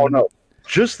day again. Oh, no.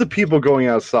 Just the people going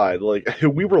outside. Like,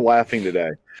 we were laughing today.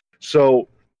 So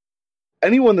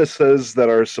anyone that says that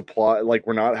our supply, like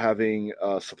we're not having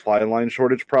a supply line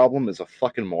shortage problem, is a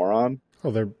fucking moron.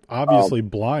 Oh, they're obviously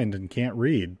blind and can't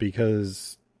read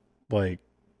because, like,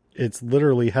 it's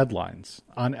literally headlines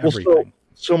on everything. Well,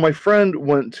 so my friend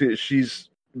she's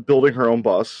building her own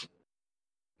bus.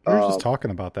 We were just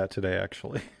talking about that today,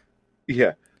 actually.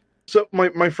 Yeah. So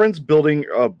my friend's building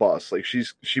a bus. Like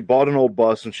she bought an old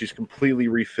bus and she's completely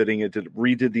refitting it,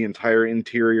 redid the entire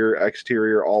interior,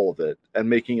 exterior, all of it, and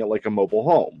making it like a mobile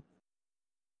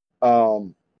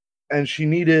home. And she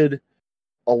needed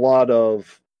a lot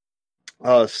of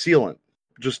sealant,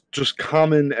 just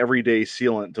common everyday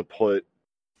sealant to put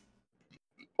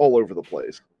all over the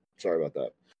place. Sorry about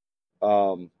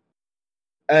that.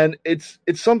 And it's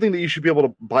something that you should be able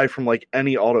to buy from like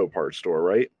any auto parts store,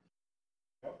 right?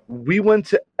 We went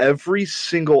to every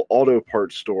single auto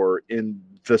parts store in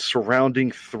the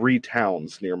surrounding 3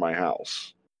 towns near my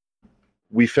house.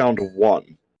 We found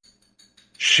one.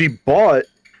 She bought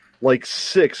like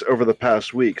 6 over the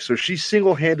past week, so she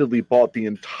single-handedly bought the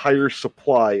entire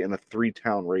supply in a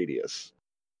 3-town radius.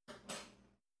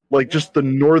 Like, just the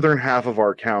northern half of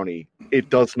our county, it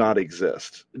does not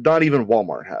exist. Not even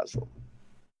Walmart has them.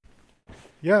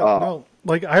 Yeah, no,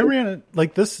 like I ran it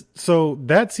like this, so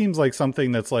that seems like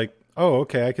something that's like, oh,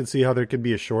 okay, I can see how there could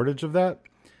be a shortage of that.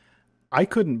 I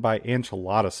couldn't buy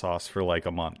enchilada sauce for like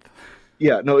a month.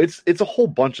 Yeah, no, it's a whole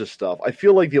bunch of stuff. I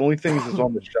feel like the only things that's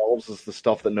on the shelves is the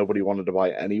stuff that nobody wanted to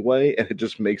buy anyway, and it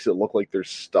just makes it look like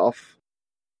there's stuff.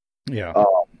 Yeah.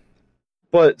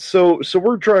 But so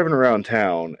we're driving around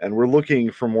town and we're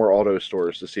looking for more auto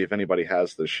stores to see if anybody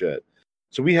has this shit.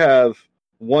 So we have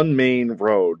one main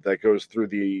road that goes through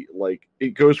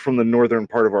it goes from the northern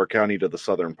part of our county to the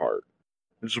southern part.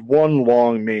 There's one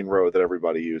long main road that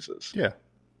everybody uses. Yeah.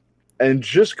 And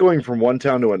just going from one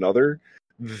town to another,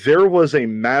 there was a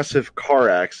massive car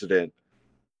accident,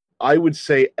 I would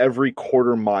say every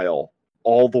quarter mile,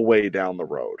 all the way down the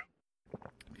road.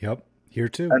 Yep. Here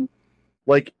too. And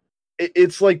like,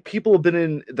 it's like people have been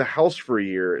in the house for a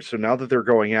year, so now that they're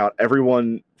going out,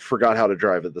 everyone forgot how to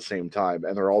drive at the same time,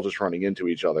 and they're all just running into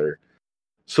each other.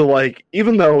 So, like,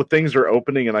 even though things are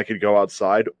opening and I could go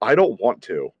outside, I don't want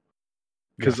to.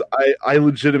 Because I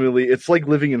legitimately, it's like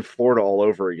living in Florida all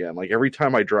over again. Like, every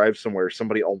time I drive somewhere,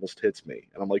 somebody almost hits me.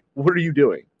 And I'm like, what are you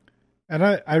doing? And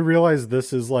I realize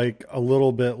this is, like, a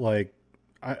little bit, like,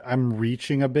 I'm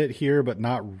reaching a bit here, but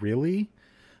not really.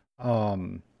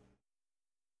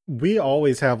 We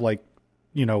always have, like,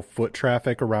 foot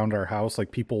traffic around our house,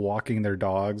 like people walking their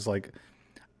dogs. Like,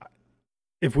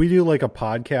 if we do like a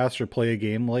podcast or play a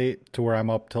game late to where I'm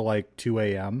up to like 2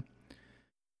 a.m.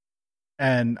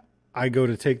 and I go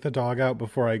to take the dog out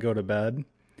before I go to bed,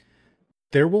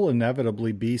 there will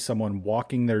inevitably be someone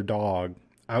walking their dog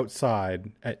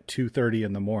outside at 2:30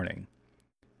 in the morning.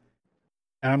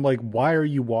 And I'm like, why are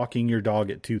you walking your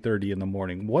dog at 2:30 in the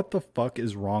morning? What the fuck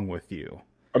is wrong with you?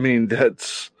 I mean,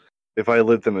 if I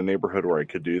lived in a neighborhood where I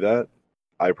could do that,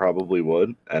 I probably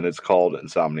would, and it's called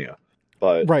insomnia.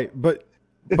 But right, but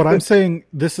I'm saying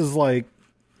this is like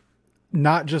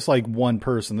not just like one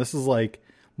person. This is like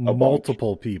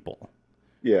multiple people.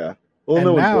 Yeah. Well,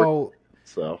 and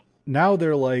now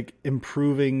they're like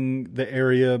improving the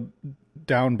area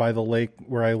down by the lake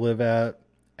where I live at.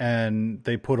 and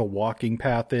they put a walking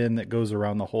path in that goes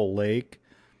around the whole lake.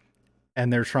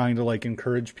 And they're trying to like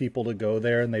encourage people to go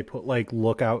there, and they put like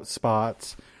lookout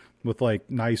spots with like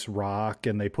nice rock,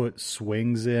 and they put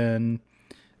swings in,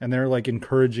 and they're like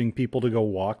encouraging people to go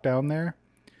walk down there.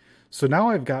 So now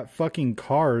I've got fucking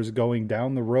cars going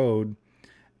down the road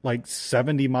like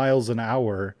 70 miles an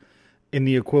hour in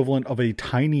the equivalent of a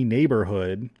tiny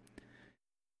neighborhood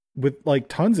with like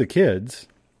tons of kids.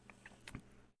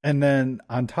 And then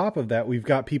on top of that, we've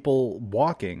got people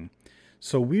walking.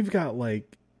 So we've got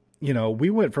like, you know, we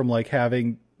went from like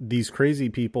having these crazy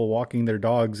people walking their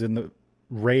dogs in the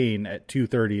rain at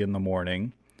 2:30 in the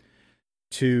morning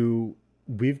to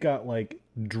we've got like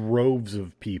droves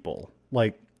of people.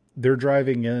 Like they're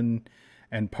driving in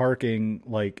and parking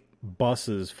like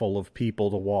buses full of people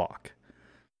to walk.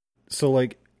 So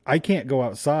like I can't go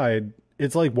outside.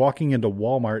 It's like walking into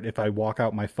Walmart if I walk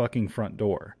out my fucking front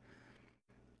door.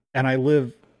 And I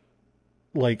live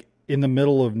like in the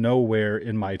middle of nowhere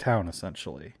in my town,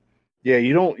 essentially. Yeah,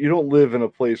 you don't live in a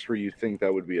place where you think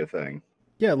that would be a thing.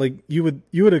 Yeah, like you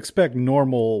would expect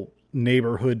normal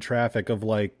neighborhood traffic of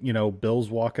like, you know,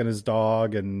 Bill's walking his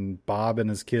dog and Bob and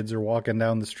his kids are walking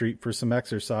down the street for some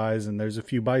exercise and there's a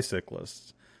few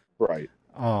bicyclists. Right.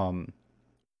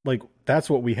 Like that's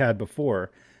what we had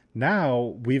before.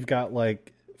 Now we've got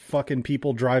like fucking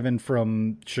people driving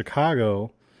from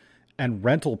Chicago and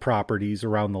rental properties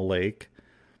around the lake.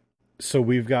 So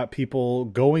we've got people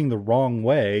going the wrong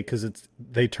way because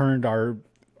they turned our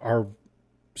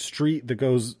street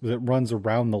that runs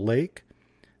around the lake.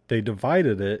 They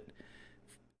divided it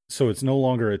so it's no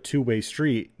longer a two-way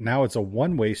street. Now it's a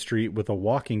one-way street with a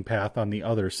walking path on the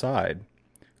other side,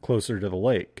 closer to the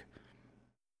lake.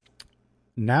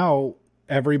 Now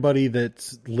everybody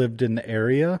that's lived in the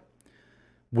area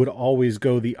would always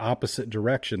go the opposite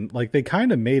direction. Like they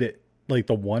kind of made it like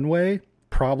the one way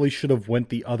probably should have went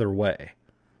the other way.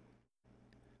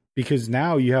 Because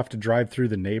now you have to drive through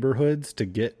the neighborhoods to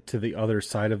get to the other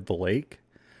side of the lake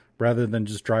rather than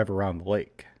just drive around the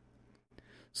lake.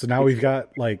 So now we've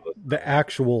got like the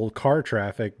actual car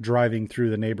traffic driving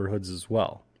through the neighborhoods as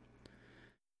well.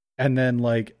 And then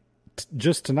like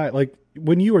just tonight, like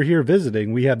when you were here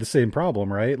visiting, we had the same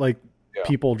problem, right? Like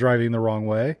people driving the wrong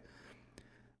way.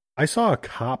 I saw a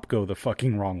cop go the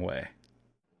fucking wrong way.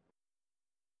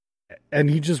 And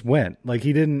he just went. Like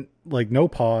he didn't, like no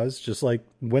pause, just like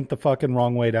went the fucking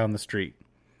wrong way down the street.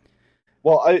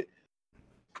 Well,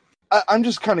 I'm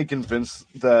just kind of convinced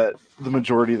that the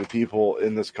majority of the people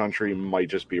in this country might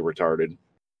just be retarded.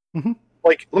 Mm-hmm.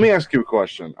 Like, let me ask you a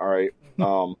question, all right?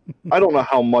 I don't know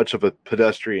how much of a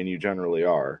pedestrian you generally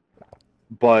are,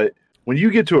 but when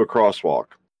you get to a crosswalk,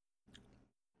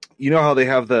 you know how they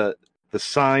have the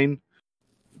sign?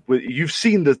 You've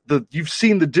seen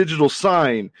the digital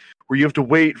sign where you have to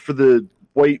wait for the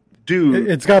white dude.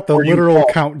 It's got the literal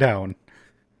countdown.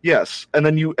 Yes, and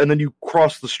then you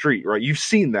cross the street, right? You've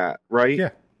seen that, right? Yeah.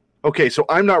 Okay, so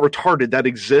I'm not retarded. That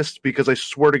exists because I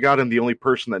swear to God I'm the only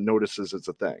person that notices it's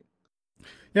a thing.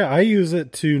 Yeah, I use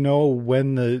it to know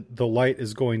when the light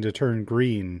is going to turn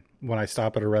green when I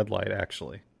stop at a red light,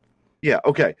 actually. Yeah,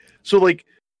 okay. So, like,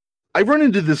 I run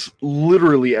into this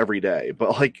literally every day,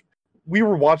 but, like, we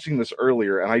were watching this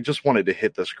earlier, and I just wanted to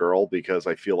hit this girl because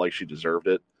I feel like she deserved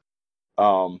it.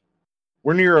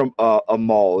 We're near a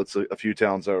mall. It's a few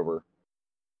towns over.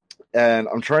 And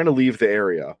I'm trying to leave the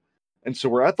area. And so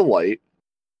we're at the light.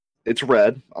 It's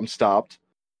red. I'm stopped.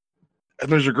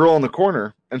 And there's a girl in the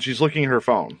corner, and she's looking at her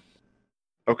phone.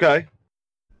 Okay?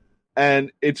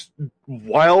 And it's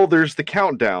while there's the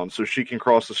countdown so she can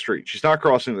cross the street. She's not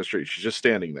crossing the street. She's just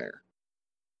standing there.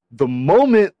 The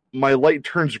moment my light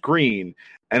turns green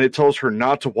and it tells her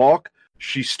not to walk,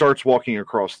 she starts walking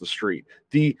across the street.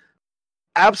 The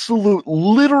absolute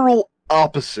literal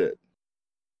opposite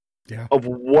of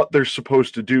what they're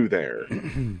supposed to do there.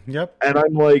 Yep. And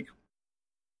I'm like,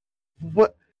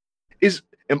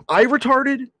 am I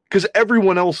retarded? Because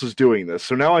everyone else is doing this.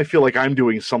 So now I feel like I'm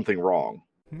doing something wrong.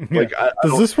 Like,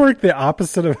 does this work the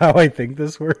opposite of how I think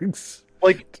this works?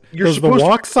 Like, does the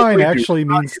walk sign actually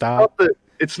mean stop?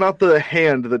 It's not the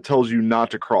hand that tells you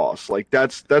not to cross. Like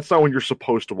that's not when you're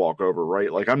supposed to walk over,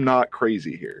 right? Like I'm not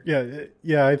crazy here.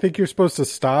 Yeah. I think you're supposed to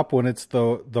stop when it's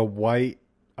the white,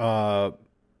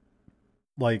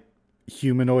 like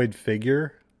humanoid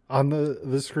figure on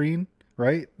the screen,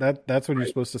 right? That's when you're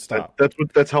supposed to stop.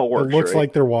 That's how it works. It looks right?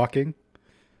 like they're walking.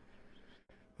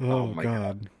 Oh my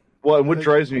God. Well, and what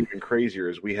drives me even crazier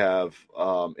is we have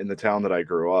in the town that I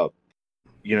grew up,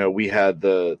 you know, we had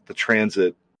the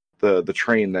transit. The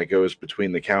train that goes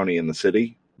between the county and the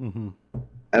city. Mm-hmm.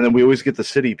 And then we always get the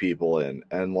city people in.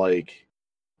 And, like,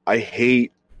 I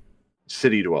hate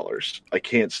city dwellers. I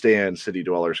can't stand city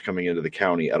dwellers coming into the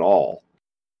county at all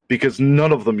because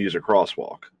none of them use a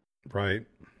crosswalk. Right.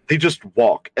 They just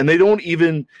walk, and they don't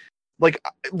even like.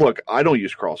 Look, I don't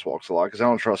use crosswalks a lot because I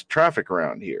don't trust traffic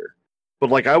around here. But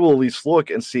like, I will at least look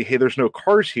and see, hey, there's no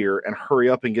cars here, and hurry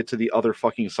up and get to the other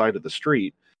fucking side of the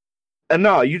street. And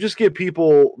no, you just get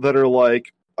people that are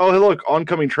like, oh, hey, look,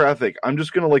 oncoming traffic. I'm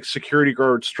just gonna like security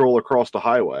guard stroll across the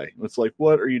highway. It's like,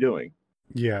 what are you doing?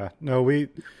 Yeah, no,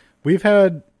 we've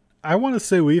had, I want to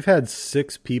say we've had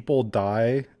 6 people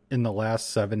die in the last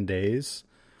 7 days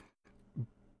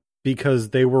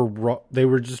because they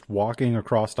were just walking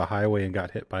across the highway and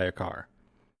got hit by a car.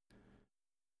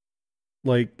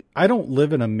 Like, I don't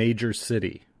live in a major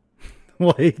city.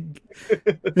 Like,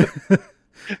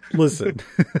 listen,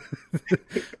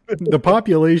 the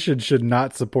population should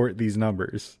not support these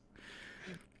numbers.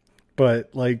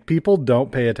 But like, people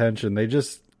don't pay attention. They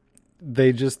just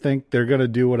think they're going to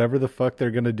do whatever the fuck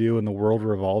they're going to do, and the world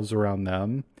revolves around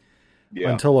them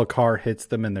until a car hits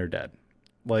them and they're dead.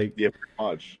 Like, yeah, pretty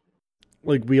much.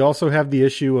 Like, we also have the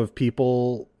issue of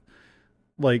people,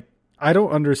 like, I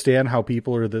don't understand how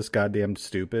people are this goddamn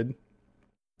stupid,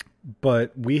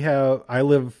 but I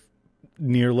live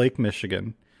near Lake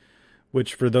Michigan,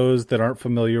 which, for those that aren't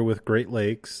familiar with Great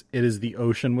Lakes, it is the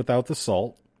ocean without the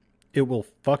salt. It will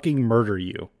fucking murder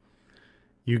you.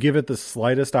 You give it the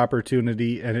slightest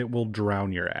opportunity and it will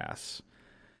drown your ass.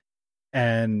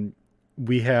 And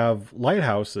we have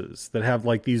lighthouses that have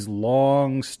like these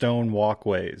long stone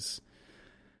walkways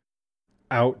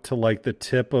out to like the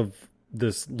tip of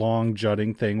this long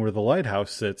jutting thing where the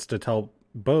lighthouse sits to tell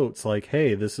boats like,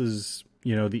 hey, this is,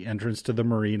 the entrance to the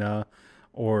marina,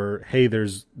 or hey,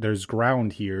 there's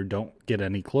ground here, don't get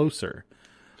any closer.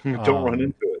 Don't run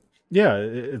into it. Yeah,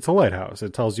 it's a lighthouse.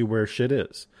 It tells you where shit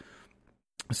is.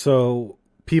 So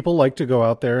people like to go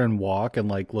out there and walk and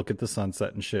like look at the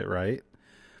sunset and shit, right?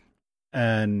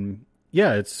 And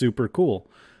yeah, it's super cool.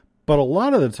 But a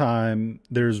lot of the time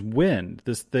there's wind.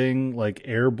 This thing, like,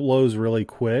 air blows really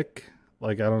quick.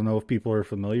 Like, I don't know if people are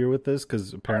familiar with this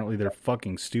because apparently they're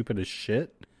fucking stupid as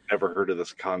shit. Never heard of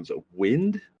this concept.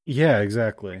 Wind? Yeah,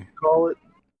 exactly. Call it?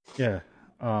 Yeah.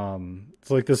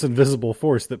 It's like this invisible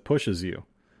force that pushes you.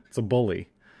 It's a bully.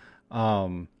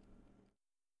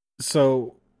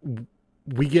 So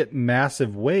we get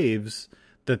massive waves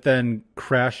that then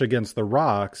crash against the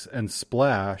rocks and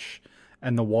splash,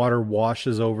 and the water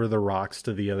washes over the rocks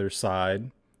to the other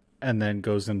side and then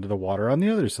goes into the water on the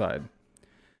other side.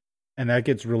 And that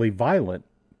gets really violent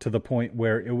to the point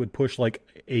where it would push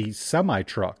like a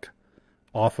semi-truck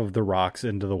off of the rocks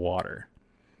into the water.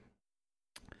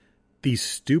 These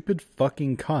stupid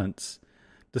fucking cunts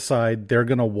decide they're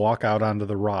going to walk out onto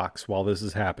the rocks while this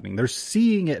is happening. They're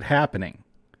seeing it happening.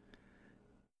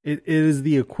 It is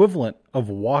the equivalent of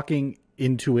walking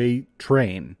into a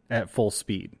train at full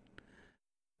speed.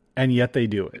 And yet they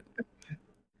do it.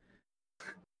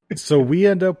 So we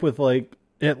end up with like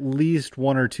at least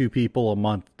 1 or 2 people a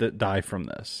month that die from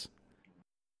this.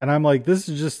 And I'm like, this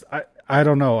is just, I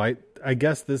don't know. I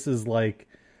guess this is like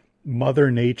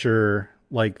Mother Nature,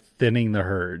 like, thinning the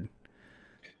herd.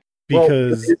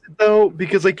 Because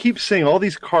because I keep seeing all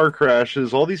these car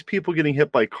crashes, all these people getting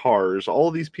hit by cars,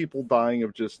 all these people dying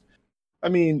of just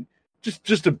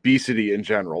obesity in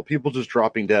general. People just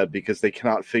dropping dead because they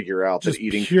cannot figure out just that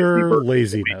eating pure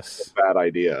laziness is a bad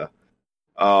idea.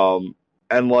 And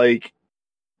like,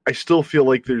 I still feel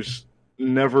like there's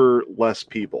never less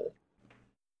people.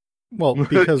 Well,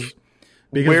 because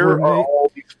where are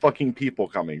all these fucking people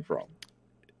coming from?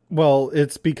 Well,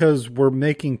 it's because we're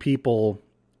making people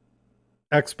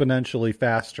exponentially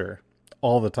faster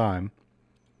all the time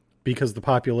because the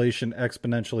population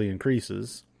exponentially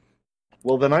increases.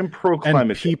 Well, then I'm pro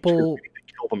climate change. People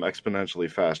kill them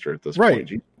exponentially faster at this right.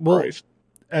 point. Well,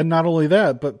 and not only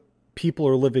that, but people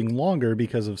are living longer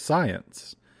because of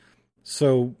science.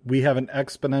 So we have an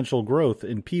exponential growth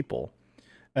in people.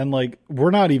 And like,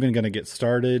 we're not even going to get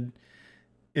started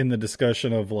in the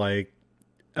discussion of like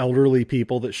elderly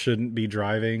people that shouldn't be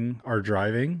driving are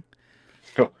driving.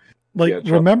 Oh, like, yeah,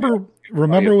 remember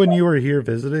when you were here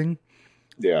visiting?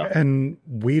 Yeah. And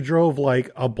we drove like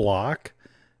a block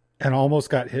and almost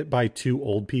got hit by 2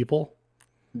 old people.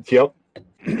 Yep.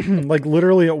 Like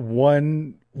literally at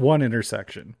one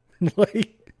intersection.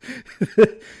 Like,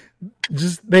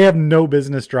 just, they have no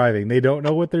business driving. They don't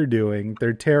know what they're doing.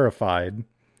 They're terrified,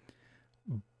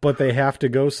 but they have to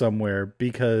go somewhere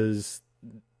because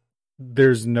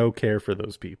there's no care for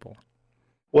those people.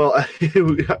 Well,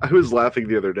 I was laughing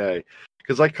the other day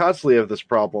because I constantly have this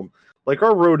problem. Like,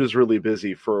 our road is really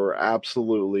busy for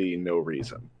absolutely no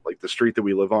reason. Like the street that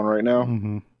we live on right now.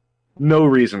 Mm-hmm. No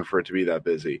reason for it to be that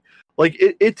busy. Like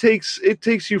it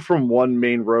takes you from one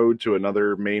main road to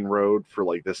another main road for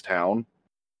like this town.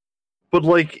 But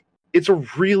like it's a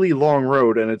really long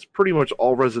road and it's pretty much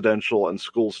all residential and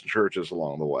schools and churches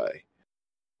along the way.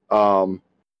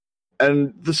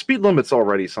 And the speed limit's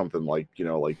already something like,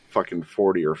 like fucking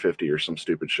 40 or 50 or some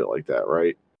stupid shit like that,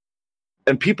 right?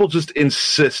 And people just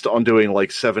insist on doing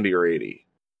like 70 or 80.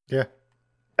 Yeah.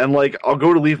 And like I'll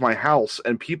go to leave my house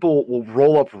and people will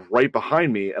roll up right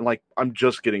behind me and like I'm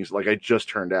just getting like I just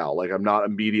turned out. Like I'm not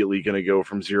immediately gonna go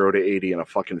from 0 to 80 in a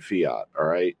fucking Fiat, all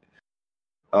right?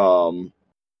 And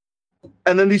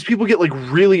then these people get like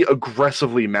really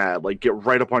aggressively mad, like get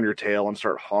right up on your tail and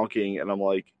start honking, and I'm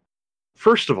like,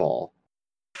 first of all,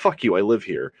 fuck you, I live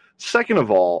here. Second of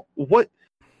all,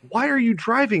 why are you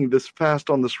driving this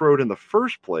fast on this road in the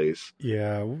first place?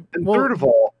 Yeah. And third of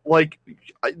all, like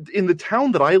in the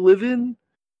town that I live in,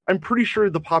 I'm pretty sure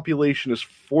the population is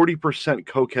 40%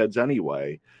 cokeheads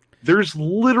anyway. There's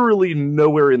literally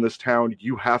nowhere in this town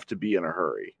you have to be in a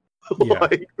hurry. Yeah.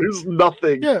 Like, there's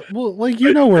nothing. Yeah, well, like,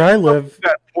 where I live.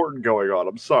 That important going on.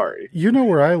 I'm sorry. You know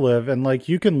where I live, and like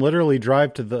you can literally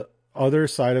drive to the other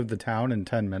side of the town in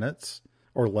 10 minutes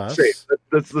or less. Same.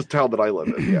 That's the town that I live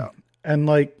in, yeah. And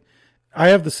like I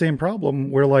have the same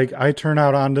problem where like I turn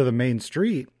out onto the main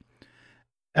street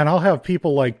and I'll have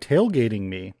people like tailgating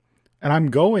me and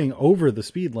I'm going over the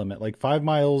speed limit, like 5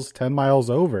 miles, 10 miles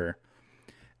over.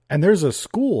 And there's a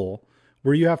school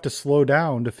where you have to slow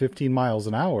down to 15 miles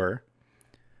an hour.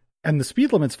 And the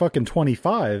speed limit's fucking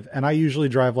 25. And I usually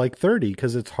drive like 30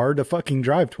 because it's hard to fucking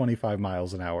drive 25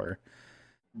 miles an hour.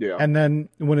 Yeah. And then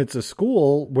when it's a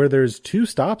school where there's 2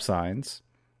 stop signs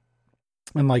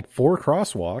and like 4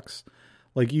 crosswalks,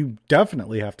 like you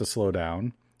definitely have to slow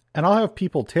down. And I'll have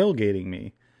people tailgating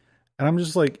me. And I'm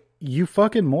just like, you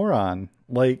fucking moron.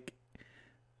 Like,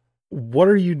 what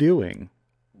are you doing?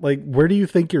 Like, where do you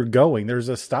think you're going? There's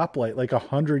a stoplight like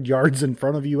 100 yards in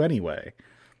front of you anyway.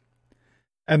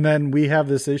 And then we have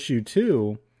this issue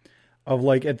too of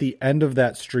like at the end of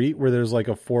that street where there's like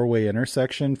a 4-way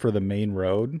intersection for the main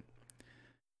road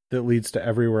that leads to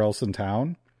everywhere else in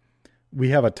town. We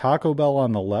have a Taco Bell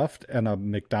on the left and a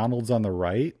McDonald's on the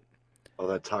right. Oh,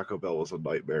 that Taco Bell was a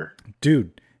nightmare.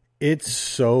 Dude, it's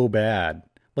so bad.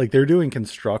 Like they're doing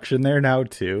construction there now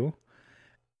too.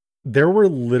 There were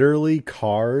literally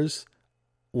cars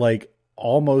like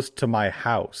almost to my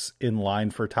house in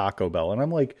line for Taco Bell. And I'm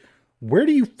like, where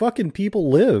do you fucking people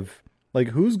live? Like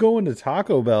who's going to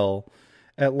Taco Bell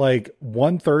at like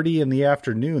 1:30 in the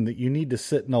afternoon that you need to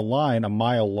sit in a line a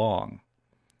mile long?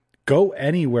 Go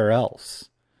anywhere else.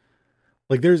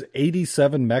 Like there's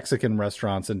 87 Mexican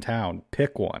restaurants in town.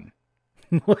 Pick one.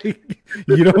 Like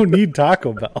you don't need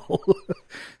Taco Bell.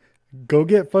 Go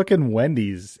get fucking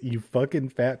Wendy's, you fucking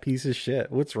fat piece of shit.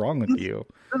 What's wrong with you?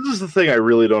 This is the thing I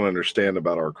really don't understand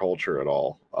about our culture at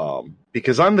all.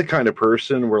 Because I'm the kind of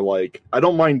person where, like, I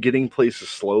don't mind getting places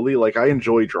slowly. Like, I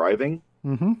enjoy driving,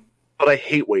 but I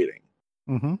hate waiting.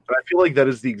 And I feel like that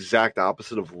is the exact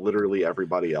opposite of literally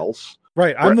everybody else.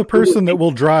 Right. I'm the person that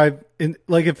will drive in,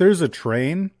 like, if there's a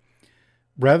train,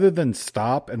 rather than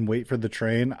stop and wait for the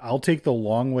train, I'll take the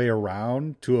long way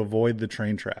around to avoid the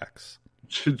train tracks.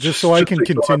 Just so I can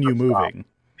continue moving.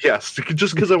 Yes,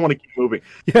 just because I want to keep moving.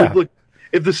 Yeah. Like, look,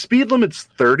 if the speed limit's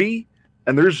 30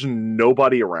 and there's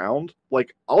nobody around,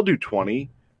 like, I'll do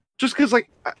 20. Just because, like,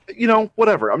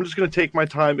 whatever. I'm just going to take my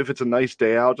time. If it's a nice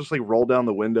day out, just, like, roll down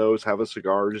the windows, have a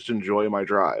cigar, just enjoy my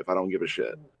drive. I don't give a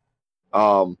shit.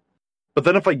 But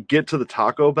then if I get to the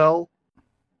Taco Bell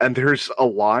and there's a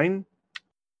line,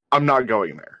 I'm not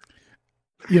going there.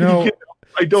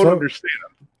 I don't understand.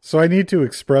 So I need to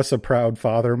express a proud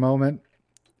father moment,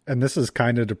 and this is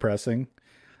kind of depressing.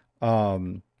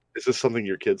 Is this something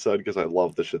your kid said? Because I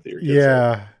love the shit that your kid said.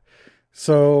 Yeah.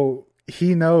 So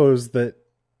he knows that,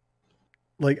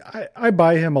 like, I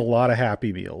buy him a lot of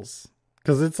Happy Meals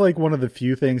because it's like one of the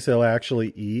few things he'll actually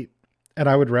eat. And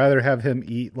I would rather have him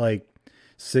eat like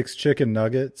 6 chicken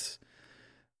nuggets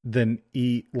than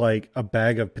eat like a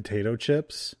bag of potato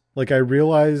chips. Like, I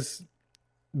realize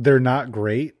they're not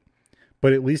great,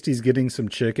 but at least he's getting some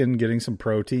chicken, getting some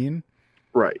protein.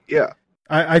 Right, yeah.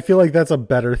 I feel like that's a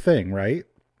better thing, right?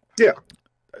 Yeah.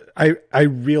 I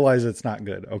realize it's not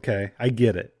good, okay? I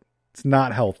get it. It's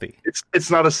not healthy. It's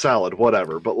not a salad,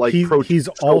 whatever, but like he's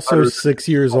also 6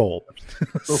 years old.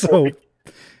 So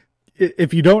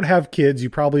if you don't have kids,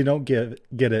 you probably don't get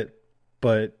it.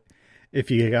 But if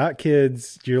you got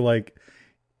kids, you're like,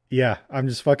 yeah, I'm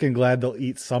just fucking glad they'll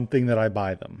eat something that I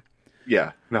buy them.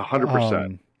 Yeah, no,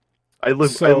 100%. I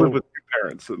live with 2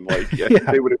 parents, and like, yeah,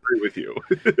 they would agree with you.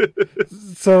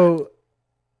 So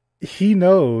he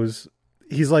knows.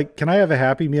 He's like, can I have a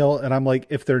Happy Meal? And I'm like,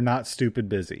 if they're not stupid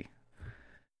busy.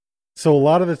 So a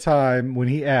lot of the time when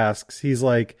he asks, he's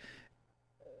like,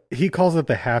 he calls it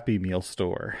the Happy Meal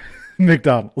store,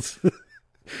 McDonald's,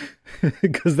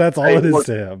 because that's all it is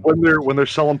to him. When they're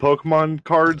selling Pokemon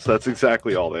cards, that's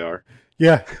exactly all they are.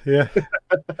 Yeah.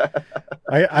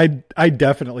 I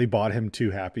definitely bought him 2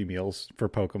 Happy Meals for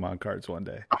Pokemon cards one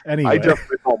day. Anyway, I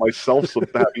definitely bought myself some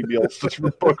Happy Meals just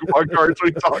for Pokemon cards. What are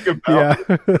you talking about?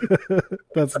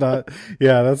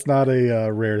 Yeah, that's not a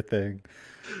rare thing.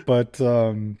 But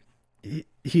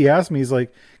he asked me, he's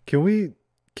like, can we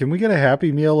get a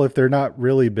Happy Meal if they're not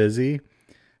really busy?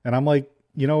 And I'm like,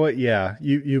 you know what? Yeah,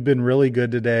 you've been really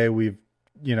good today. We've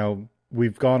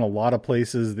gone a lot of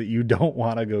places that you don't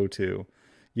want to go to.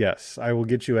 Yes, I will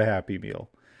get you a Happy Meal.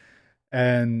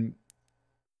 And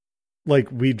like,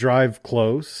 we drive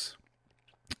close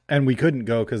and we couldn't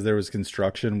go because there was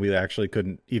construction. We actually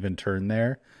couldn't even turn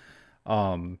there.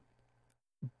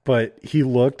 But he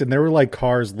looked and there were like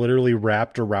cars literally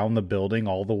wrapped around the building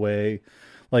all the way.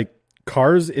 Like,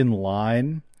 cars in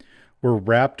line were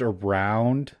wrapped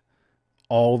around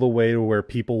all the way to where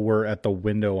people were at the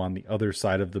window on the other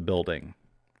side of the building.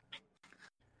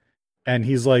 And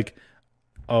he's like,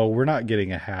 oh, we're not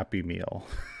getting a Happy Meal.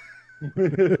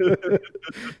 I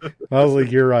was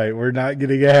like, you're right. We're not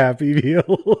getting a Happy Meal.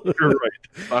 You're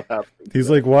right. Not happening. He's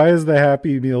like, why is the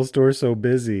Happy Meal store so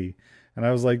busy? And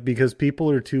I was like, because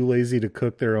people are too lazy to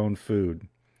cook their own food.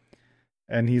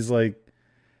 And he's like,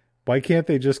 why can't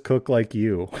they just cook like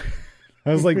you?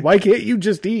 I was like, why can't you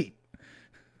just eat?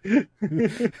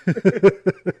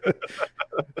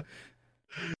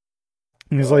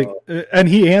 And he's like, and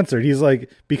he answered, he's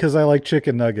like, because I like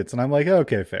chicken nuggets. And I'm like,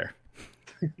 okay, fair.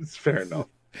 It's fair enough.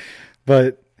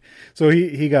 But so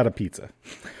he got a pizza.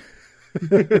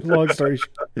 Long story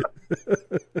short.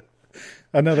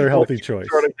 Another healthy choice.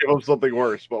 Trying to give him something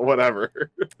worse, but whatever.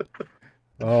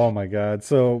 Oh my God.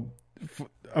 So,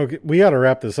 okay, we got to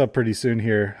wrap this up pretty soon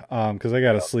here. Cause I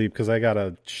got to sleep cause I got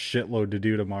a shitload to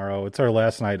do tomorrow. It's our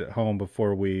last night at home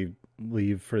before we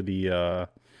leave for the,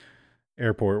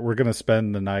 airport. We're going to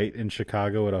spend the night in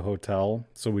Chicago at a hotel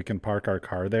so we can park our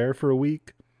car there for a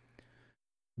week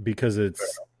because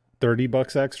it's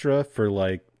 $30 extra for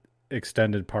like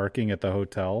extended parking at the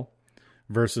hotel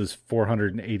versus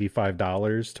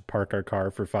 $485 to park our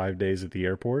car for 5 days at the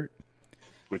airport,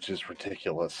 which is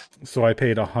ridiculous. So I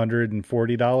paid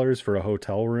 $140 for a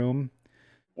hotel room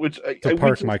to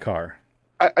park my car.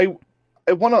 I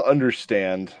want to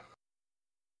understand.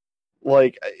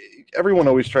 Like, everyone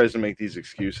always tries to make these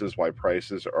excuses why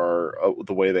prices are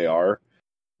the way they are.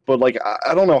 But, like,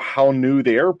 I don't know how new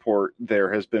the airport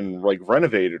there has been, like,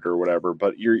 renovated or whatever,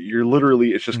 but you're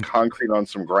literally, it's just concrete on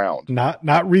some ground.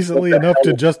 Not recently enough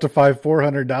to justify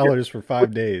 $400 for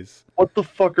 5 days. What the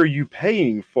fuck are you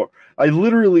paying for?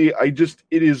 It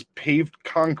is paved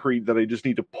concrete that I just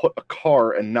need to put a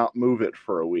car and not move it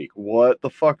for a week. What the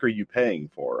fuck are you paying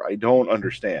for? I don't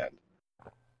understand.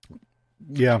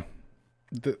 Yeah.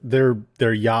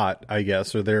 Their yacht, I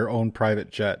guess, or their own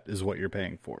private jet is what you're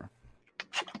paying for.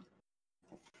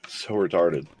 So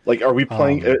retarded. Like, are we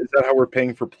playing? Is that how we're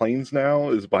paying for planes now?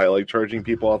 Is by like charging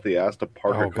people out the ass to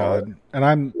park a car? God.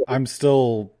 And I'm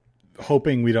still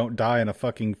hoping we don't die in a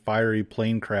fucking fiery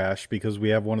plane crash because we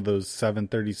have one of those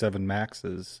 737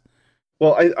 Maxes.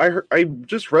 Well, I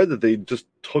just read that they just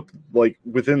took, like,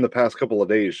 within the past couple of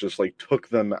days, just like took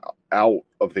them out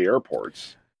of the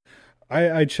airports.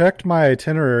 I checked my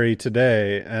itinerary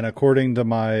today, and according to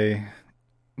my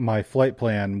flight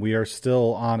plan, we are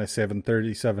still on a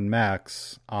 737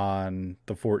 Max on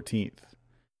the 14th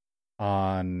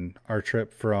on our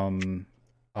trip from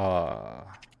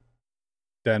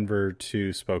Denver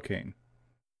to Spokane.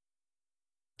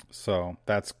 So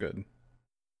that's good.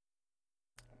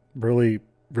 Really,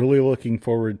 really looking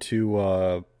forward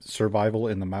to survival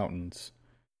in the mountains.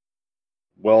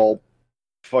 Well,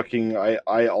 fucking,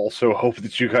 I also hope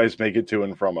that you guys make it to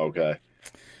and from okay.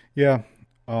 Yeah.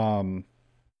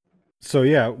 So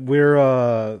yeah,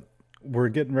 we're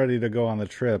getting ready to go on the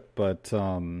trip, but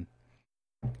God,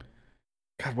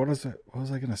 what was I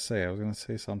gonna say? I was gonna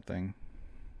say something.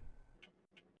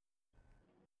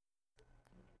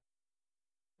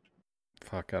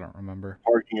 Fuck, I don't remember.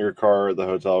 Parking your car at the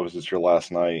hotel was just your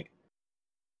last night.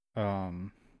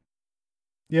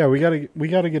 Yeah, we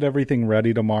gotta get everything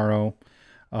ready tomorrow.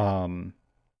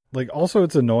 Like, also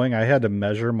it's annoying. I had to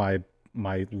measure my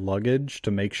luggage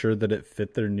to make sure that it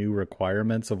fit their new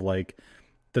requirements of, like,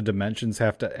 the dimensions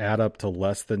have to add up to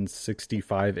less than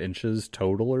 65 inches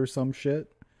total or some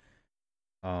shit.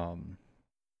 I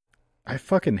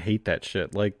fucking hate that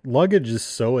shit. Like, luggage is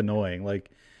so annoying.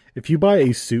 Like, if you buy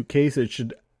a suitcase, it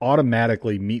should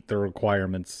automatically meet the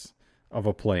requirements of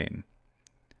a plane.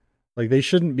 Like, they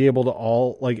shouldn't be able to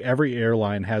all, like, every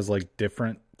airline has, like,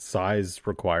 different size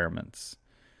requirements.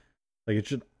 Like, it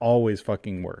should always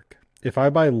fucking work. If I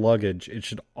buy luggage, it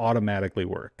should automatically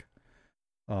work.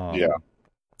 Yeah.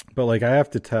 But, like, I have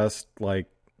to test, like,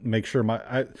 make sure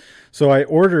so I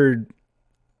ordered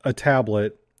a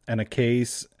tablet and a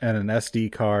case and an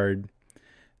SD card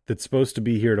that's supposed to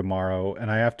be here tomorrow, and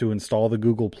I have to install the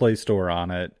Google Play Store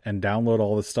on it and download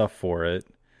all the stuff for it.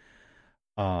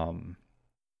 And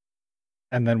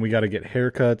then we got to get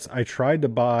haircuts. I tried to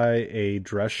buy a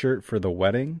dress shirt for the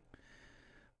wedding,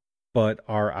 but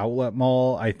our outlet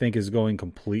mall, I think, is going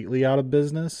completely out of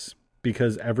business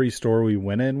because every store we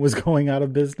went in was going out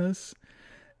of business,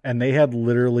 and they had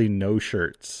literally no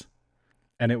shirts,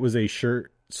 and it was a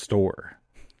shirt store.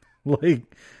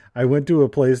 Like, I went to a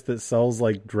place that sells,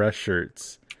 like, dress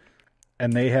shirts,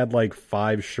 and they had, like,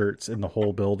 5 shirts in the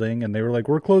whole building, and they were like,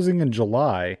 we're closing in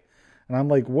July. And I'm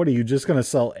like, what, are you just going to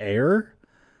sell air?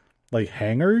 Like,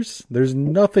 hangers? There's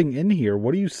nothing in here.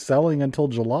 What are you selling until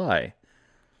July?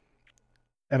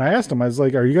 And I asked them, I was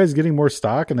like, are you guys getting more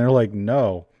stock? And they're like,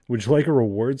 no. Would you like a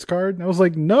rewards card? And I was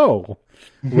like, no.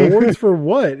 Rewards for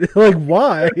what? Like,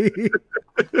 why?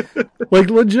 Like,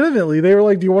 legitimately, they were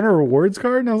like, do you want a rewards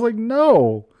card? And I was like,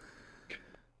 no.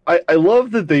 I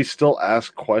love that they still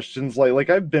ask questions. Like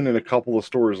I've been in a couple of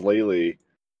stores lately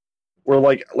where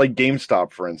like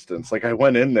GameStop, for instance. Like, I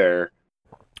went in there.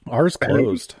 Ours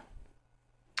closed.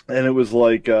 And it was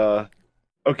like,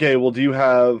 okay, well, do you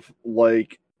have,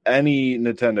 like, any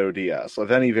Nintendo DS of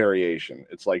any variation?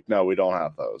 It's like, no, we don't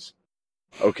have those.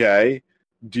 Okay.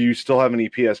 Do you still have any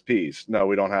PSPs? No,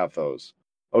 we don't have those.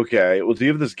 Okay. Well, do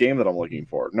you have this game that I'm looking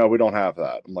for? No, we don't have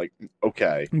that. I'm like,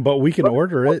 okay. But we can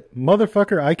order it.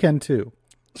 Motherfucker, I can too.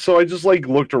 So I just, like,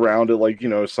 looked around at, like, you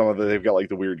know, some of they've got, like,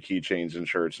 the weird keychains and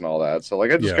shirts and all that. So,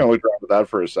 like, I just kind of looked around at that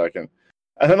for a second.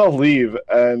 And then I'll leave,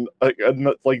 and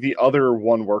like the other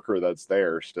one worker that's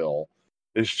there still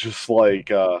is just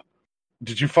like,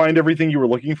 did you find everything you were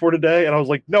looking for today? And I was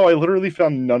like, no, I literally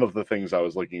found none of the things I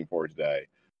was looking for today.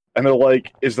 And they're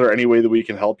like, is there any way that we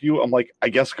can help you? I'm like, I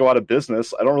guess go out of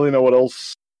business. I don't really know what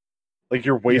else. Like,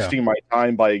 you're wasting my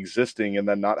time by existing and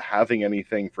then not having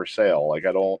anything for sale. Like,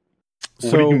 I don't. So,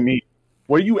 what do you mean?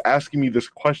 What are you asking me this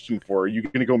question for? Are you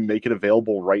going to go make it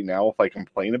available right now if I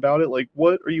complain about it? Like,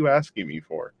 what are you asking me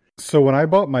for? So when I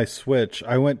bought my Switch,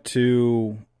 I went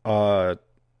to a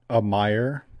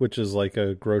Meijer, which is like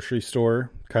a grocery store,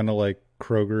 kind of like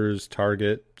Kroger's,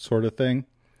 Target sort of thing.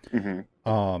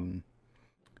 Mm-hmm.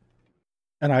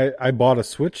 And I bought a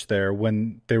Switch there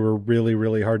when they were really,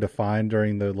 really hard to find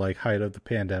during the, like, height of the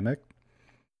pandemic.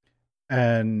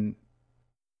 And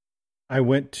I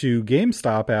went to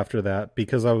GameStop after that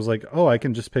because I was like, oh, I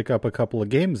can just pick up a couple of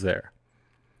games there.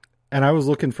 And I was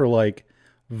looking for, like,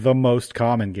 the most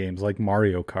common games, like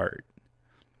Mario Kart.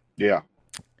 Yeah.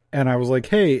 And I was like,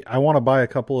 hey, I want to buy a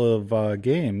couple of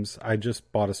games. I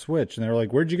just bought a Switch. And they were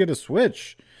like, where'd you get a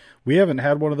Switch? We haven't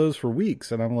had one of those for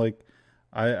weeks. And I'm like,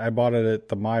 I bought it at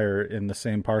the Meijer in the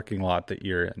same parking lot that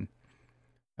you're in.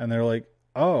 And they're like,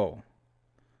 oh.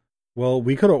 Well,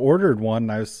 we could have ordered one.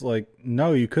 And I was like,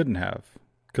 no, you couldn't have.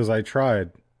 Because I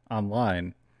tried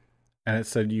online. And it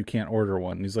said you can't order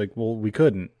one. And he's like, well, we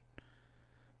couldn't.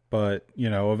 But, you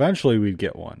know, eventually we'd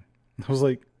get one. I was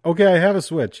like, okay, I have a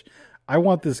Switch. I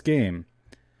want this game.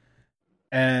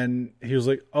 And he was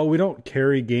like, oh, we don't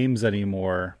carry games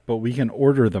anymore, but we can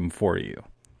order them for you.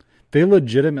 They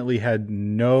legitimately had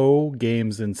no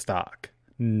games in stock.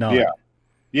 None. Yeah.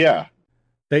 Yeah.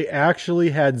 They actually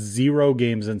had 0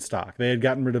 games in stock. They had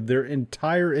gotten rid of their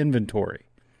entire inventory.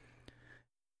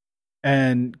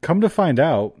 And come to find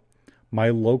out, my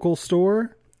local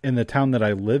store in the town that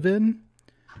I live in,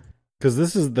 because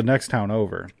this is the next town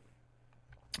over,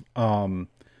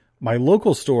 my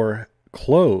local store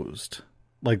closed.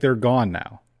 Like, they're gone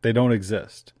now. They don't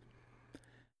exist.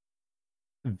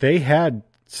 They had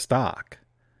stock.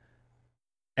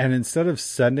 And instead of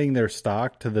sending their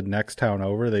stock to the next town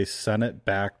over, they sent it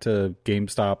back to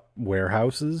GameStop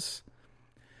warehouses.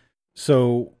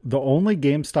 So the only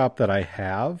GameStop that I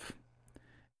have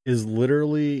is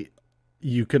literally,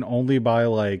 you can only buy,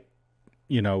 like,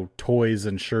 you know, toys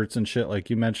and shirts and shit like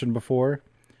you mentioned before.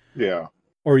 Yeah.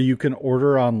 Or you can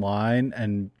order online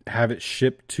and have it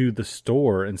shipped to the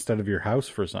store instead of your house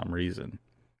for some reason.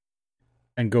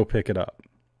 And go pick it up.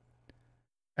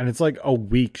 And it's like a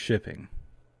week shipping.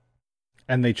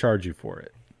 And they charge you for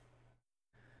it.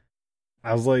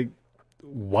 I was like,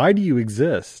 why do you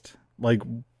exist? Like,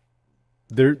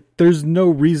 there's no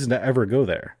reason to ever go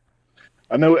there.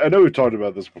 I know we've talked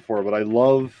about this before, but I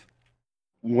love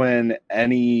when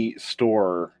any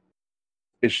store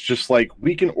is just like,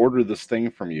 we can order this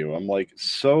thing from you. I'm like,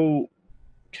 so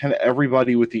can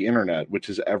everybody with the internet, which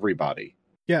is everybody.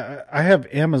 Yeah, I have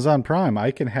Amazon Prime.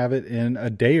 I can have it in a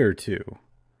day or two.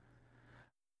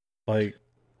 Like,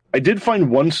 I did find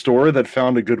one store that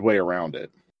found a good way around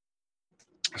it.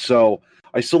 So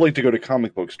I still like to go to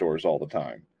comic book stores all the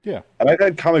time. yeah. And I've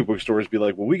had comic book stores be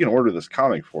like, well, we can order this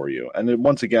comic for you. And then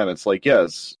once again, it's like,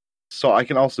 yes, so I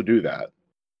can also do that.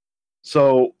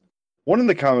 So one of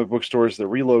the comic book stores that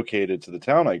relocated to the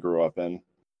town I grew up in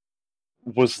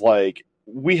was like,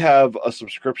 we have a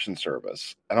subscription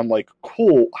service. And I'm like,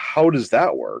 cool, how does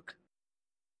that work?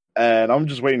 And I'm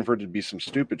just waiting for it to be some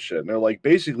stupid shit. And they're like,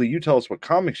 basically, you tell us what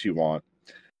comics you want,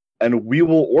 and we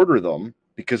will order them,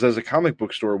 because as a comic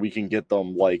book store, we can get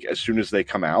them like as soon as they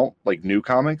come out, like new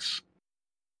comics.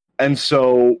 And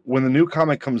so when the new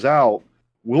comic comes out,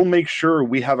 we'll make sure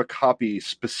we have a copy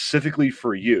specifically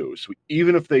for you. So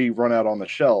even if they run out on the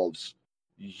shelves,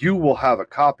 you will have a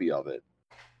copy of it.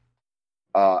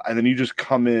 And then you just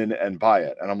come in and buy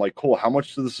it. And I'm like, cool, how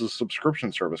much does this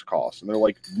subscription service cost? And they're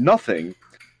like, nothing.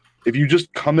 If you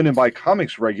just come in and buy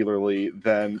comics regularly,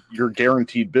 then you're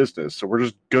guaranteed business. So we're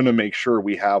just going to make sure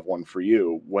we have one for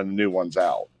you when the new one's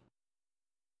out.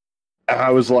 And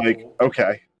I was like,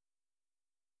 okay,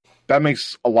 that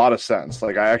makes a lot of sense.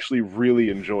 Like, I actually really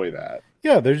enjoy that.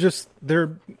 Yeah,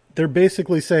 they're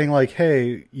basically saying like,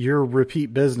 hey, you're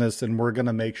repeat business and we're going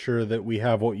to make sure that we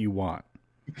have what you want.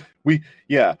 We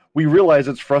realize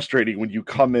it's frustrating when you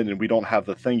come in and we don't have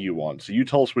the thing you want. So you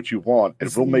tell us what you want,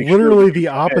 and we'll make literally sure the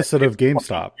opposite of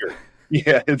GameStop.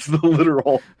 Yeah, it's the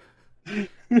literal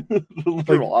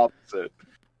opposite.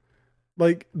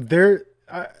 Like,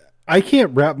 I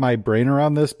can't wrap my brain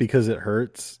around this because it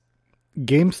hurts.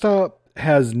 GameStop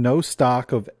has no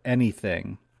stock of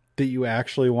anything that you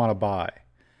actually want to buy,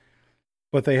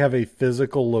 but they have a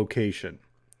physical location.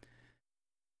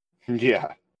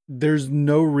 Yeah. There's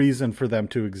no reason for them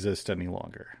to exist any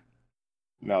longer.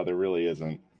 No, there really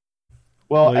isn't.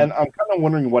 Well, and I'm kind of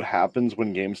wondering what happens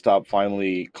when GameStop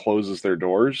finally closes their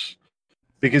doors.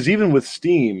 Because even with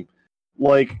Steam,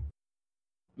 like,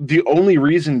 the only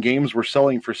reason games were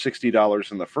selling for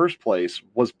 $60 in the first place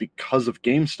was because of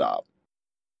GameStop.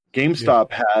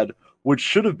 GameStop had what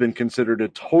should have been considered a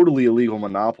totally illegal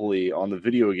monopoly on the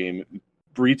video game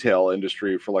retail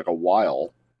industry for like a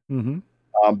while. Mm-hmm.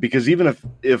 Because even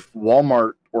if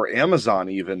Walmart or Amazon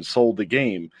even sold the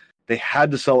game, they had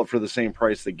to sell it for the same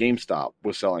price that GameStop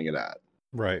was selling it at.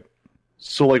 Right.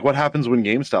 So, like, what happens when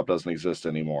GameStop doesn't exist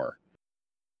anymore?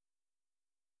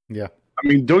 Yeah. I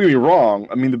mean, don't get me wrong.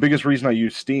 I mean, the biggest reason I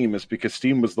use Steam is because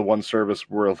Steam was the one service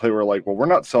where they were like, well, we're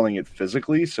not selling it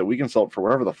physically, so we can sell it for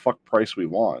whatever the fuck price we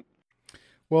want.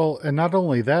 Well, and not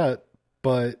only that,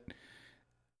 but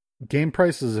game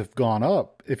prices have gone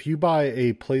up. If you buy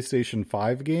a PlayStation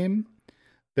 5 game,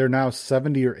 they're now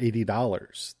 $70 or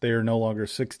 $80. They are no longer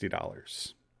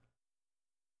 $60.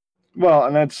 Well,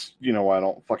 and that's, why I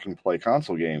don't fucking play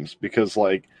console games, because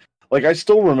like I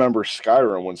still remember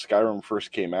Skyrim when Skyrim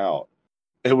first came out.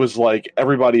 It was like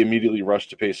everybody immediately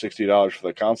rushed to pay $60 for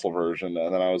the console version,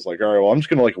 and then I was like, all right, well, I'm just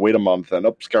gonna wait a month, and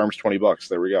Skyrim's $20.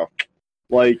 There we go.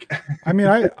 Like, I mean,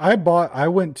 I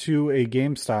went to a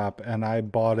GameStop and I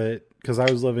bought it because I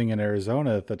was living in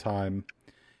Arizona at the time.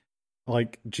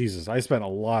 Like, Jesus, I spent a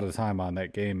lot of time on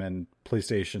that game and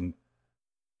PlayStation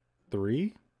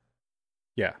 3.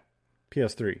 Yeah,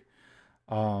 PS3.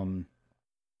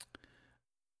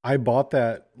 I bought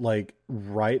that like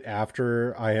right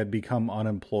after I had become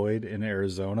unemployed in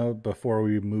Arizona before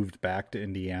we moved back to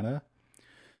Indiana.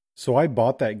 So I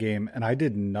bought that game and I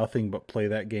did nothing but play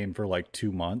that game for like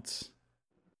 2 months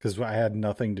because I had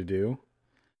nothing to do.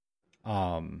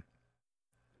 And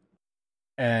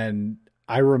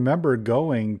I remember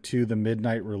going to the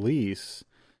midnight release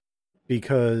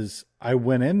because I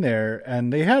went in there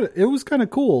and it was kind of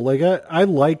cool. Like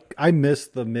I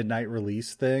missed the midnight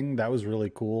release thing. That was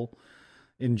really cool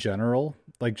in general.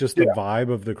 Like just the vibe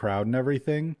of the crowd and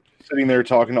everything. Sitting there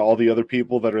talking to all the other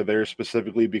people that are there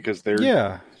specifically because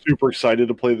they're super excited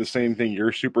to play the same thing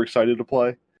you're super excited to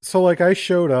play. So like I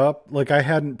showed up, like I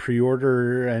hadn't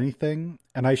pre-ordered anything,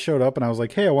 and I showed up and I was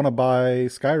like, hey, I want to buy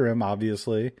Skyrim,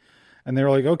 obviously. And they were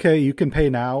like, okay, you can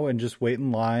pay now and just wait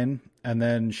in line and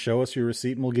then show us your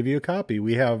receipt and we'll give you a copy.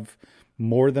 We have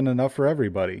more than enough for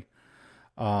everybody.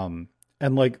 And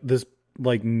like this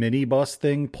like minibus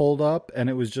thing pulled up and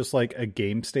it was just like a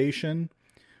game station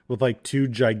with like 2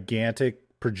 gigantic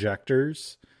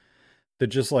projectors that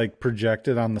just like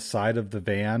projected on the side of the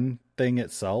van thing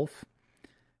itself.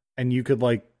 And you could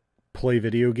like play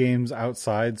video games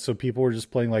outside. So people were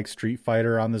just playing like Street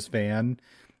Fighter on this van,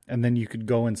 and then you could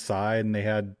go inside and they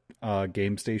had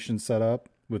game stations set up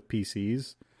with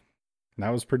PCs. And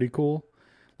that was pretty cool.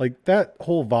 Like that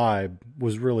whole vibe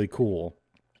was really cool.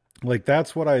 Like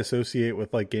that's what I associate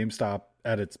with like GameStop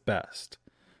at its best.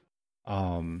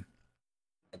 And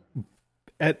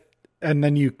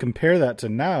then you compare that to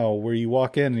now where you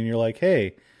walk in and you're like,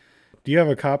 hey, do you have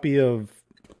a copy of,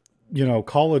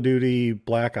 Call of Duty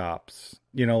Black Ops,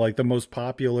 like the most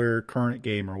popular current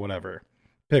game or whatever,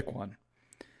 pick one.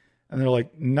 And they're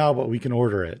like, no, but we can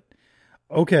order it.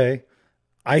 Okay.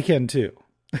 I can too.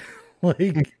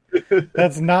 Like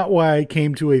that's not why I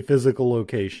came to a physical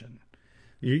location.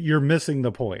 You're missing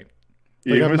the point.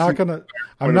 Like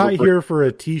I'm not here for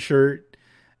a t-shirt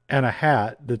and a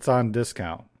hat that's on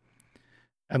discount.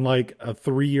 And like a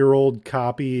 3-year-old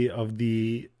copy of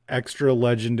the extra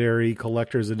legendary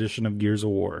collector's edition of Gears of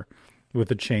War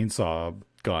with a chainsaw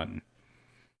gun.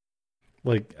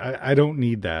 Like I don't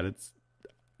need that. It's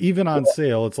even on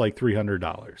sale. It's like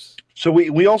 $300. So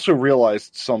we also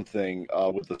realized something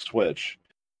with the Switch,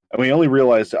 and we only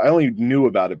realized I only knew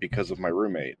about it because of my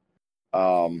roommate.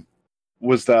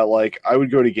 Was that like I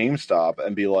would go to GameStop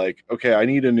and be like, okay, I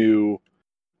need the new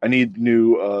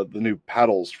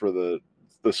paddles for the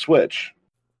Switch.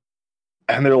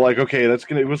 And they're like, okay,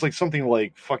 it was like something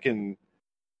like fucking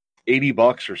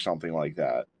 $80 or something like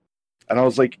that. And I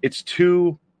was like, it's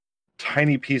 2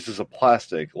 tiny pieces of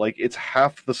plastic. Like it's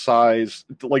half the size,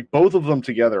 like both of them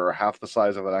together are half the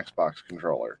size of an Xbox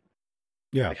controller.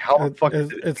 Yeah. Like how the fuck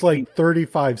it's like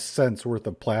 35 cents worth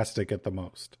of plastic at the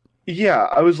most. Yeah.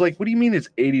 I was like, what do you mean it's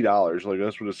 $80? Like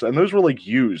that's what it said. And those were like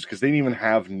used because they didn't even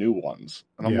have new ones.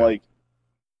 And I'm like,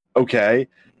 okay.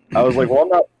 I was like, well, I'm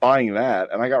not buying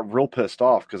that. And I got real pissed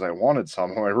off because I wanted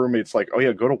some. And my roommate's like, oh,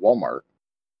 yeah, go to Walmart.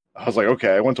 I was like,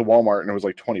 okay. I went to Walmart and it was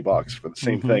like $20 for the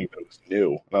same thing, but it was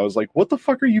new. And I was like, what the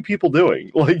fuck are you people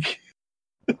doing? Like,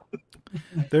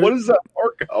 what is that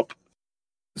markup?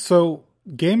 So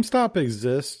GameStop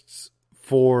exists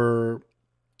for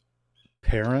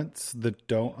parents that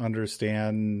don't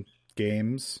understand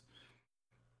games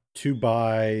to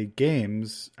buy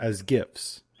games as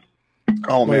gifts.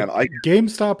 Oh man,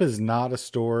 GameStop is not a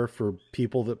store for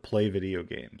people that play video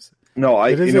games. No,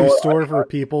 it is a store for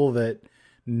people that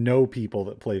know people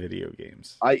that play video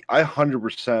games. I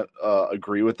 100%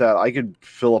 agree with that. I could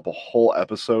fill up a whole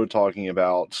episode talking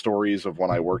about stories of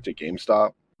when I worked at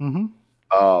GameStop.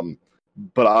 Mm-hmm.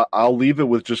 But I'll leave it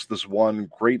with just this one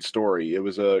great story. It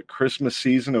was a Christmas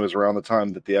season. It was around the time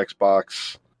that the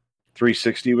Xbox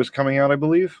 360 was coming out, I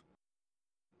believe.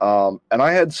 And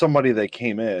I had somebody that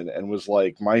came in and was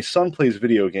like, my son plays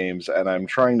video games and I'm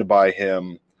trying to buy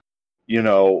him,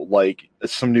 like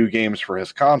some new games for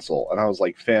his console. And I was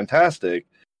like, fantastic.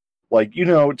 Like,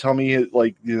 tell me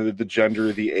like the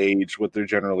gender, the age, what they're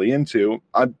generally into.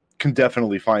 I can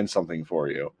definitely find something for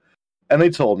you. And they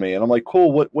told me, and I'm like,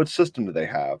 cool. What system do they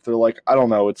have? They're like, I don't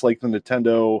know. It's like the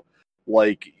Nintendo,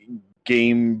 like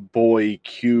Game Boy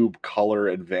Cube Color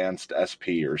Advanced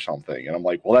SP or something. And I'm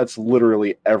like, well, that's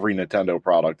literally every Nintendo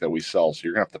product that we sell, so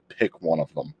you're gonna have to pick one of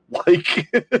them. Like,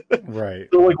 right.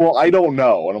 They're like, well, I don't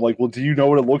know. And I'm like, well, do you know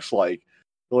what it looks like?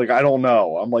 They're like, I don't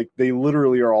know. I'm like, they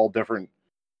literally are all different,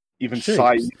 even shapes.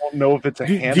 Size. You don't know if it's a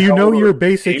handheld. Do you know your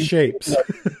basic shapes? Like,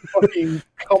 fucking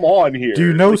come on here. Do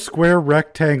you know square,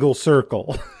 rectangle,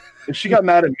 circle? And she got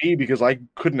mad at me because I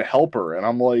couldn't help her. And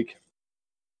I'm like,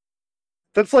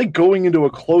 that's like going into a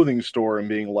clothing store and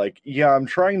being like, yeah, I'm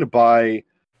trying to buy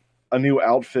a new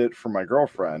outfit for my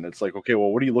girlfriend. It's like, okay,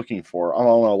 well, what are you looking for? I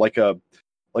don't know, like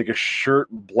a shirt,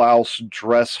 blouse,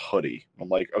 dress, hoodie. I'm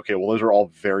like, okay, well, those are all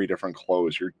very different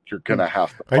clothes. You're gonna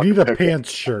have to. I need a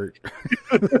pants shirt.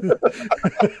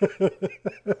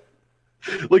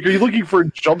 Like, are you looking for a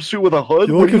jumpsuit with a hood?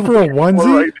 You're looking for a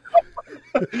onesie?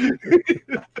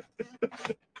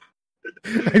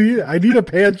 Right I need a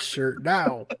pants shirt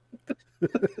now.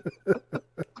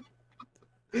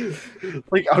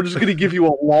 Like, I'm just gonna give you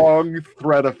a long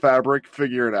thread of fabric.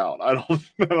 Figure it out. I don't know.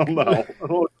 I don't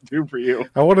know what to do for you.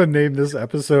 I want to name this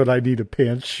episode "I Need a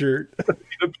Pants Shirt." I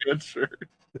need a pants shirt.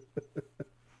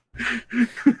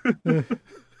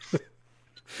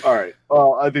 All right.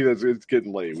 Well, I think it's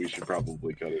getting late. We should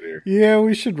probably cut it here. Yeah,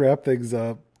 we should wrap things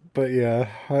up. But yeah,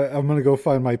 I'm gonna go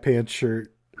find my pants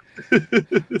shirt.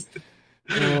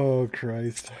 Oh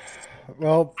Christ.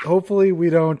 Well, hopefully we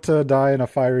don't die in a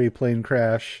fiery plane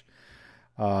crash.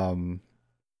 And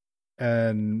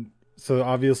so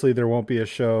obviously there won't be a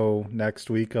show next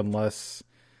week unless,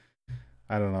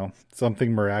 I don't know,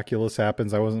 something miraculous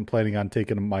happens. I wasn't planning on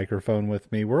taking a microphone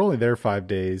with me. We're only there 5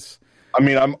 days. I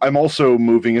mean, I'm also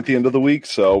moving at the end of the week,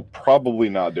 so probably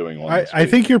not doing one. I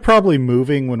think you're probably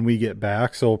moving when we get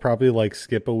back, so we'll probably like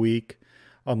skip a week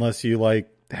unless you like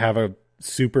have a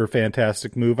super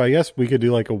fantastic move. I guess we could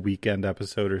do like a weekend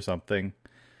episode or something.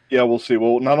 Yeah, we'll see.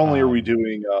 Well, not only are we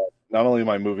doing, not only am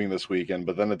I moving this weekend,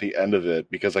 but then at the end of it,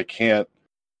 because I can't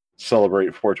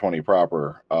celebrate 420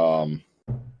 proper,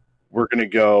 we're going to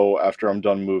go, after I'm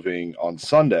done moving on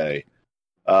Sunday,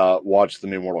 watch the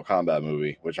new Mortal Kombat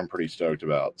movie, which I'm pretty stoked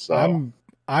about. So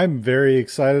I'm very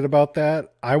excited about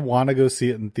that. I want to go see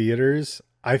it in theaters.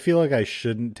 I feel like I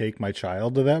shouldn't take my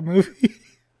child to that movie.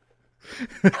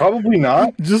 Probably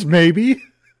not. Just maybe,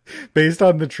 based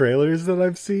on the trailers that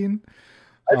I've seen.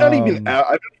 I've not even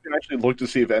actually looked to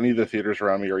see if any of the theaters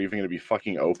around me are even going to be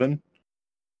fucking open.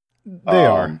 They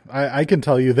are. I can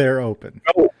tell you they're open.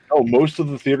 No, most of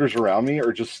the theaters around me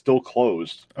are just still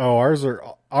closed. Oh,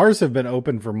 ours have been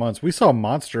open for months. We saw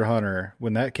Monster Hunter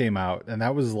when that came out, and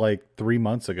that was like 3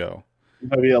 months ago.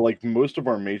 Oh yeah, like most of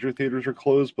our major theaters are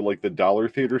closed, but like the dollar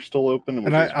theater's still open.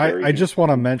 And I just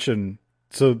want to mention,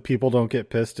 so people don't get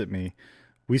pissed at me,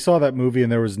 we saw that movie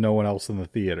and there was no one else in the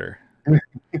theater.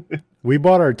 We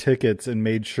bought our tickets and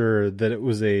made sure that it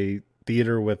was a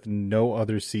theater with no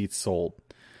other seats sold.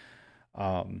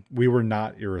 We were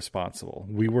not irresponsible.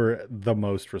 We were the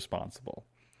most responsible.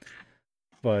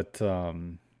 But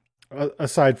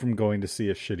aside from going to see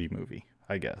a shitty movie,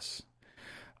 I guess.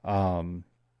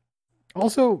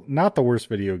 Also, not the worst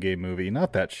video game movie.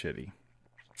 Not that shitty.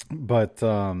 But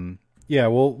yeah,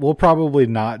 we'll probably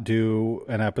not do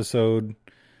an episode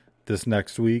this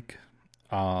next week.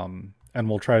 And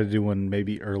we'll try to do one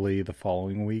maybe early the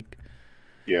following week.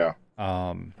 Yeah.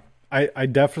 I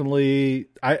definitely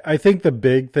I think the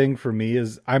big thing for me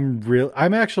is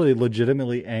I'm actually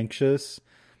legitimately anxious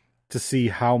to see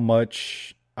how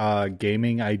much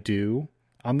gaming I do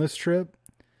on this trip.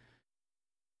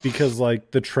 Because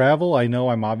like the travel, I know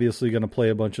I'm obviously going to play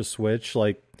a bunch of Switch.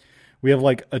 Like we have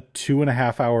like a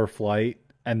 2.5 hour flight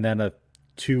and then a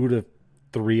 2 to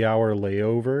 3 hour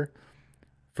layover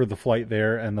for the flight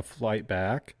there and the flight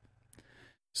back.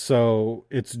 So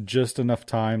it's just enough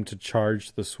time to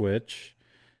charge the Switch.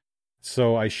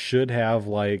 So I should have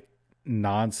like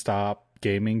nonstop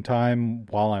gaming time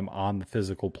while I'm on the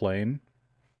physical plane.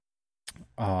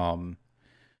 And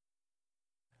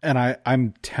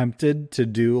I'm tempted to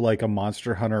do like a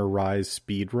Monster Hunter Rise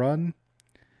speed run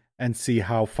and see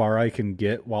how far I can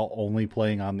get while only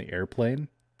playing on the airplane.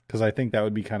 Because I think that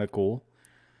would be kind of cool.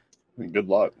 Good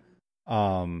luck.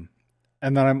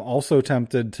 And then I'm also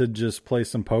tempted to just play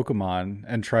some Pokemon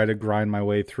and try to grind my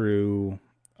way through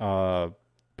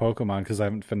Pokemon because I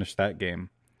haven't finished that game.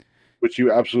 Which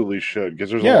you absolutely should, because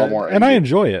there's a lot more. And I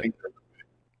enjoy it.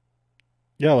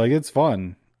 Yeah, like it's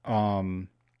fun.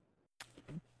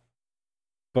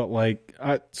 But like,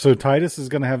 so Titus is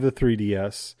going to have the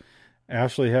 3DS.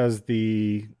 Ashley has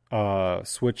the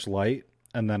Switch Lite,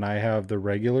 and then I have the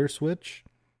regular Switch.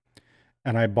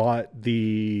 And I bought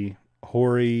the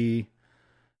Hori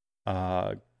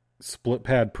Split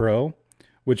Pad Pro,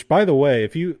 which by the way,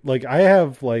 if you like, I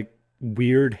have like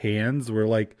weird hands where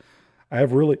like I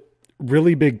have really,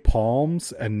 really big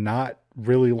palms and not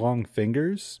really long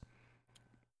fingers.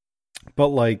 But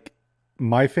like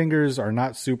my fingers are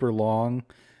not super long.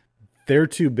 They're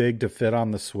too big to fit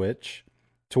on the Switch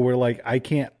to where like I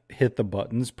can't hit the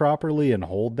buttons properly and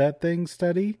hold that thing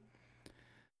steady.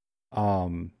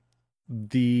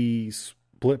 The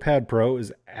Split Pad Pro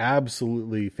is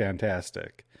absolutely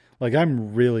fantastic. Like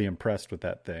I'm really impressed with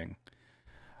that thing.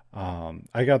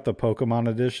 I got the Pokemon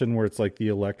edition where it's like the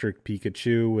electric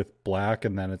Pikachu with black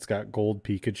and then it's got gold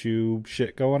Pikachu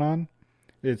shit going on.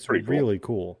 It's really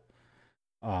cool.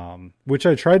 Which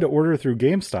I tried to order through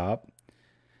GameStop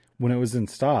when it was in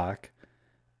stock.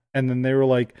 And then they were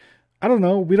like, I don't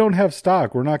know, we don't have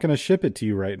stock. We're not going to ship it to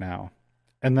you right now.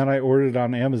 And then I ordered it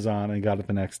on Amazon and got it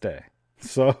the next day.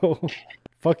 So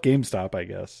fuck GameStop, I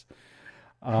guess.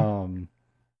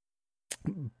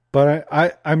 But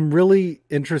I'm really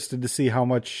interested to see how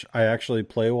much I actually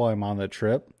play while I'm on the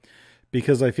trip,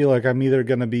 because I feel like I'm either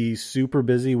going to be super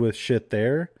busy with shit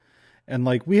there. And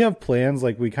like we have plans,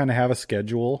 like we kind of have a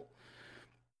schedule,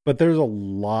 but there's a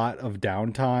lot of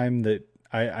downtime that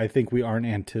I think we aren't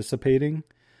anticipating,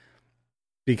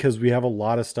 because we have a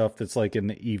lot of stuff that's like in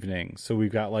the evening. So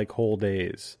we've got like whole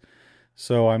days.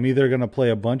 So I'm either going to play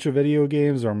a bunch of video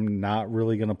games or I'm not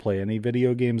really going to play any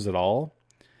video games at all.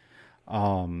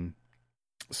 So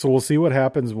we'll see what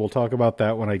happens. We'll talk about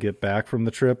that when I get back from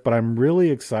the trip, but I'm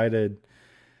really excited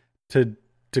to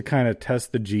kind of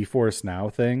test the GeForce Now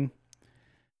thing.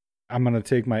 I'm going to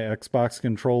take my Xbox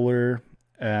controller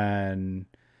and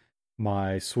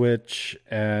my Switch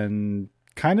and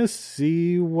kind of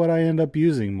see what I end up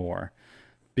using more,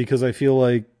 because I feel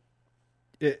like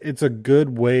it's a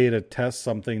good way to test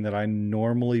something that I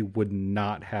normally would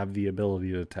not have the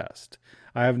ability to test.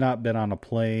 I have not been on a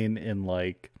plane in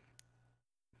like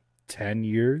 10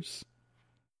 years.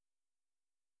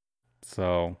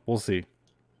 So we'll see.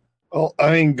 Well,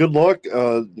 I mean, good luck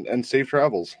and safe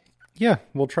travels. Yeah,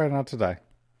 we'll try not to die.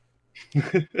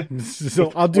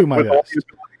 So I'll do my With all best. the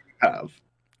ability you have.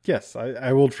 Yes,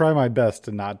 I will try my best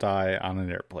to not die on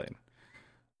an airplane.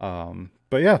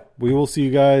 But yeah, we will see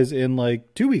you guys in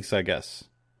like 2 weeks, I guess.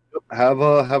 Have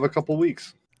a couple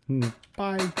weeks.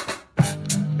 Bye.